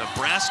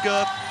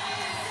Nebraska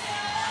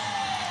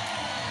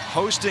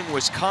hosting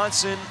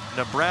Wisconsin,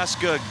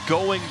 Nebraska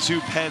going to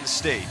Penn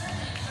State.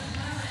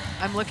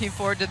 I'm looking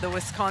forward to the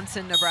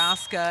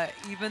Wisconsin-Nebraska.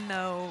 Even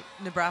though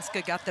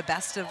Nebraska got the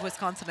best of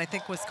Wisconsin, I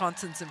think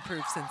Wisconsin's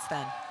improved since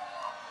then.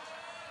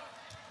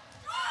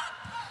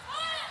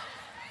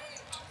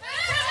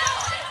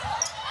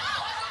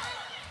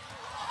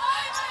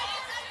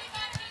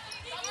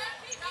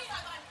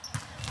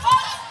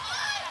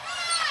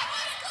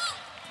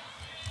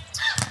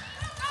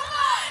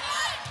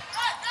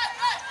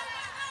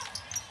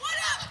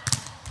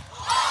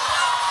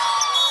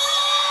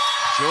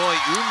 Joy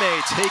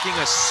Ume taking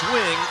a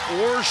swing.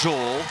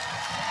 Orjol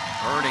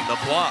earning the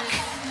block.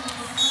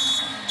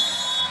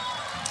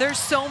 There's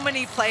so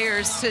many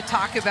players to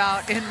talk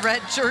about in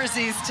red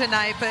jerseys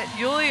tonight, but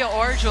Yulia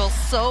Orjol,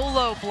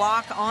 solo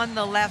block on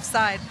the left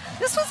side.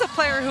 This was a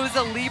player who was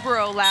a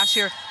libero last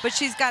year, but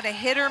she's got a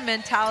hitter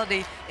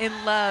mentality and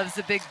loves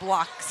the big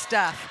block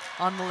stuff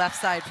on the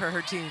left side for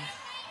her team.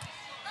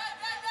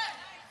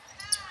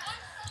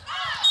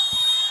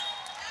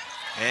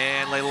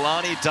 And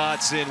Leilani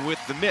Dodson with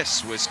the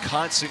miss.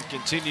 Wisconsin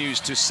continues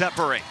to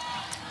separate.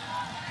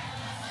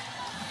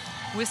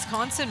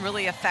 Wisconsin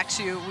really affects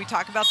you. We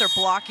talk about their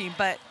blocking,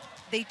 but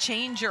they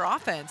change your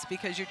offense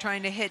because you're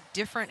trying to hit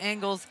different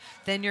angles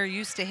than you're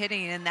used to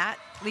hitting, and that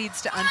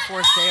leads to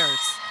unforced errors.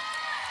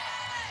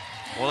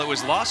 Well, it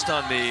was lost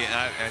on me.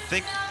 I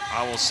think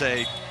I will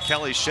say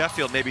Kelly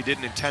Sheffield maybe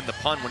didn't intend the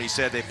pun when he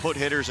said they put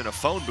hitters in a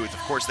phone booth. Of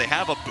course, they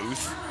have a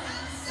booth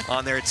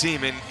on their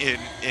team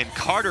in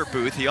Carter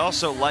Booth. He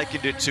also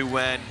likened it to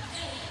when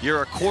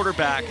you're a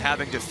quarterback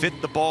having to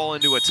fit the ball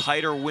into a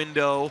tighter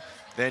window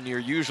than you're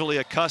usually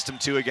accustomed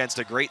to against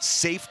a great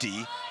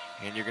safety,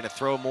 and you're going to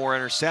throw more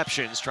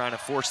interceptions trying to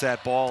force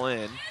that ball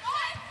in.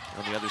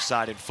 On the other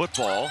side in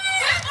football.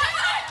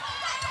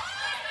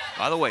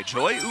 By the way,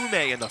 Joy Ume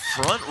in the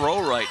front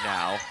row right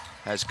now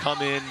has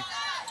come in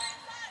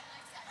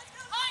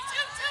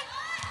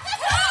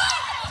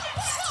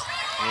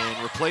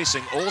and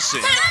replacing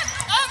Olsen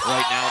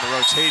right now in the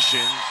rotation.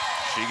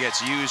 She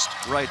gets used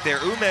right there.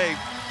 Ume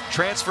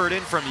transferred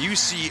in from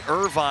UC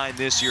Irvine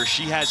this year.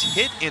 She has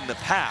hit in the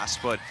past,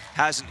 but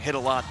hasn't hit a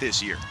lot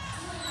this year.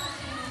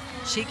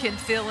 She can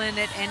fill in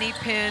at any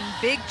pin.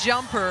 Big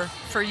jumper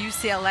for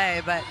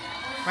UCLA, but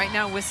right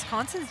now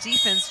Wisconsin's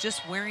defense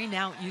just wearing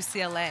out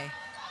UCLA.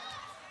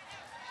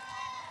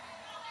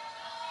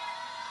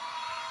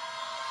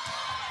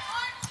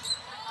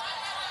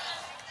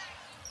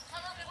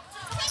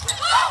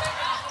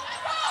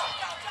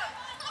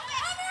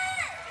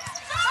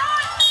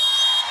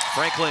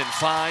 Franklin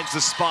finds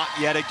the spot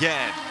yet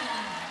again.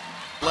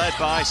 Led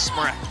by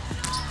Smrek.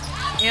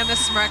 Anna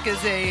Smrek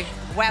is a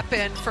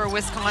weapon for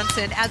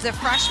Wisconsin. As a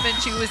freshman,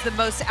 she was the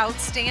most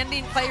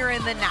outstanding player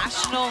in the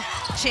national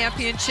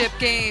championship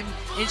game,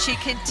 and she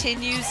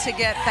continues to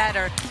get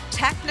better.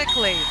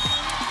 Technically,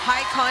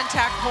 high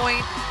contact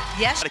point,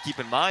 yes. Got to keep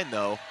in mind,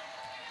 though,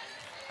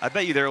 I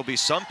bet you there will be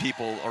some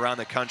people around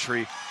the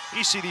country,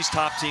 you see these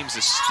top teams,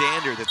 the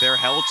standard that they're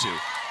held to.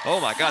 Oh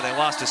my God, they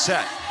lost a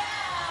set.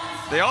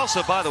 They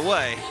also, by the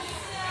way,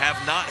 have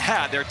not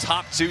had their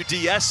top two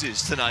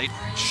DSs tonight.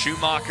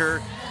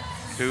 Schumacher,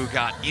 who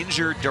got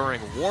injured during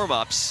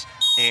warm-ups,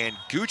 and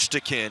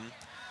Guchtakin,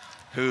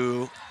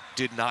 who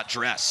did not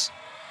dress.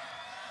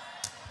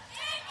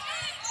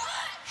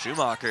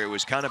 Schumacher, it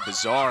was kind of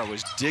bizarre,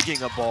 was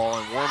digging a ball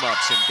in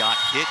warm-ups and got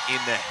hit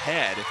in the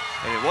head.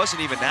 And it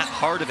wasn't even that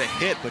hard of a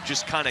hit, but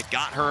just kind of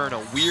got her in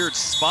a weird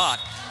spot.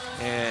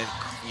 And,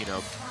 you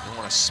know, I don't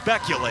want to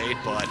speculate,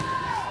 but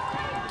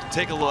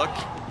take a look.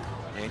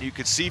 And you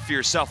can see for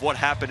yourself what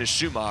happened to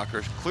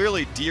Schumacher.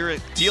 Clearly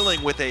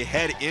dealing with a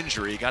head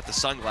injury. Got the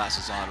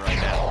sunglasses on right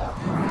now.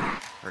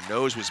 Her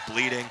nose was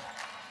bleeding.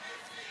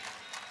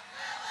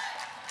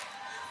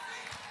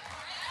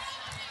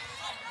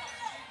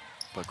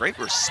 But great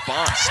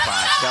response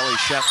by Kelly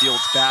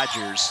Sheffield's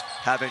Badgers,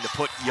 having to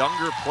put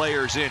younger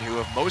players in who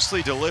have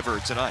mostly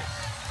delivered tonight.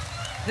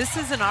 This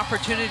is an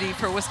opportunity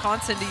for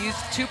Wisconsin to use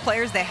two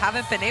players they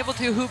haven't been able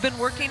to, who've been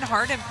working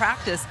hard in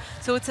practice.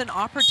 So it's an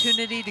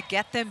opportunity to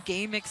get them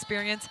game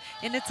experience,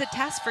 and it's a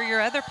test for your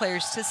other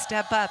players to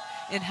step up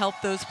and help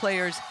those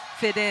players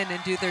fit in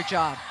and do their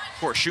job.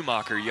 Of course,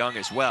 Schumacher young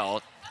as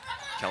well.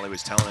 Kelly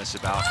was telling us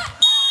about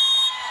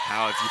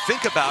how, if you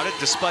think about it,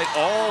 despite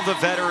all the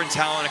veteran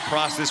talent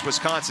across this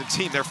Wisconsin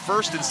team, their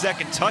first and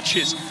second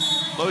touches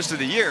most of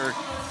the year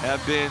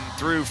have been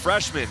through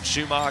freshmen,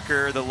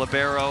 Schumacher, the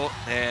libero,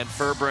 and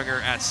Furbringer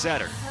at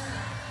setter.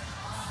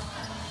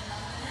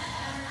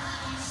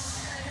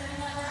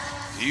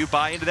 Do you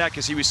buy into that?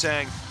 Because he was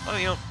saying, oh,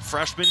 you know,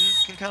 freshmen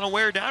can kind of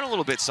wear down a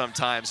little bit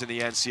sometimes in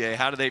the NCAA.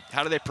 How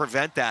do they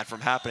prevent that from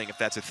happening if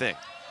that's a thing?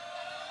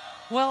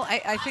 Well,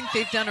 I think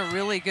they've done a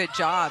really good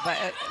job.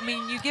 I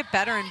mean, you get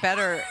better and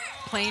better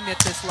playing at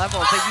this level,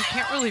 but you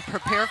can't really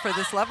prepare for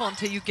this level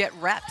until you get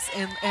reps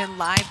and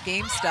live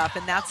game stuff.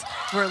 And that's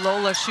where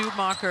Lola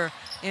Schumacher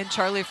and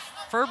Charlie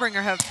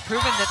Furbringer have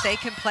proven that they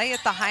can play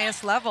at the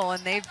highest level,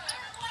 and they've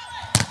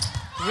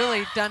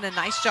really done a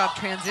nice job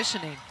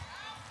transitioning.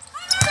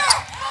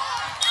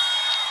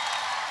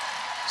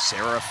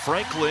 Sarah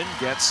Franklin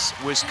gets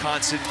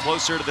Wisconsin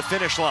closer to the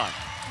finish line.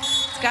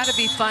 It's got to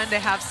be fun to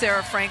have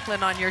Sarah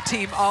Franklin on your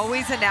team.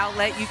 Always an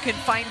outlet. You can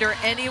find her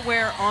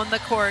anywhere on the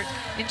court.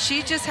 And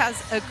she just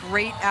has a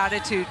great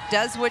attitude,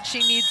 does what she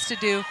needs to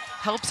do,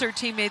 helps her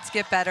teammates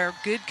get better,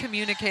 good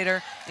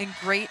communicator, and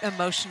great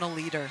emotional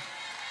leader.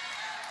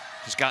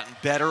 She's gotten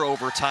better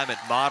over time at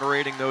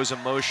moderating those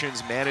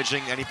emotions,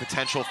 managing any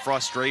potential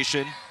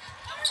frustration.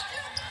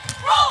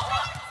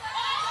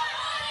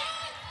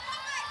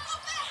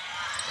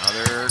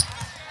 Another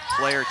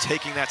player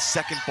taking that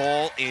second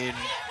ball in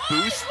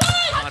Booth.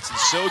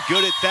 Wisconsin's so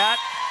good at that.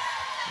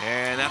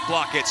 And that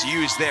block gets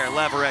used there.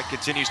 Leverett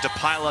continues to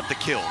pile up the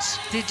kills.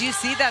 Did you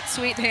see that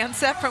sweet hand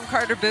set from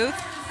Carter Booth?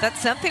 That's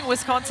something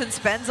Wisconsin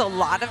spends a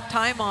lot of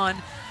time on.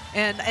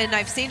 And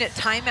I've seen it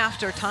time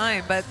after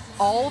time, but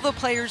all the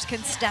players can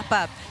step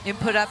up and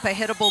put up a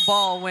hittable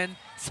ball,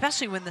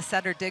 especially when the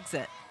setter digs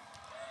it.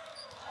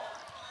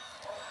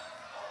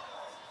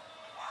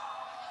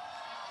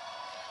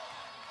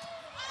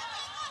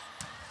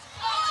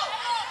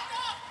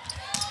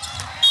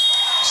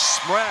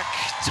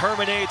 Smrek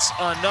terminates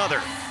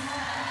another.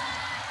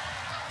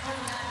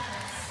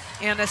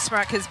 Anna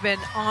Smrek has been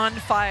on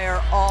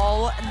fire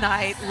all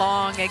night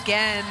long.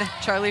 Again,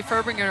 Charlie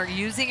Furbinger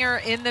using her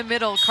in the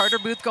middle, Carter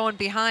Booth going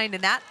behind,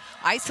 and that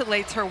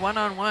isolates her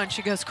one-on-one.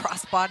 She goes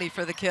cross-body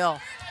for the kill.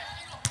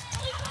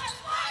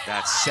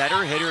 That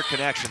setter-hitter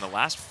connection. The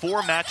last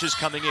 4 matches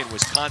coming in,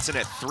 Wisconsin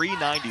at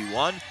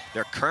 391.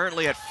 They're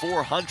currently at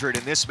 400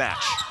 in this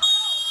match.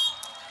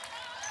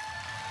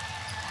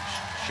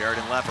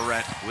 Sheridan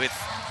Leverett with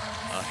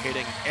a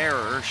hitting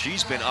error.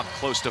 She's been up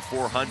close to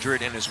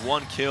 400 and is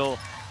 1 kill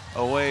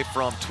away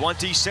from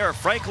 20. Sarah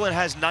Franklin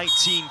has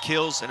 19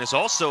 kills and is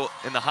also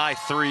in the high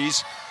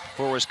 3s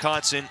for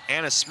Wisconsin.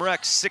 Anna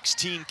Smrek,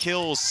 16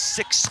 kills,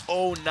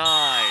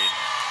 609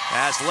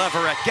 as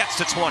Leverett gets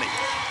to 20.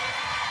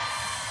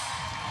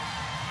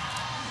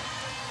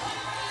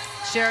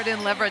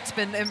 Sheridan Leverett's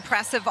been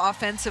impressive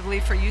offensively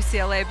for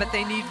UCLA, but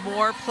they need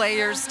more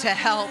players to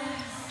help.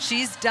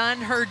 She's done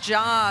her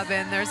job,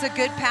 and there's a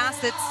good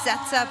pass that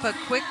sets up a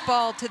quick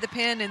ball to the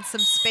pin and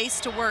some space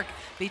to work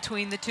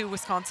between the 2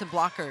 Wisconsin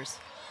blockers.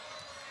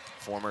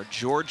 Former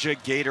Georgia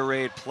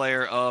Gatorade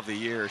Player of the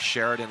Year,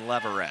 Sheridan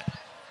Leverett.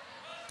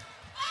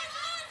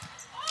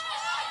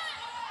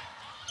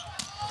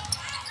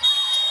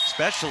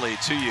 Especially,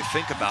 too, you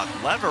think about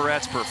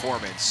Leverett's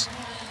performance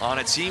on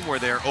a team where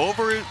they're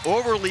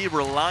overly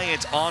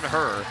reliant on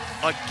her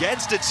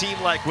against a team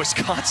like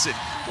Wisconsin.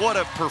 What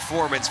a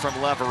performance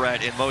from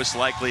Leverett in most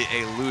likely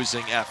a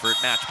losing effort.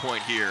 Match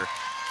point here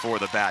for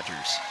the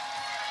Badgers.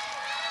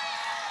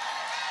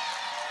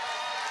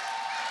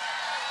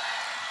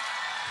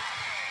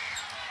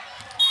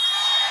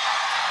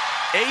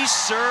 Ace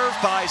serve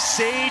by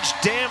Sage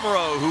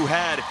Damrow, who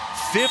had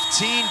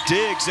 15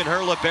 digs in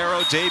her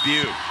libero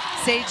debut.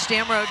 Sage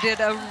Damrow did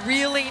a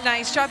really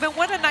nice job, and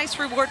what a nice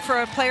reward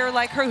for a player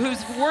like her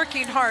who's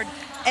working hard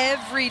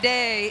every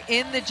day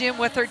in the gym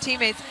with her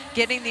teammates,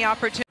 getting the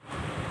opportunity.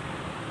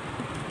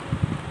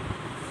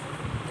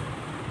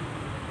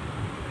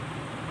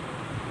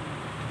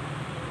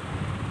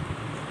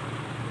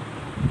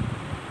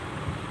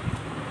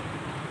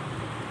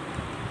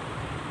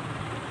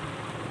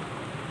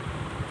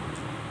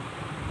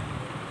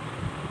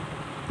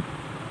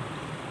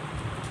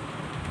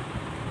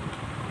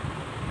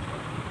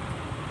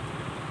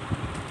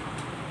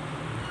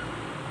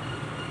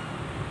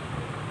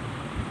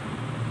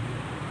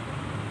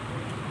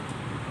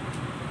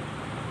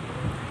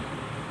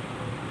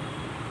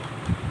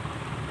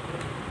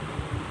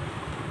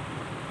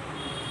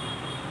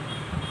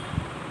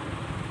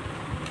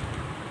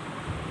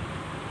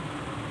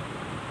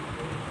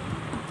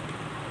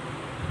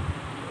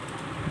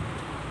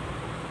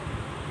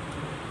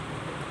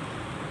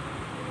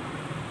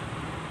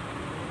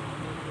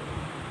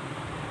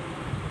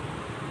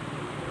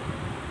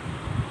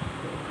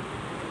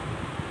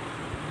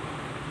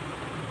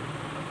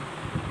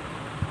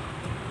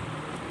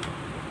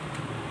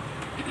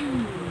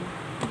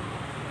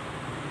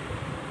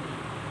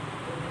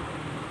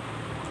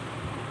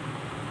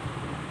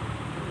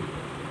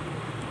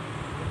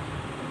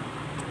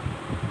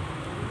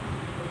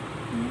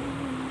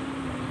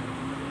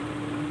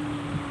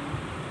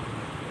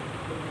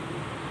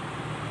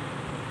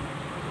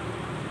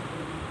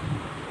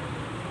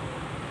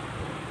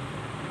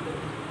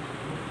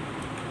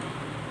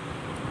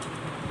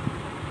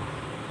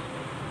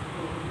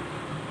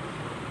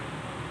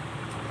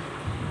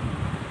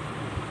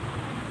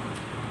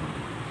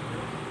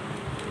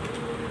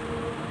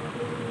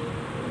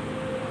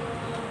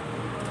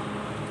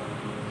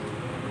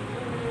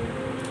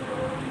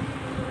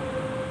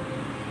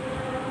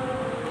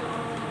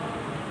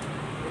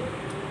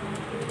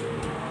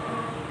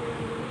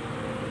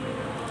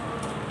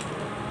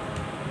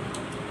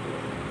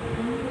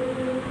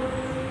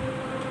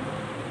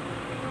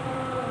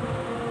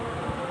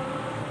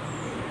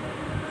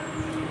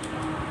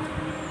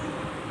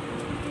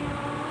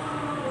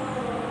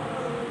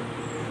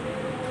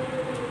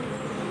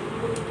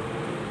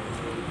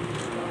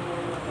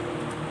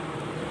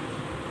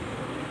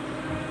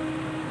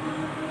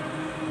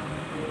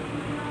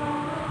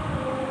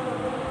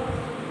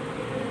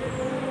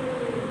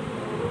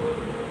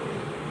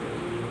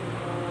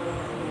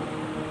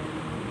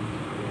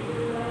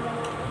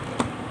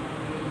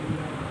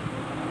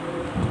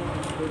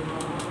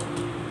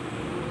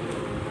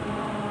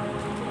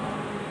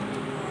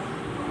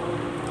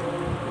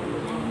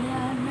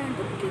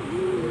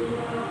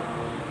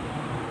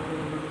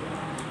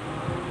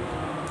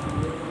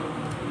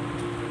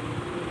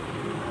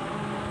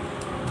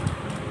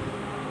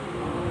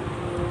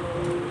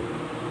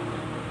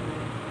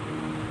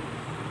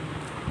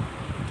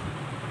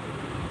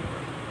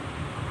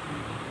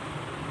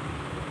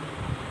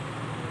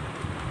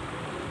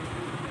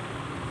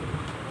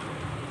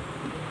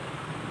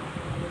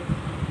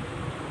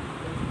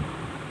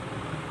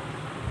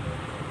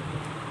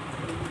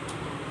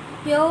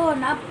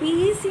 நான்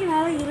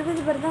பிசினால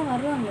 20 பேர் தான்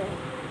வருவாங்க